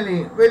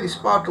 Really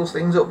sparkles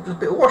things up. Just a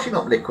bit of washing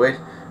up liquid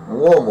and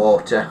warm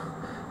water.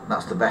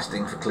 That's the best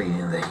thing for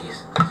cleaning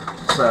these.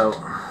 So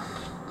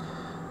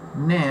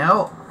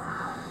now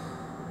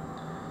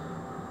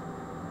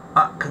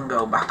that can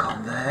go back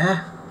on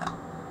there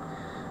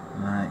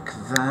like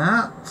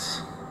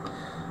that.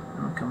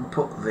 We can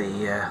put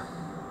the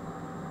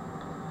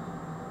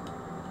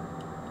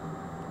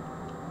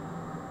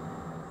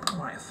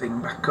white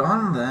thing back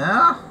on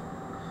there,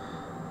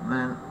 and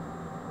then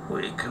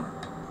we can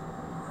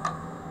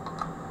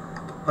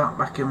put that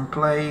back in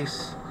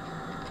place,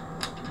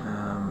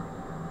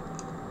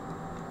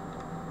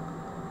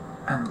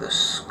 and the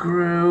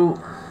screw,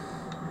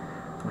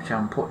 which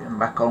I'm putting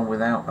back on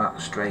without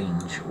that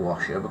strange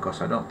washer,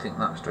 because I don't think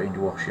that strange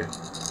washer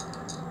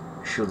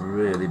should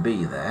really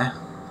be there.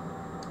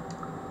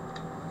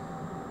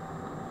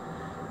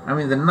 I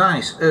mean, the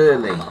nice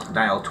early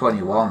dial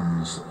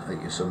 21s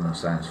that your Sunderland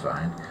Sounds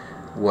find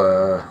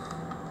were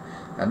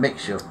a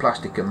mixture of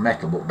plastic and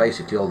metal, but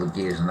basically all the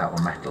gears and that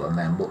were metal, and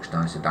then much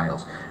nicer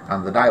dials.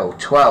 And the dial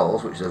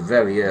 12s, which the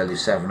very early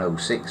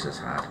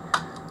 706s had,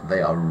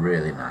 they are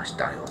really nice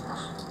dials.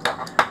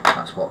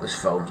 That's what this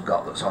phone's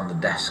got that's on the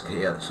desk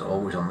here, that's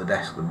always on the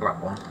desk, the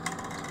black one.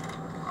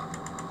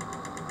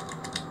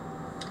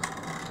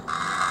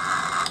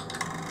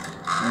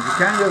 And if you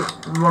kind of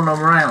run them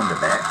around a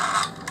bit,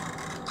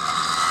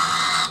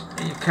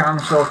 you can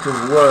sort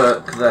of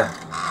work the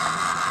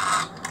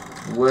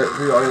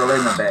oil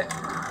in a bit.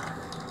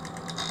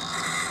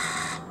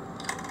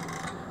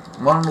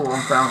 1001.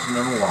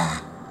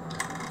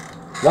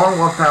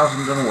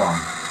 1001.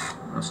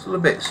 It's still a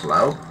bit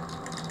slow,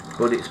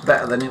 but it's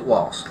better than it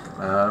was.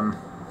 And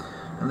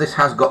this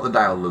has got the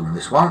dial loom,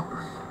 this one.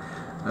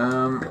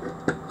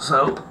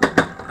 So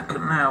I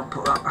can now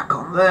put that back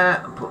on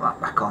there and put that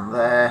back on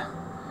there,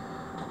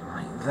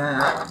 like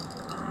that.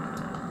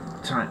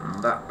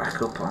 Tighten that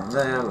back up on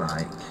there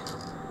like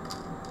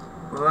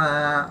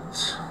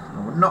that.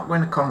 And we're not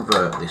going to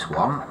convert this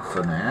one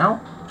for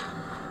now,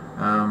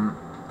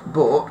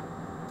 but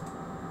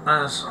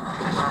as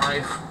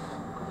I've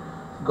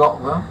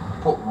got them,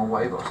 put them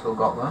away but still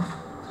got them,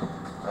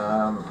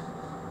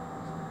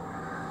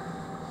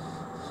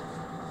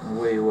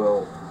 we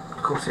will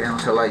cut it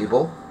onto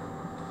label.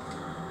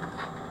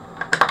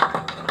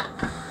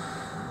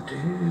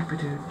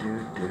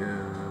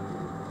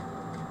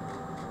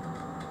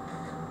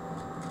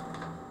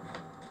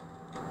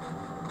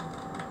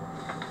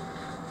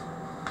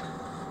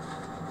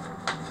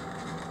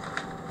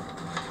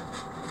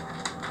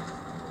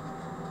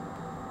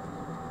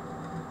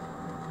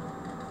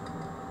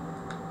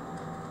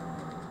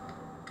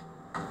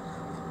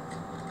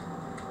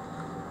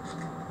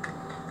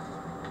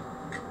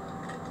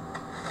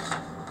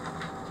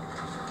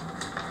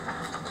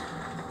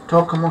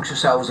 Talk amongst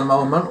yourselves a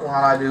moment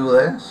while I do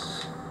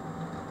this.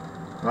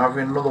 I'm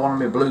having another one of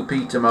my Blue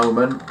Peter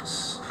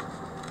moments.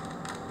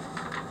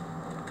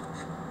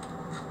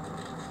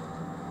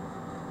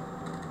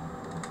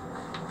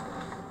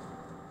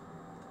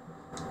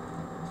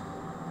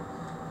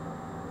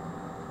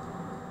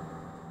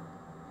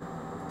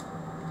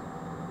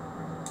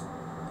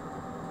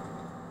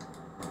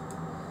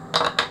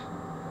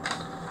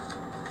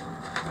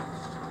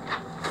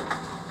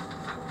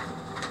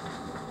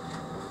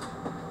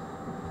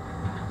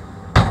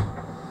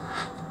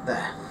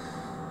 There.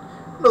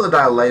 Another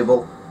dial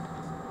label,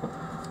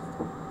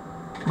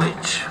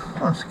 which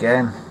once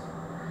again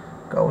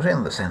goes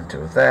in the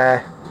centre of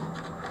there.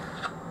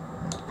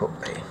 Put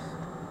the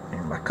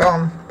thing back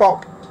on,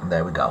 pop, and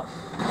there we go.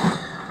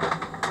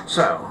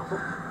 So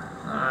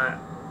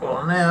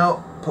we'll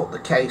now put the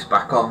case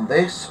back on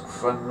this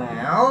for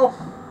now.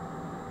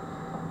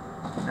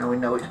 Now we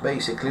know it's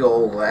basically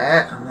all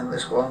there, and then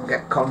this one will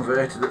get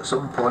converted at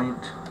some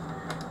point.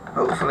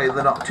 Hopefully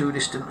the not too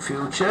distant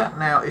future.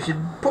 Now if you're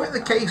putting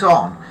the case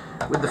on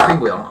with the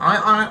finger wheel on,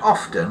 I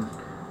often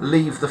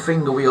leave the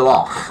finger wheel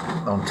off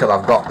until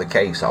I've got the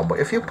case on, but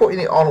if you're putting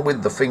it on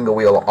with the finger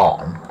wheel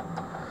on,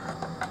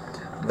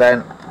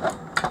 then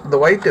the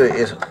way to do it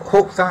is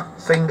hook that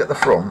thing at the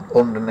front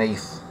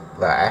underneath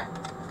there,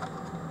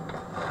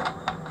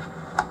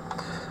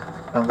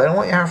 and then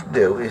what you have to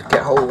do is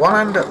get hold of one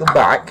hand at the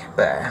back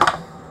there,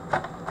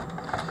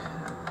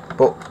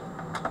 but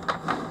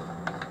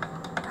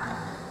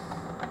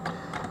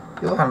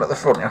the other hand at the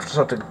front. You have to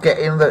sort of get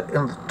in the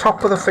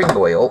top of the finger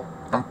wheel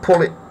and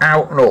pull it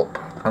out and up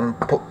and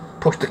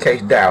push the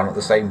case down at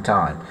the same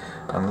time,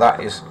 and that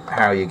is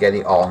how you get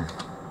it on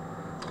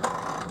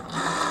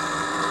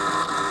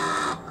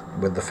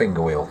with the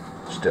finger wheel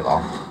still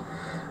on.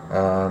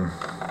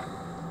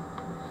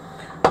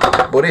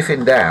 But if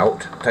in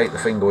doubt, take the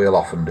finger wheel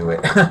off and do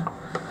it.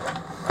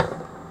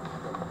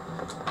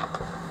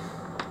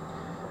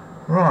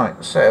 Right,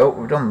 so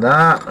we've done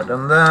that, I've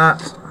done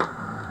that,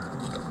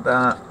 done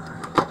that.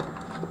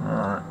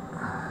 Right.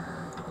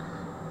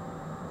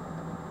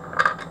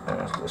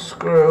 There's the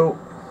screw.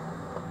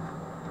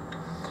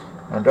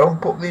 And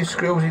don't put these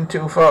screws in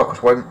too far,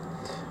 because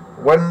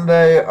when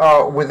they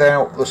are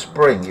without the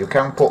spring, you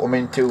can put them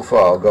in too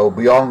far, go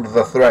beyond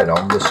the thread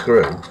on the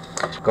screw,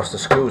 because the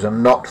screws are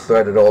not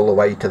threaded all the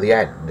way to the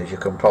end, as you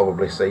can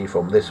probably see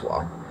from this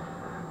one.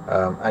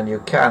 And you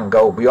can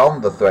go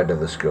beyond the thread of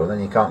the screw, and then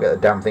you can't get the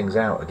damn things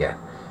out again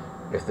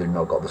if they've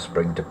not got the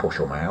spring to push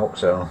them out.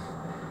 So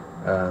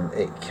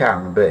it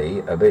can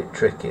be a bit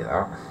tricky,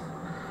 that.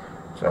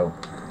 So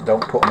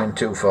don't put them in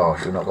too far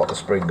if you've not got the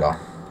spring on.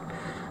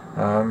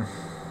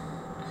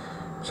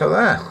 So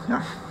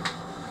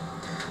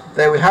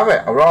there we have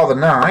it, a rather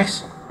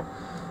nice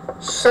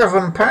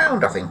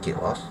 £7 I think it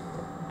was,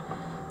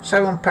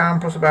 £7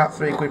 plus about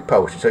 £3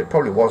 postage, so it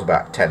probably was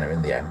about tenner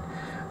in the end.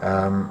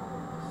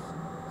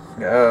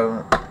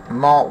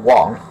 Mark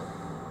 1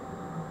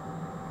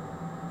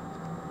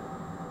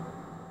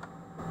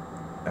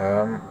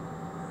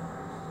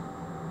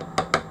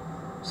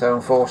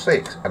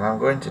 746, and I'm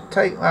going to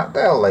take that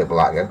Dell label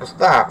out again because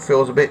that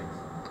feels a bit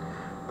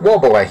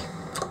wobbly.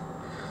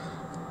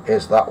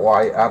 Is that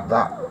why I had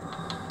that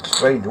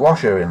strange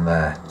washer in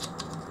there?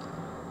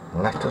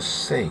 Let us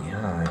see.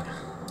 Right.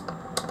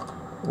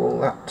 Will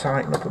that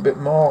tighten up a bit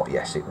more?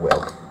 Yes, it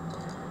will.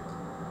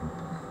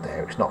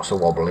 There, it's not so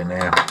wobbly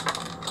now.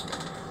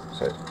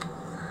 So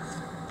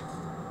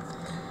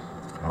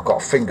I've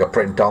got a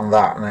fingerprint on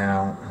that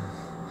now.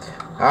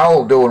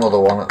 I'll do another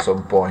one at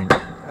some point.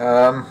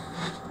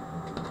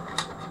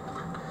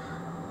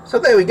 So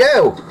there we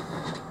go.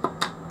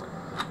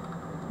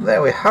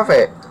 There we have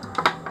it.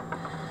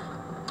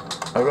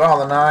 A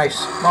rather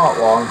nice Mark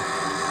 1.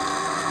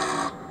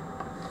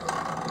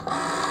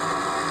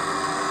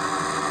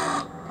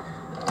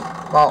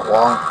 Mark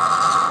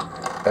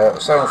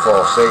 1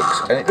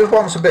 746, and it just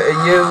wants a bit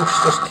of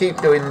use. Just keep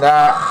doing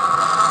that,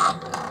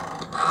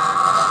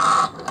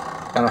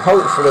 and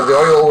hopefully the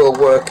oil will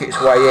work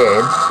its way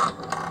in.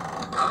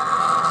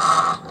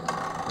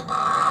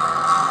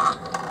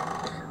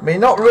 I mean,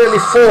 not really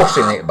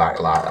forcing it back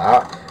like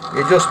that,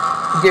 you're just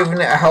giving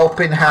it a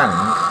helping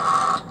hand.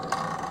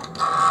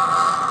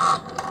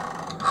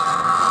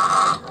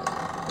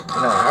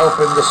 You know,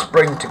 helping the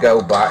spring to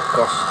go back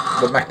because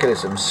the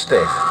mechanism's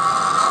stiff.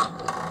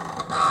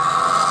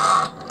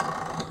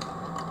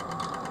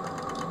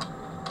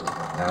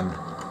 And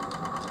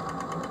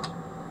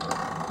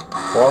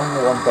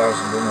 1001.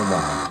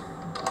 1001.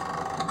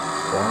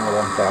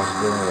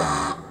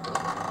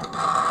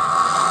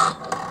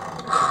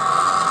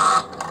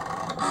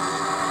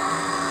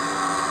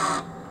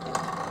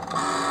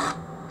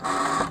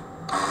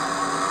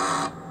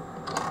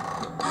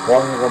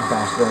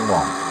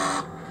 1001.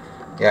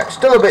 Yeah,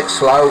 still a bit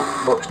slow,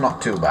 but it's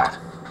not too bad.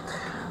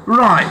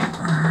 Right.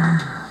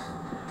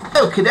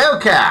 Okie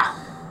dokie.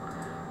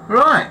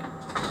 Right.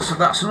 So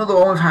that's another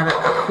one we've had a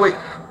quick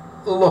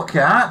look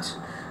at.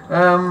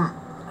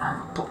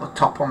 Put the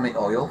top on the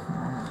oil.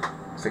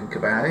 Think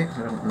about it.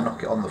 Don't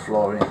knock it on the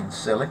floor or anything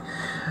silly.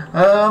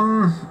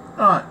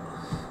 Right.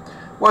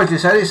 Wesley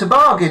said it's a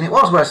bargain. It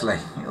was, Wesley.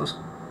 It was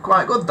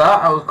quite good,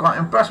 that. I was quite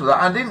impressed with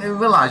that. I didn't even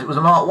realise it was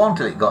a Mark 1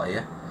 till it got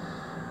here.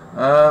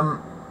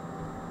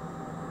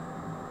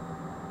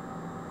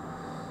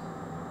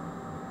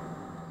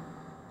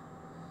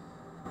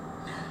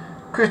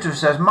 Christopher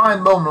says, my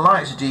mum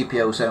likes a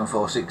GPO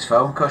 746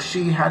 phone because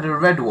she had a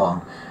red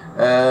one.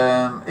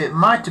 It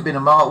might have been a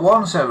Mark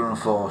 1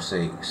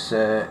 746.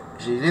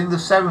 She's in the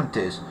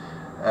 70s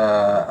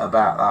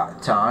about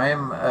that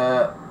time.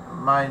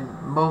 My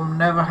mum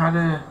never had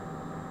a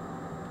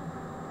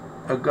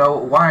go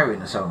at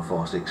wiring a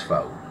 746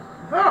 phone.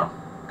 Oh,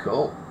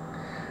 cool.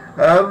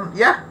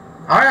 Yeah,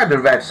 I had a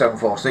red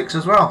 746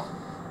 as well.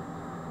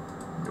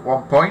 At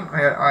one point,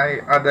 I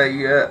had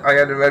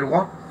a red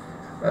one.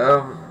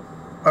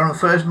 When I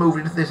first moved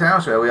into this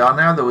house where we are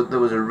now, there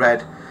was a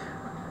red.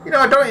 You know,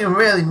 I don't even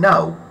really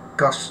know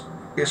because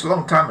it's a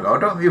long time ago. I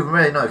don't even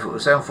really know if it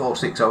was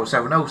 746 or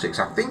 706.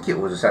 I think it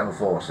was a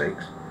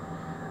 746,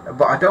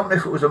 but I don't know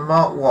if it was a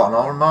Mark 1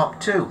 or a Mark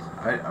 2.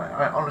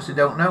 I honestly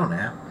don't know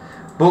now.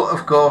 But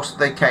of course,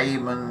 they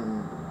came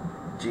and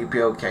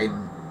GPO came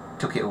and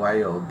took it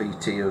away, or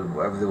BT or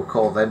whatever they were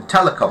called then.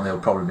 Telecom they were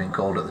probably being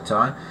called at the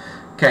time.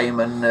 Came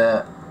and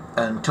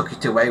took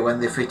it away when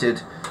they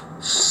fitted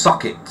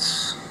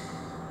sockets.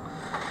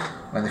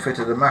 When they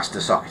fitted the master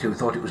socket, we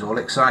thought it was all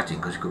exciting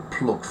because you could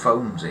plug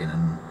phones in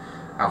and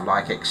have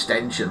like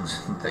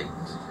extensions and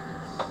things.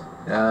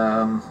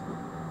 And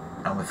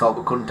we thought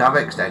we couldn't have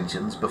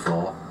extensions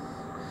before.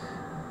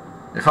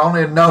 If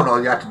only I'd known all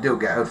you had to do,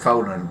 get a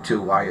phone and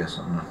 2 wires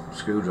and a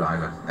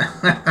screwdriver.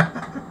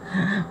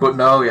 But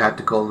no, you had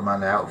to call the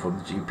man out from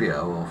the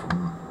GPO or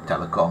from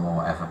Telecom or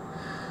whatever.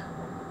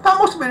 That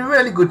must have been a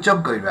really good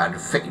job going around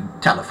and fitting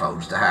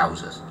telephones to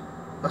houses.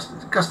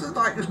 Because there's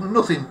like just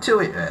nothing to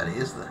it really,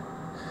 is there?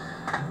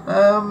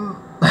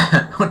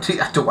 Until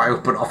you have to wire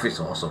up an office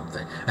or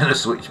something and a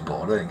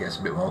switchboard, then it gets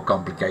a bit more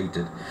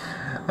complicated.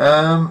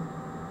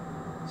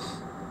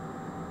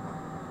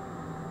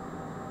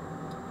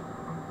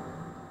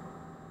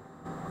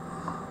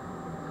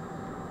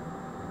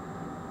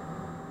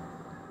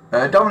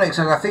 Dominic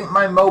says, I think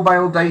my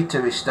mobile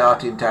data is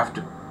starting to have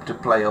to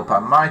play up. I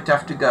might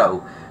have to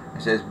go.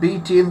 He says,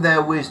 BT in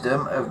their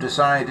wisdom have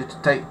decided to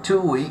take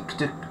 2 weeks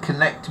to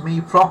connect me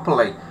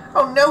properly.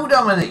 Oh no,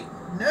 Dominic,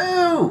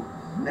 no,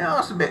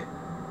 that's a bit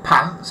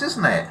pants,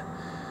 isn't it?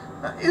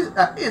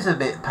 That is a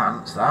bit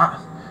pants, that.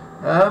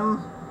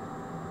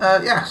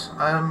 Yes,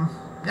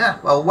 yeah,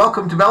 well,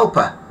 welcome to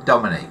Belper,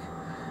 Dominic.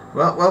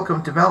 Well,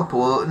 welcome to Belper.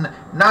 Well,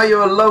 now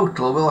you're a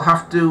local, we'll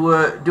have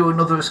to do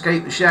another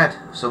Escape the Shed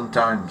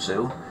sometime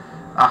soon.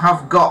 I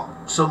have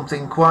got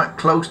something quite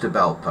close to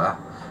Belper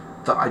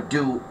that I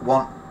do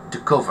want to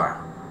cover.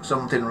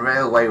 Something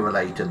railway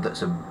related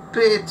that's a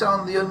bit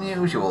on the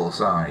unusual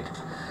side.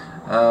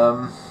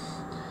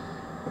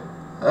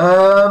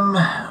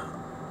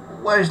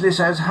 Wesley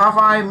says, have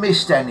I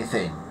missed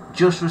anything?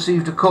 just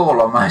received a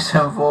call on my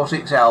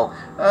 746L.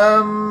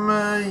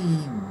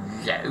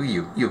 Yeah,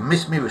 you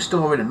missed me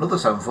restoring another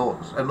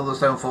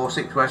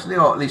 746, Wesley,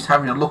 or at least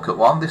having a look at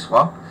one. This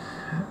one.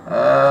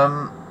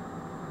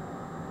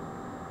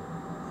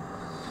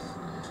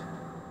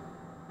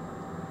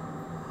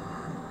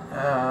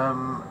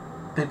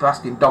 People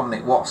asking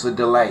Dominic what's the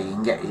delay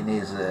in getting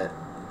his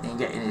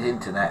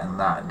internet and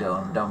that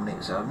done.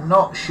 Dominic said, I'm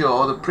not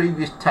sure. The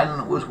previous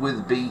tenant was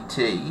with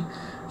BT,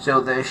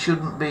 so there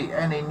shouldn't be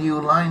any new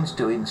lines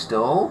to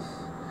install.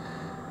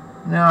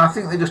 No, I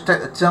think they just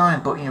take the time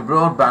putting your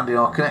broadband in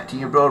or connecting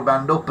your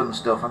broadband up and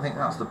stuff. I think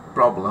that's the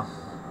problem.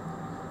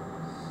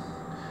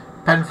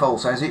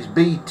 Penfold says it's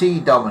BT,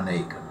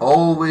 Dominic,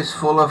 always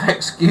full of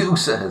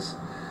excuses.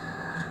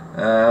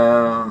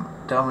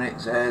 Dominic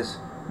says,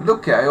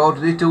 look, I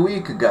ordered it a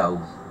week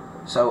ago,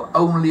 so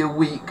only a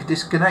week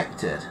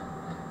disconnected.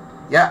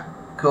 Yeah,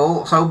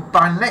 cool. So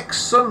by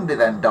next Sunday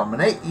then,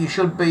 Dominic, you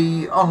should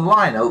be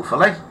online,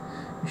 hopefully.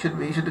 You should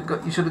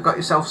have got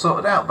yourself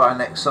sorted out by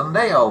next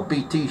Sunday, or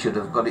BT should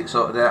have got it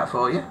sorted out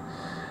for you.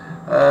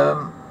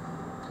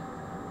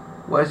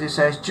 Whereas it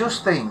says,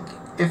 just think,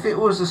 if it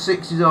was the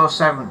 60s or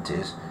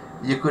 70s,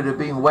 you could have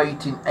been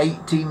waiting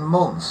 18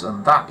 months,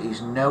 and that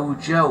is no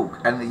joke.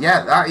 And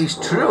yeah, that is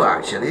true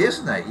actually,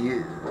 isn't it?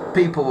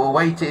 People were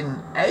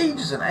waiting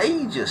ages and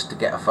ages to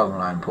get a phone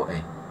line put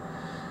in.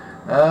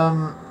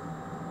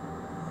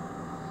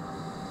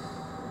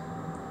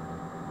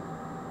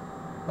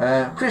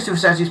 Christopher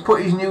says he's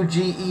put his new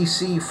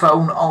GEC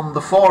phone on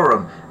the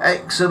forum.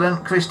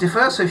 Excellent,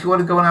 Christopher. So if you want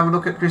to go and have a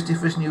look at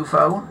Christopher's new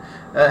phone,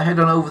 head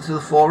on over to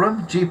the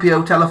forum,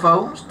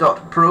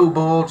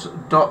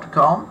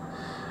 gpotelephones.proboards.com.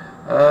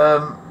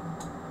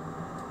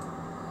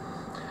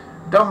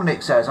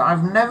 Dominic says,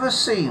 I've never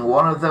seen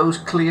one of those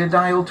clear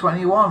dial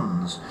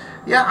 21s.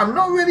 Yeah, I'm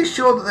not really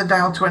sure that they're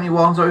dial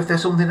 21s or if they're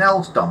something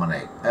else,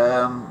 Dominic.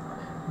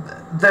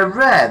 They're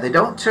rare. They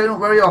don't turn up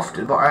very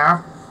often, but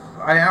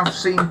I have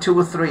seen 2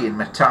 or 3 in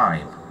my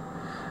time.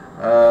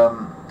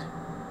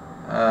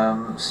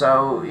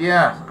 So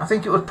yeah, I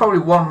think it was probably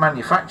one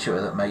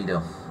manufacturer that made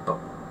them, but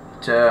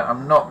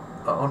I'm not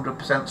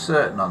 100%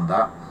 certain on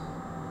that.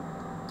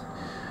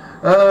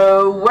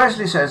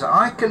 Wesley says,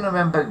 I can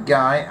remember a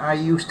guy I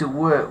used to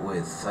work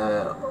with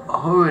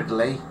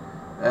hurriedly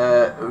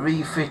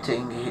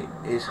refitting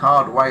his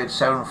hardwired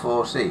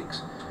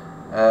 746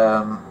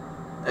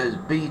 as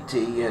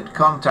BT had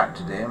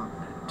contacted him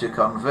to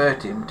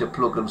convert him to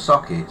plug and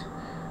socket,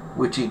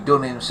 which he'd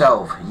done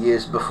himself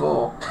years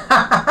before.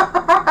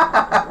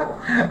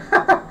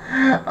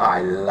 I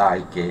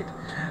like it.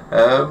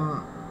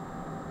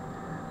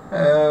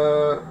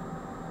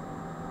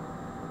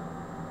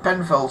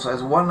 Penfold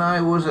says, when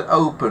I was at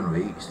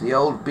OpenReach, the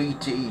old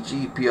BT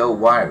GPO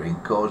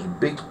wiring caused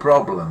big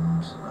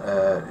problems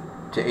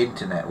to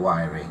internet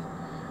wiring,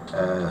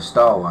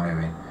 star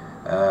wiring,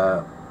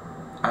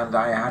 and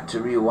I had to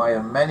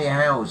rewire many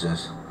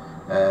houses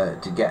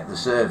to get the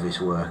service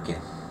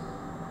working.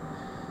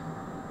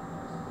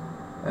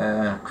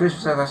 Chris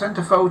says, I sent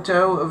a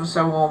photo of a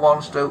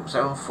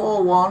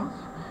 711/741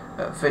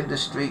 at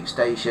Flinders Street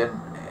Station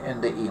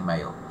in the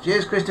email.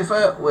 Cheers,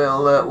 Christopher.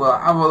 We'll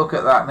have a look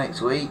at that next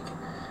week.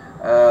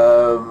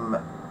 And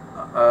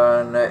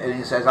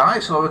he says, I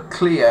saw a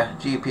clear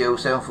GPO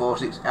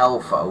 746L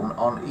phone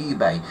on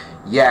eBay.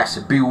 Yes,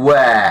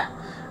 beware.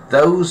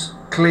 Those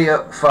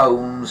clear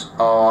phones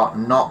are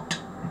not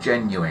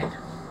genuine.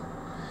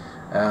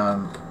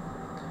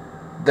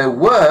 There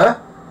were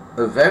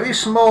a very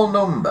small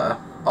number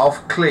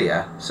of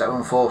clear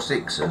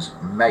 746s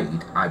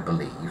made, I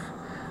believe,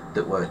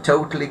 that were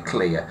totally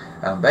clear,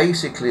 and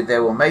basically they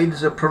were made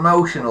as a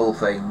promotional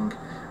thing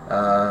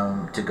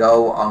to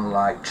go on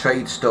like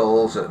trade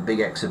stalls at big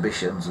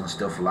exhibitions and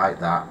stuff like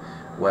that,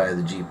 where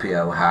the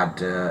GPO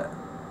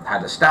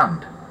had a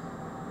stand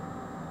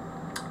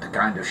to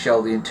kind of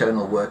show the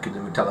internal workings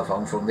of a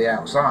telephone from the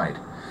outside.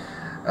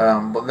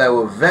 But there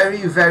were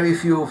very, very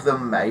few of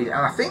them made,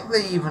 and I think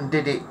they even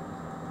did it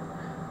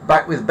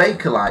back with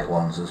Bakelite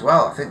ones as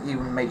well. I think they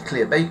even made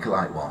clear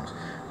Bakelite ones,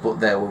 but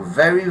there were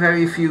very,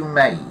 very few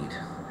made.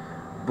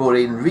 But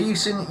in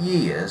recent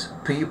years,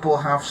 people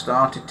have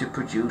started to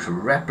produce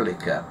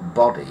replica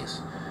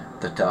bodies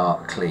that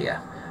are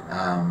clear,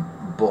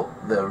 but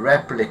the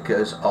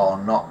replicas are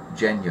not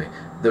genuine.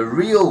 The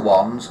real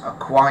ones are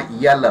quite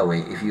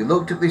yellowy. If you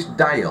looked at this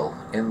dial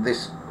in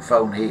this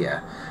phone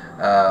here,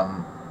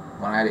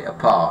 when I had it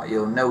apart,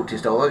 you'll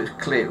notice, although it was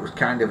clear, it was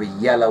kind of a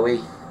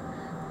yellowy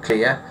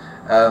clear,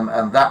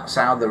 and that's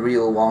how the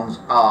real ones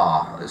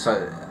are.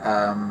 So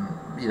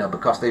you know,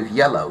 because they've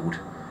yellowed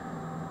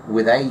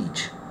with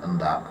age and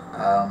that,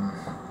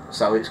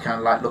 so it's kind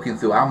of like looking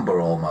through amber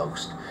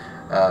almost.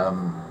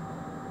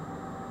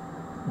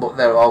 But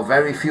there are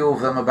very few of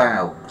them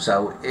about,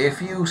 so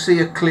if you see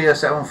a clear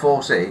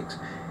 746,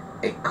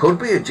 it could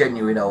be a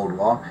genuine old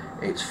one.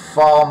 It's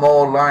far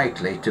more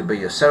likely to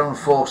be a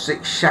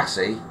 746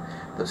 chassis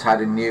that's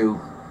had a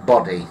new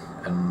body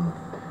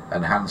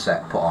and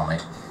handset put on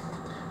it.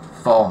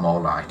 Far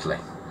more likely,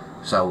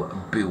 so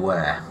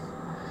beware.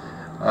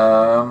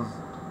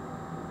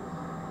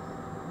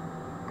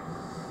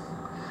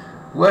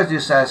 Wesley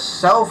says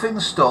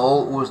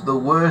self-install was the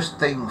worst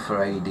thing for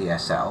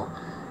ADSL.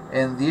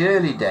 In the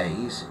early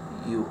days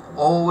you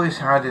always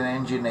had an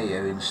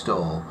engineer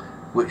install,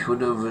 which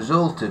would have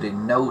resulted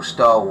in no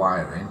star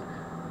wiring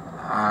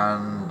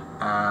and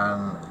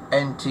an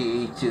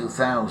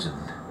NTE-2000.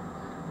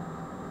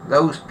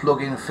 Those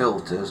plug-in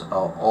filters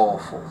are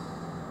awful.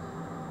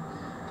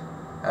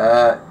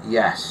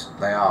 Yes,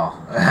 they are.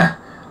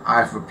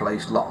 I've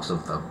replaced lots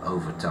of them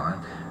over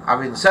time.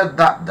 Having said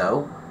that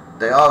though,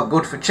 they are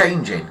good for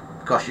changing,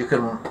 because you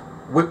can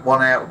whip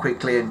one out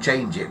quickly and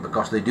change it,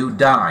 because they do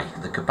die.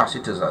 The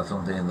capacitors or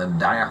something in them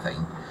die, I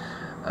think.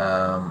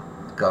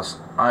 Because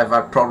I've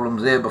had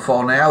problems here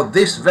before now.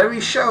 This very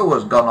show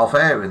has gone off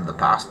air in the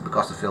past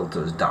because the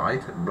filter has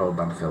died, the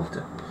broadband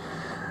filter,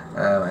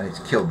 and it's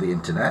killed the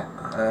internet.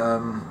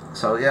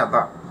 So yeah,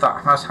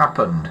 that has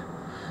happened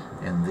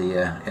in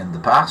the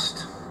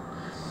past.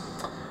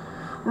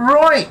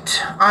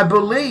 Right, I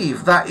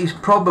believe that is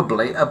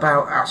probably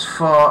about as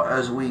far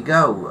as we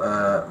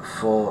go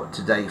for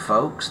today,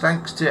 folks.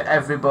 Thanks to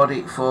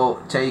everybody for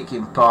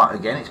taking part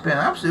again. It's been an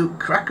absolute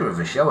cracker of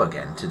a show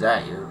again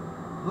today.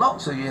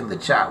 Lots of you in the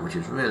chat, which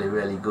is really,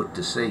 really good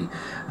to see.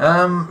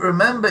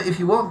 Remember, if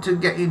you want to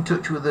get in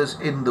touch with us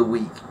in the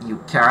week,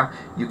 you can.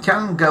 You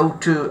can go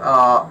to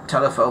our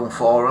telephone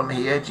forum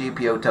here,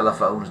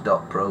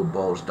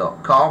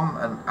 gpotelephones.proboards.com,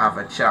 and have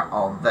a chat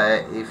on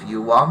there if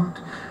you want.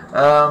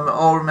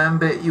 Or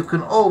remember, you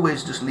can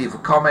always just leave a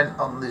comment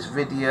on this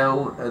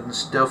video and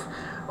stuff,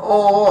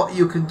 or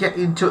you can get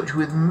in touch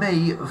with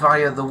me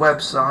via the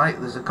website.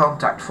 There's a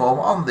contact form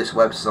on this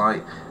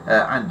website,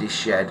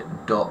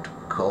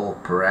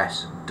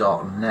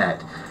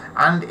 andyshed.copress.net.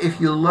 And if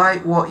you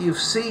like what you've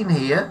seen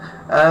here,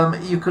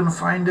 you can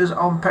find us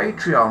on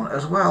Patreon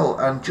as well,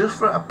 and just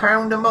for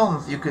 £1 a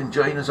month you can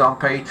join us on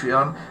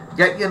Patreon,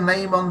 get your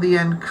name on the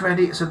end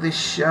credits of this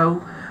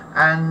show,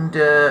 and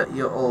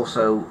you're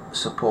also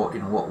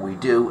supporting what we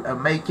do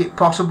and make it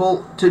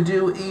possible to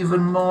do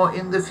even more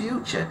in the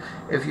future.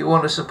 If you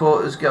want to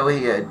support us, go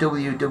here,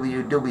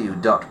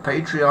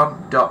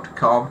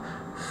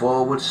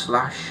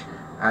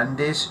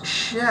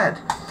 www.patreon.com/AndysShed.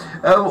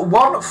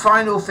 One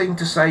final thing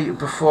to say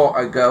before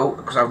I go,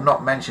 because I've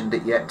not mentioned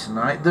it yet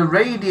tonight, the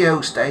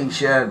radio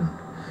station.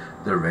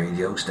 The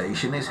radio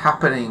station is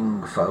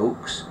happening,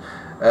 folks.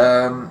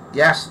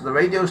 Yes, the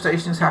radio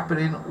station is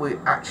happening. We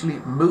actually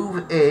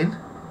move in,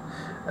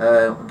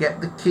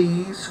 get the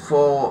keys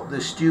for the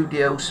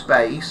studio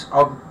space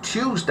on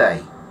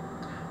Tuesday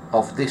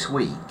of this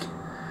week.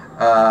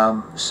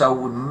 So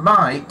we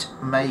might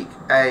make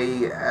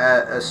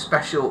a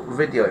special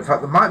video. In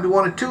fact, there might be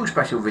 1 or 2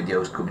 special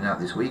videos coming out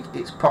this week.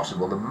 It's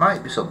possible there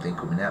might be something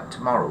coming out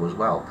tomorrow as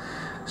well.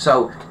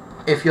 So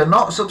if you're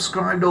not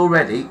subscribed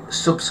already,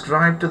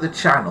 subscribe to the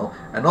channel,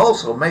 and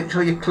also make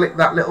sure you click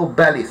that little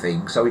belly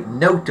thing so it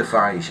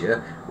notifies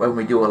you when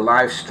we do a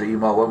live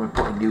stream or when we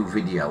put a new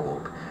video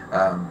up,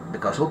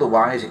 because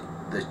otherwise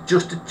there's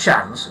just a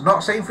chance, I'm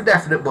not saying for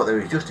definite, but there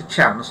is just a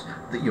chance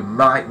that you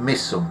might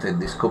miss something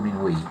this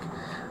coming week.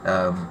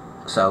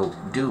 So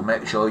do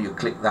make sure you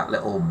click that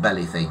little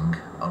belly thing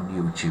on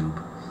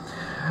YouTube.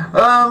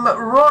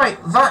 Right,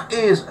 that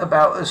is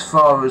about as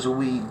far as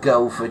we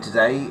go for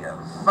today.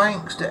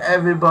 Thanks to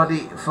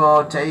everybody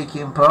for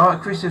taking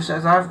part. Christopher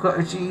says, I've got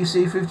a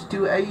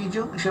GEC52A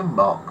junction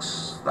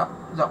box.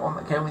 That one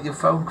that came with your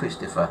phone,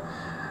 Christopher.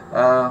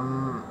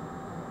 And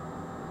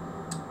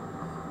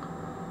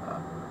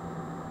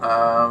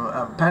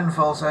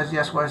Penfold says,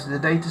 yes, whereas the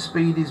data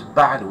speed is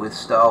bad with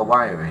star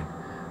wiring.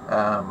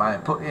 I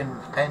put in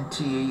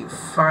NTE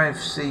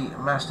 5C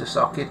master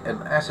socket and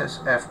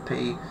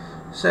SSFP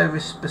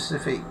service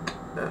specific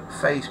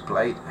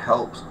faceplate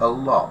helps a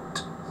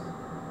lot.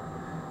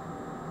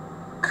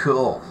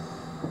 Cool.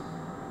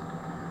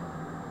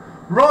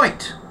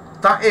 Right,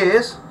 that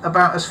is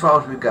about as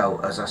far as we go.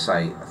 As I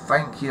say,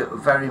 thank you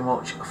very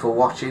much for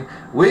watching.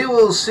 We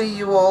will see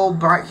you all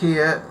back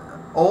here,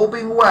 all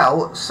being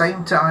well,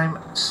 same time,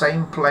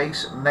 same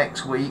place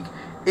next week,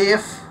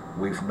 if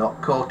we've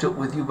not caught up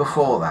with you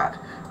before that,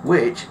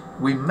 which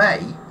we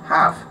may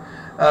have.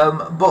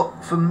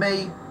 But for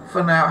me,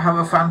 for now, have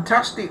a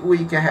fantastic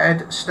week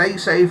ahead. Stay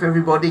safe,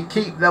 everybody.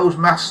 Keep those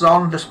masks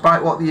on,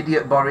 despite what the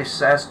idiot Boris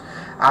says.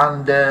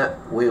 And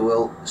we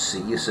will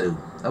see you soon.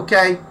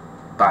 Okay,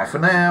 bye for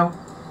now.